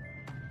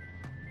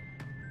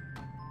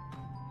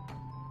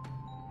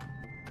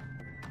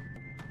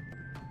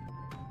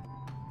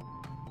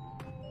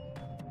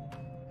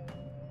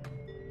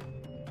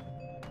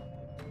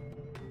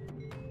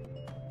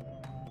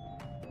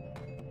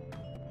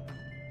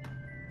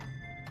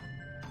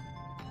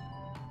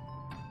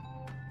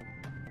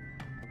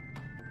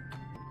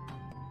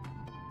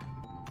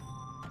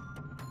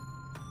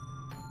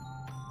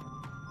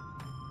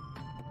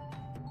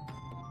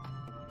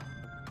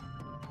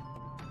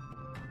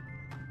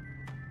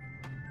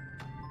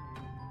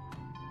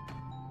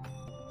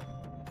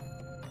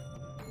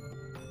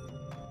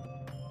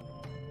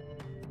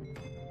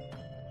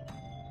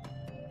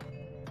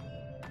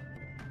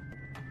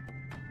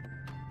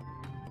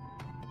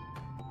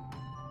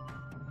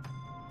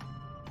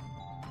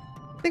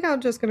 I think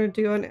I'm just gonna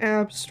do an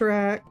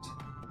abstract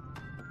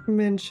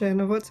mention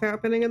of what's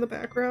happening in the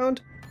background.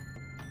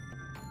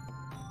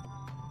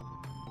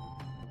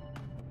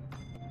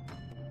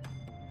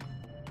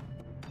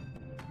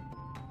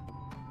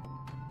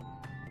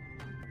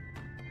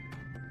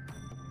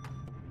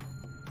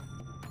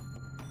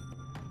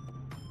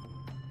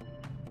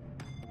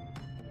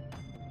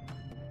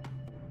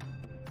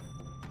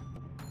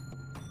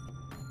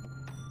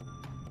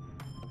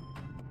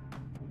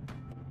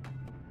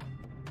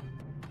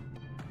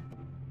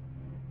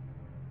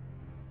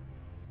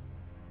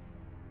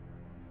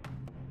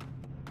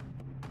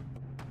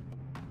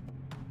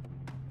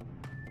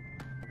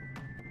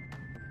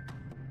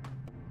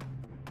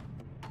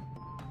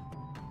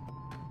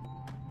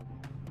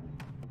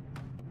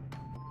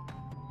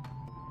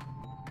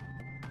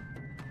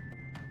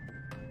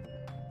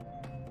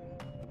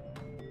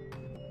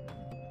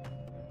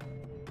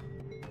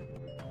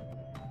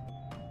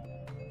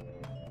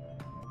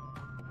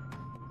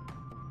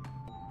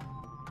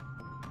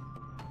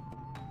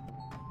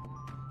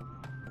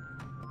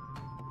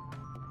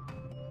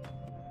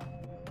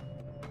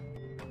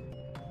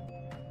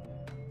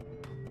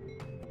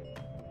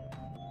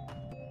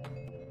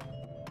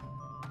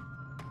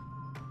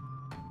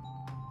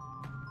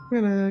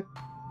 I'm gonna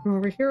come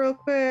over here real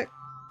quick.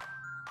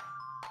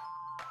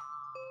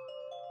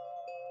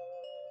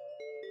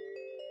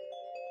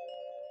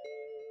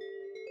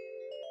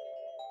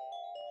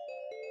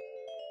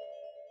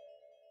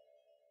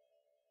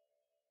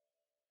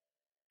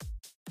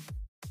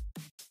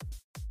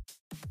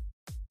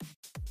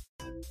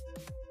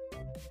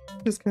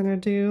 Just gonna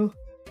do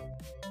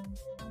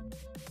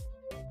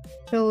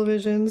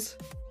televisions.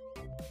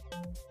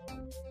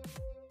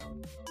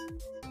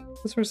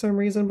 Because for some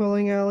reason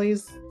bowling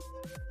alleys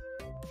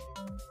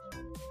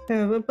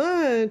have a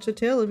bunch of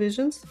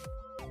televisions.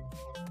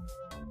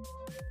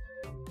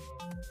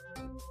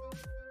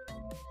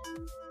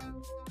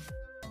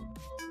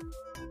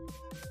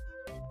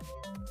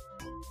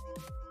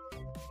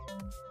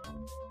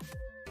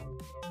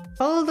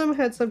 All of them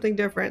had something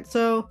different.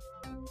 So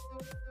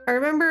I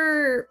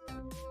remember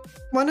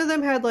one of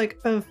them had like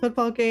a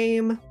football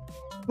game.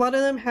 One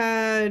of them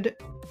had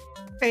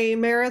a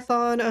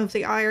marathon of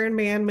the Iron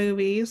Man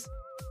movies.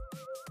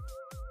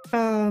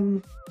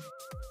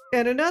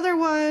 And another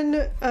one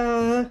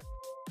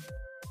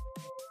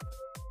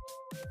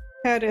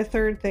had a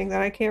third thing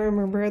that I can't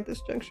remember at this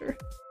juncture.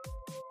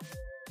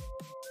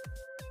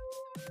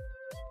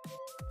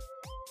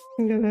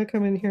 I'm gonna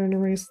come in here and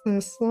erase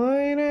this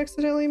line I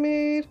accidentally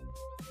made.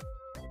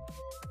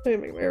 Let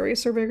me make my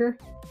eraser bigger.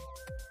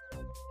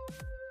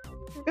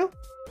 There we go.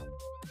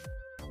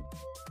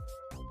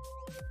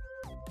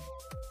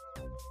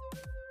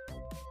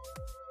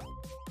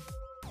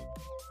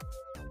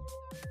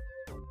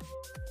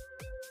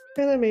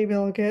 And then maybe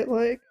I'll get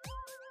like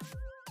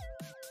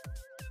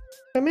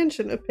a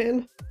mention of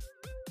pin.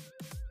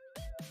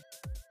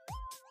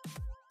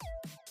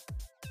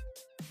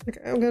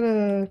 Okay, I'm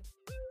gonna,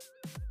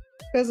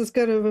 that's as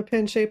good of a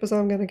pin shape as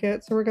I'm gonna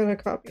get, so we're gonna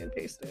copy and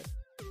paste it.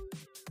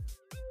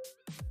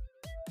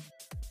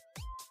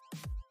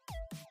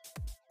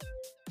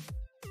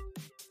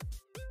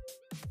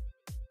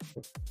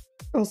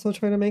 Also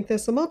try to make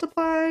this a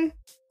multiply.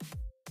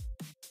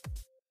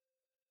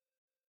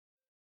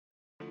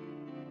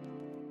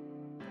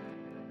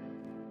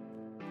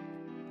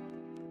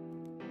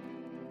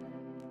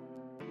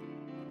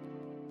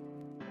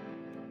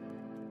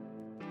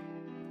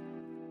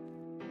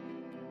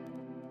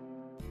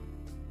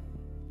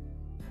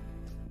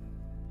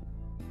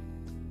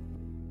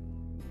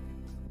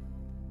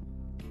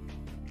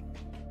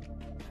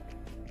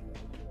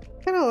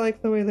 Kind of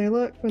like the way they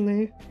look when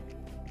they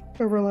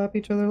overlap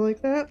each other like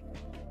that.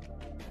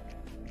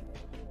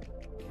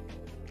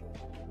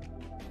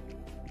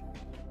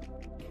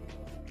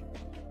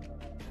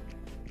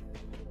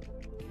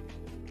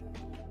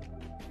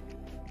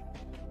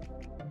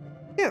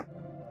 Yeah.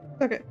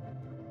 Okay.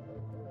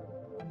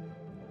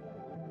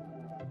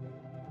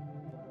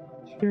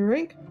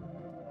 Shrink.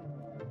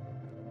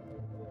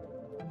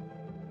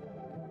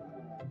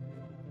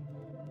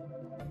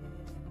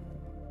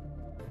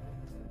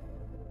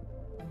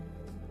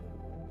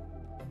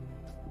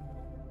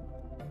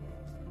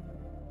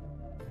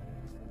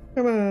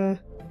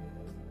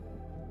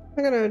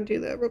 I'm gonna do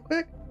that real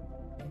quick.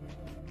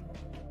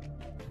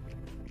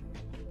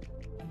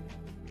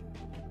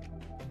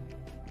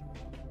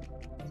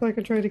 So I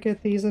can try to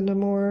get these into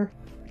more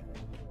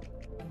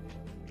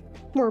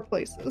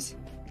places.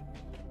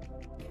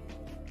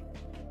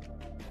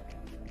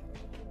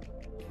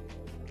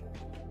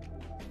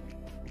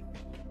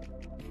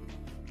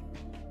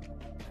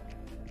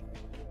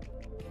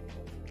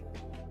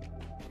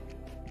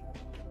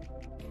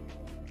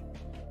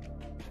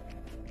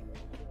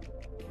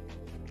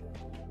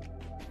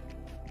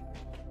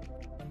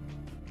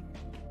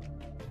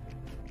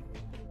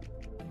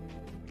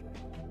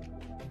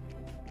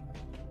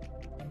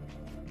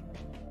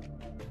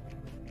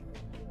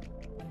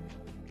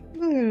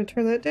 I'm gonna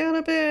turn that down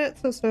a bit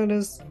so it's not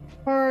as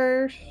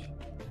harsh. And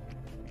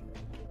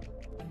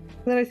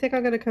then I think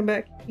I'm gonna come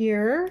back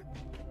here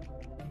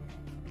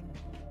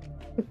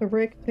with the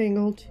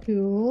rectangle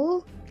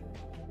tool.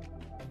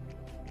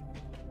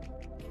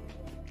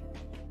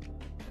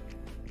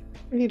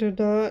 I need to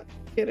not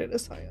get it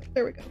as high up.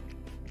 There we go.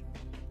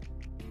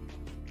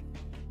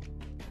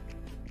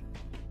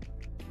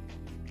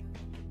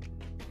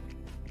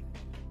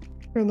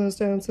 Turn those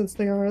down since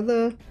they are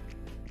the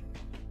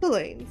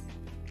lanes.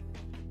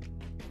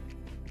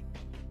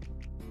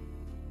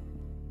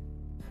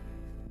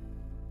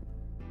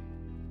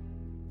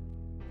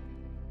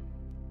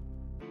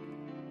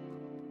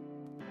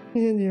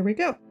 And there we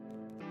go.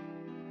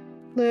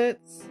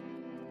 Let's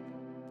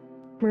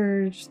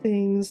merge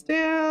things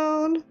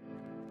down.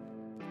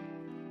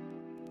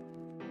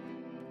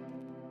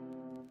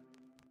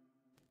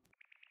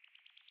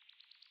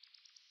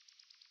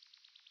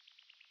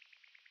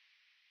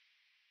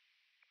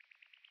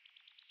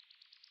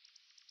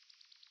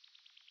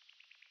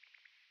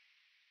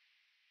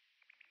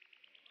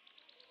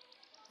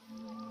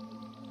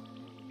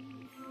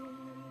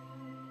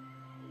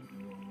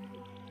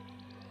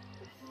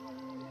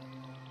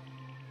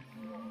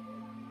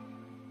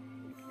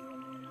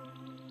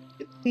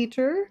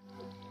 Feature.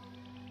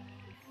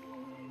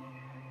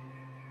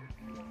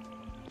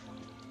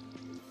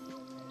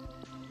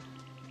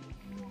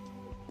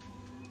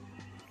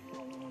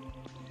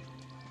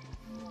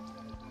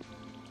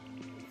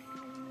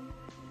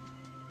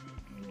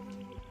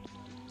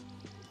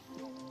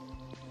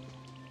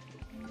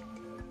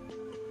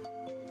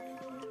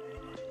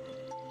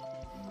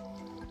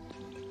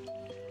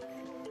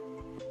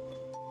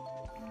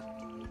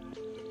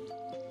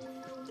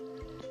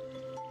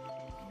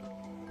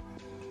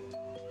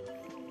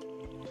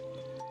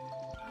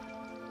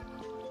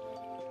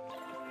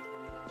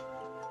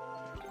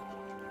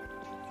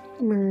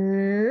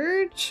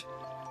 Merge.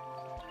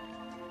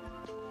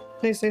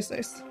 Nice, nice,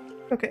 nice.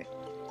 Okay.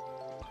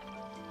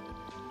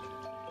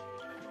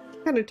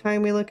 What kind of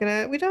time we looking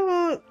at? We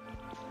don't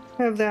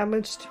have that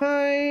much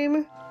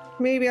time.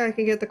 Maybe I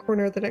can get the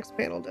corner of the next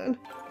panel done.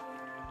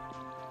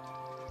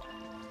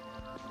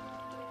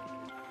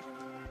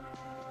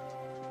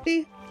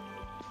 See?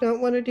 Don't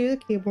want to do the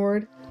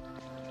keyboard.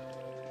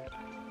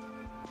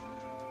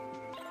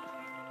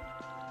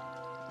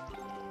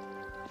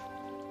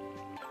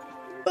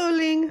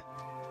 Bowling.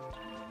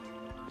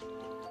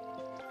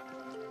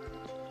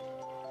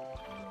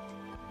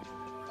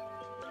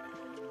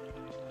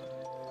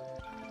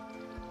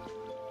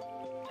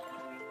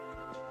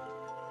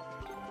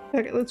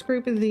 Okay, let's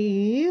group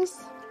these.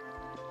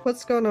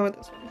 What's going on with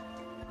this one?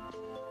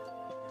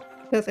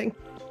 Nothing.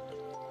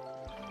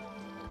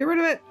 Get rid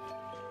of it.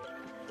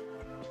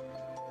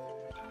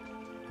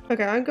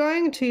 Okay, I'm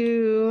going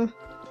to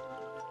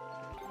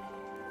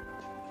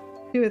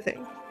do a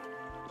thing.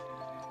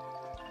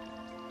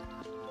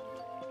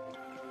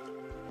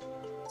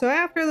 So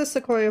after the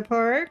Sequoia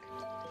Park,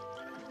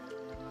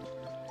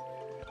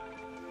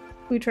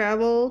 we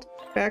traveled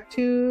back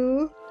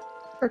to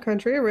our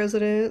country of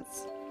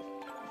residence.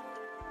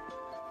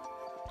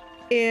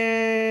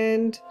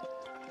 And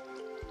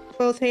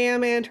both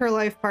Ham and her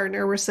life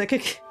partner were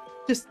sick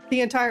just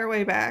the entire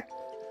way back.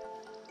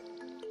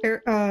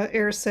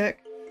 Air sick.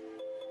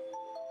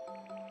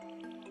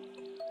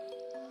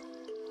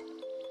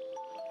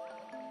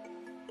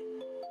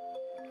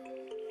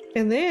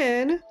 And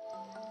then,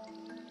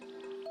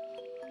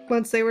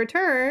 once they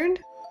returned,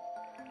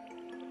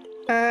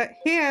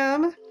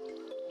 Ham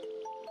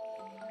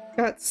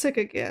got sick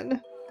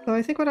again. So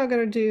I think what I'm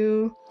gonna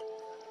do...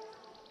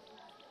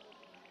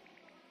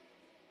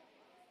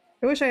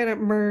 I wish I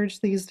hadn't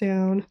merged these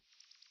down.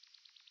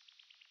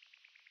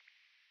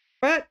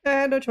 But I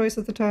had no choice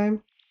at the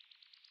time.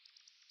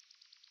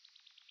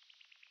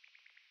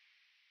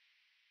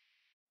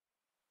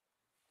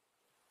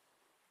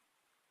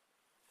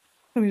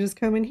 Let me just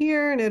come in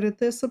here and edit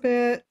this a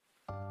bit.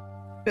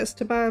 Just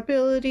to my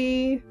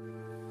ability.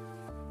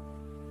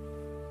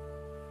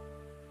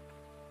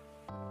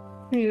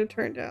 I need to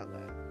turn down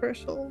that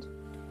threshold.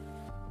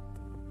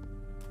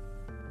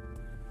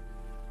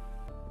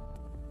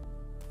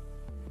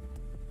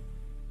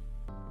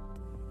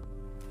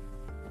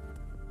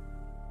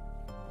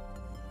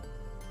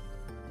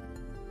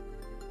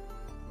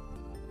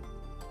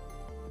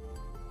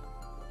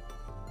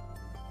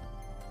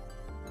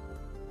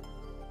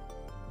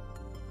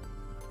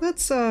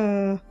 Let's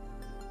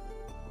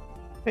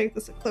make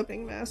this a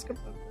clipping mask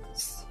above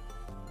this.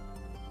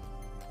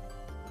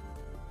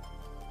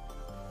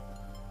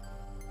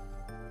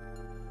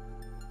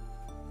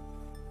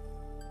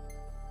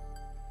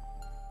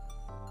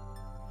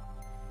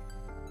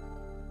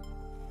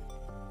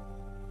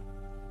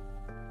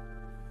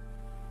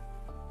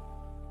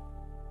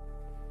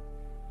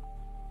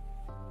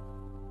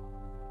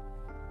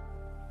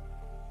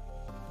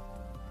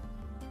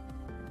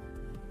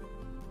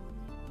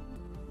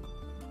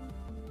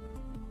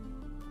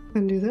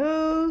 Undo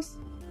those.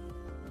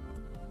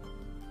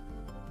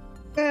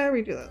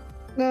 Redo that.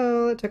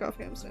 No, it took off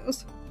Ham's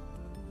nose.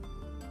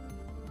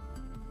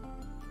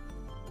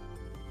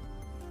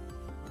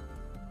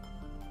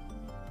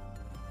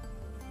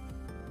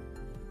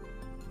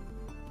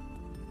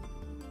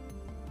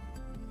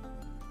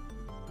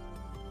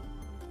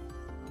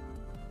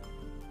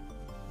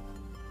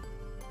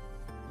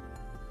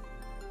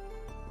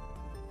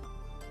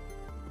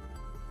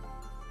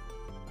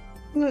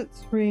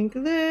 Let's rank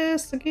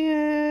this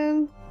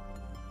again.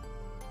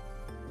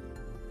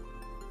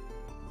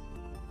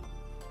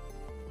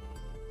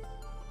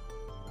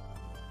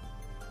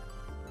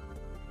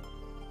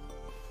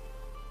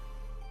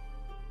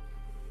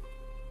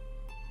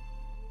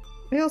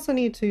 We also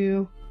need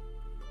to...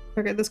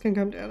 Okay, this can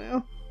come down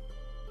now.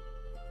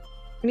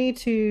 We need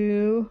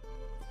to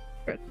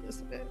stretch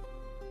this a bit.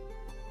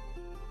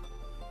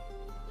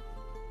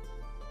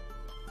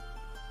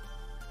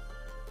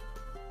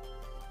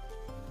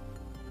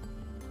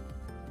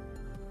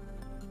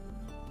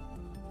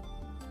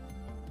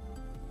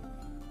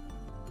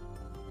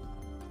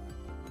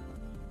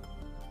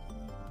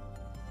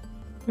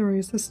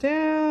 Raise this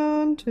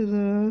down to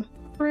the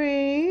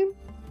frame.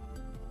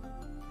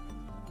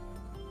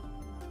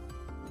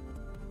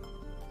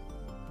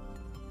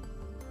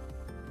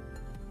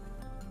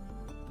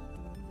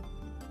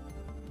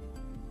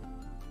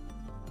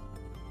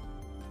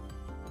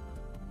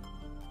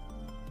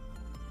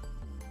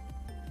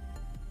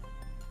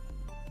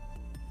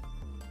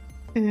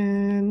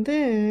 And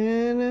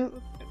then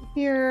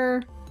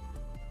here.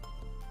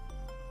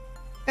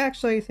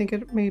 Actually, I think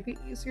it may be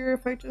easier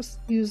if I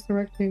just use the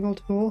rectangle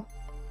tool.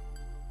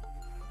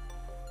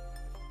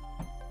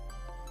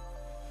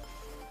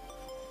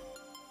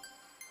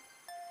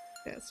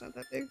 Yeah, it's not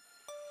that big.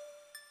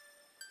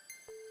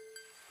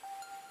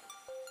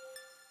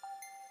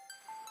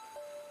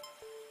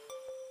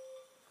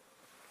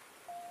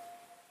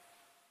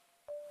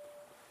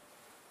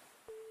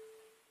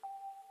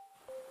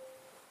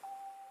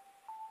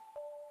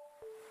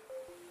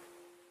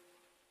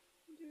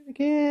 Do it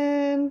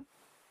again.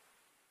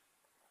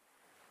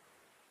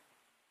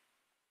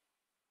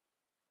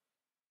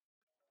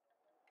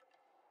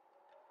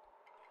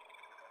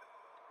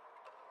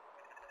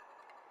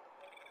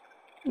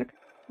 Okay,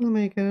 I'll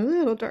make it a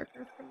little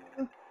darker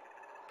for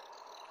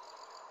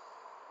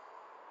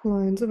the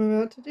lines I'm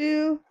about to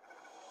do.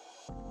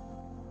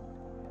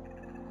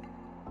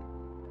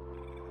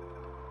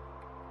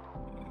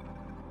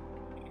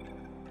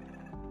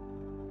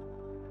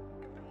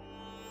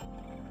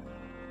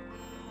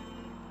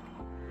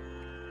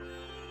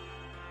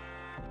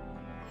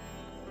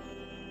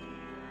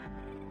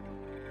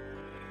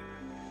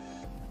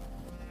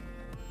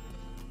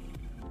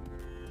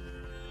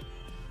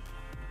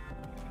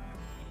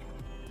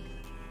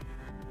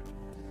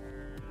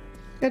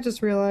 I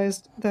just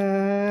realized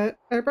that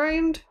I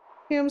brined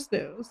Ham's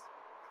nose.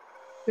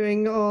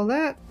 Doing all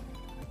that.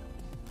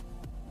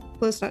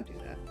 Let's not do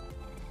that.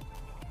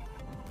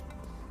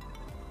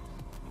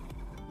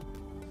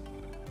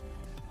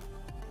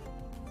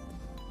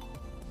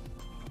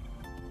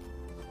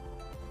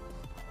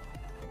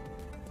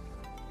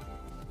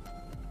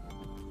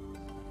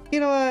 You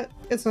know what?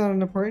 It's not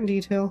an important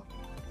detail.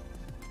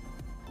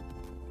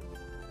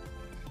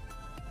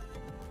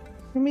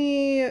 Let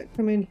me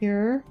come in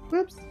here.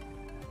 Whoops.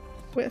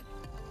 With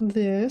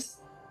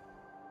this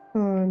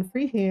on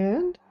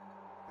freehand.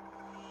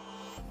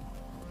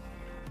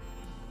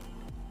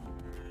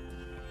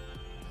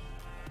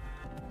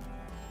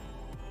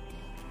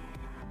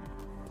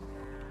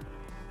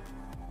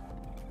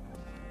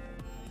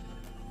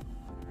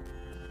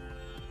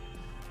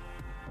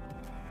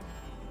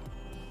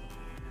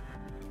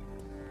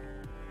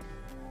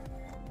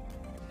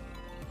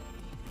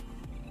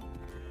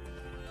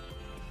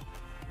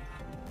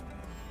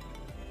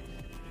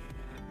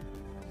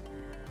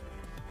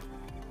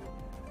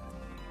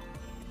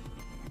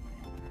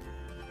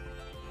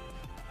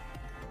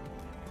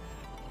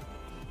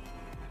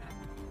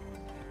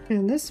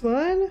 And this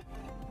one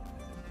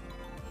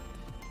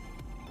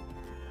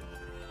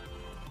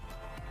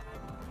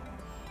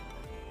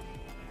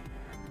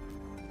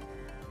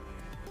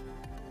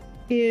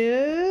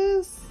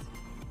is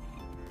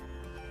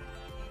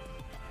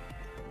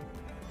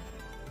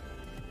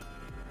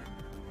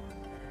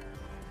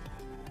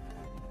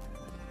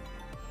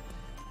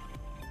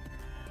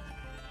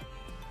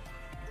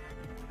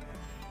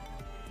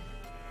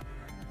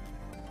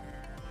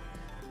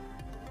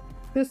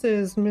this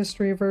is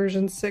mystery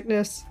version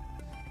sickness.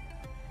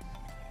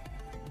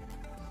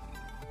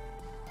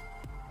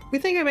 We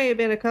think it may have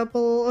been a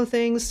couple of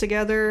things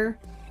together.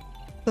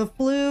 The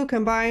flu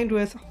combined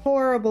with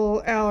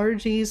horrible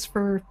allergies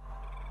for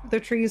the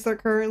trees that are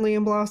currently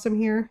in blossom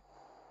here.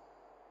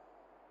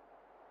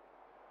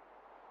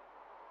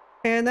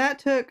 And that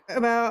took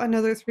about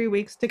another 3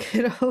 weeks to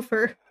get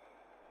over.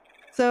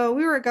 So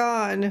we were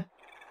gone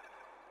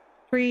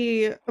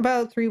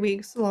about 3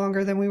 weeks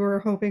longer than we were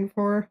hoping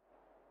for.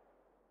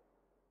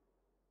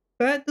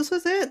 But this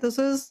was it. This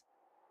was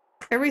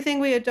everything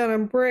we had done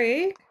on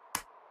break.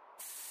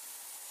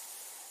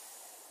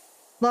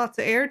 Lots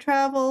of air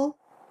travel,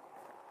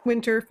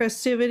 winter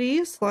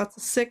festivities, lots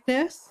of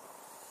sickness,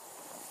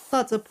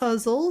 lots of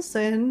puzzles,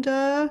 and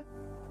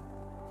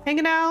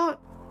hanging out,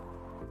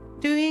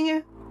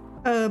 doing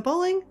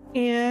bowling,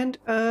 and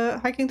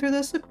hiking through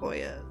the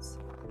sequoias.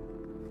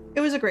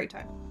 It was a great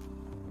time.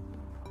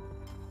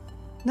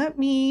 Let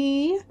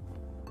me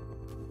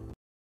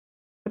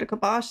put a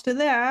kibosh to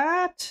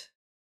that.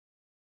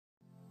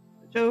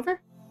 Switch over.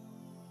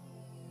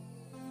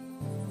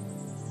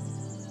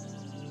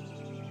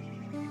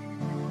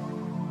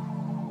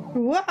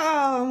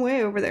 Wow, I'm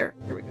way over there.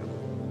 Here we go.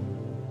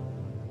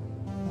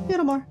 A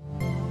little more.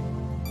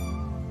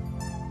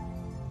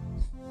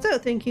 So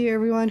thank you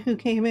everyone who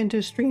came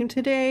into stream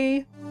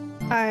today.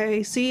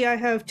 I see I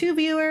have 2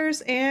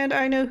 viewers and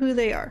I know who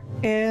they are.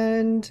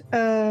 And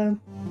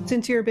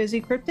since you're busy,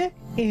 Cryptic,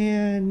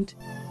 and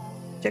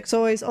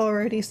Jixoy's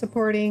already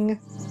supporting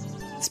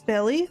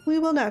Spelly, we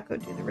will not go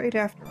do the raid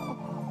after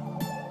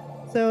all.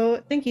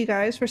 So thank you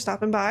guys for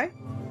stopping by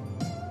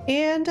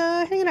and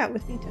hanging out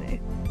with me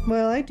today.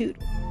 Well, I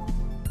doodle.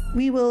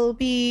 We will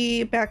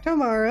be back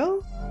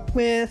tomorrow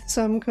with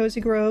some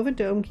Cozy Grove and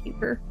Dome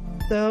Keeper.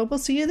 So we'll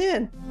see you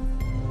then.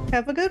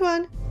 Have a good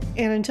one.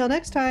 And until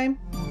next time,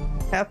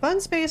 have fun,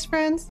 space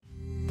friends.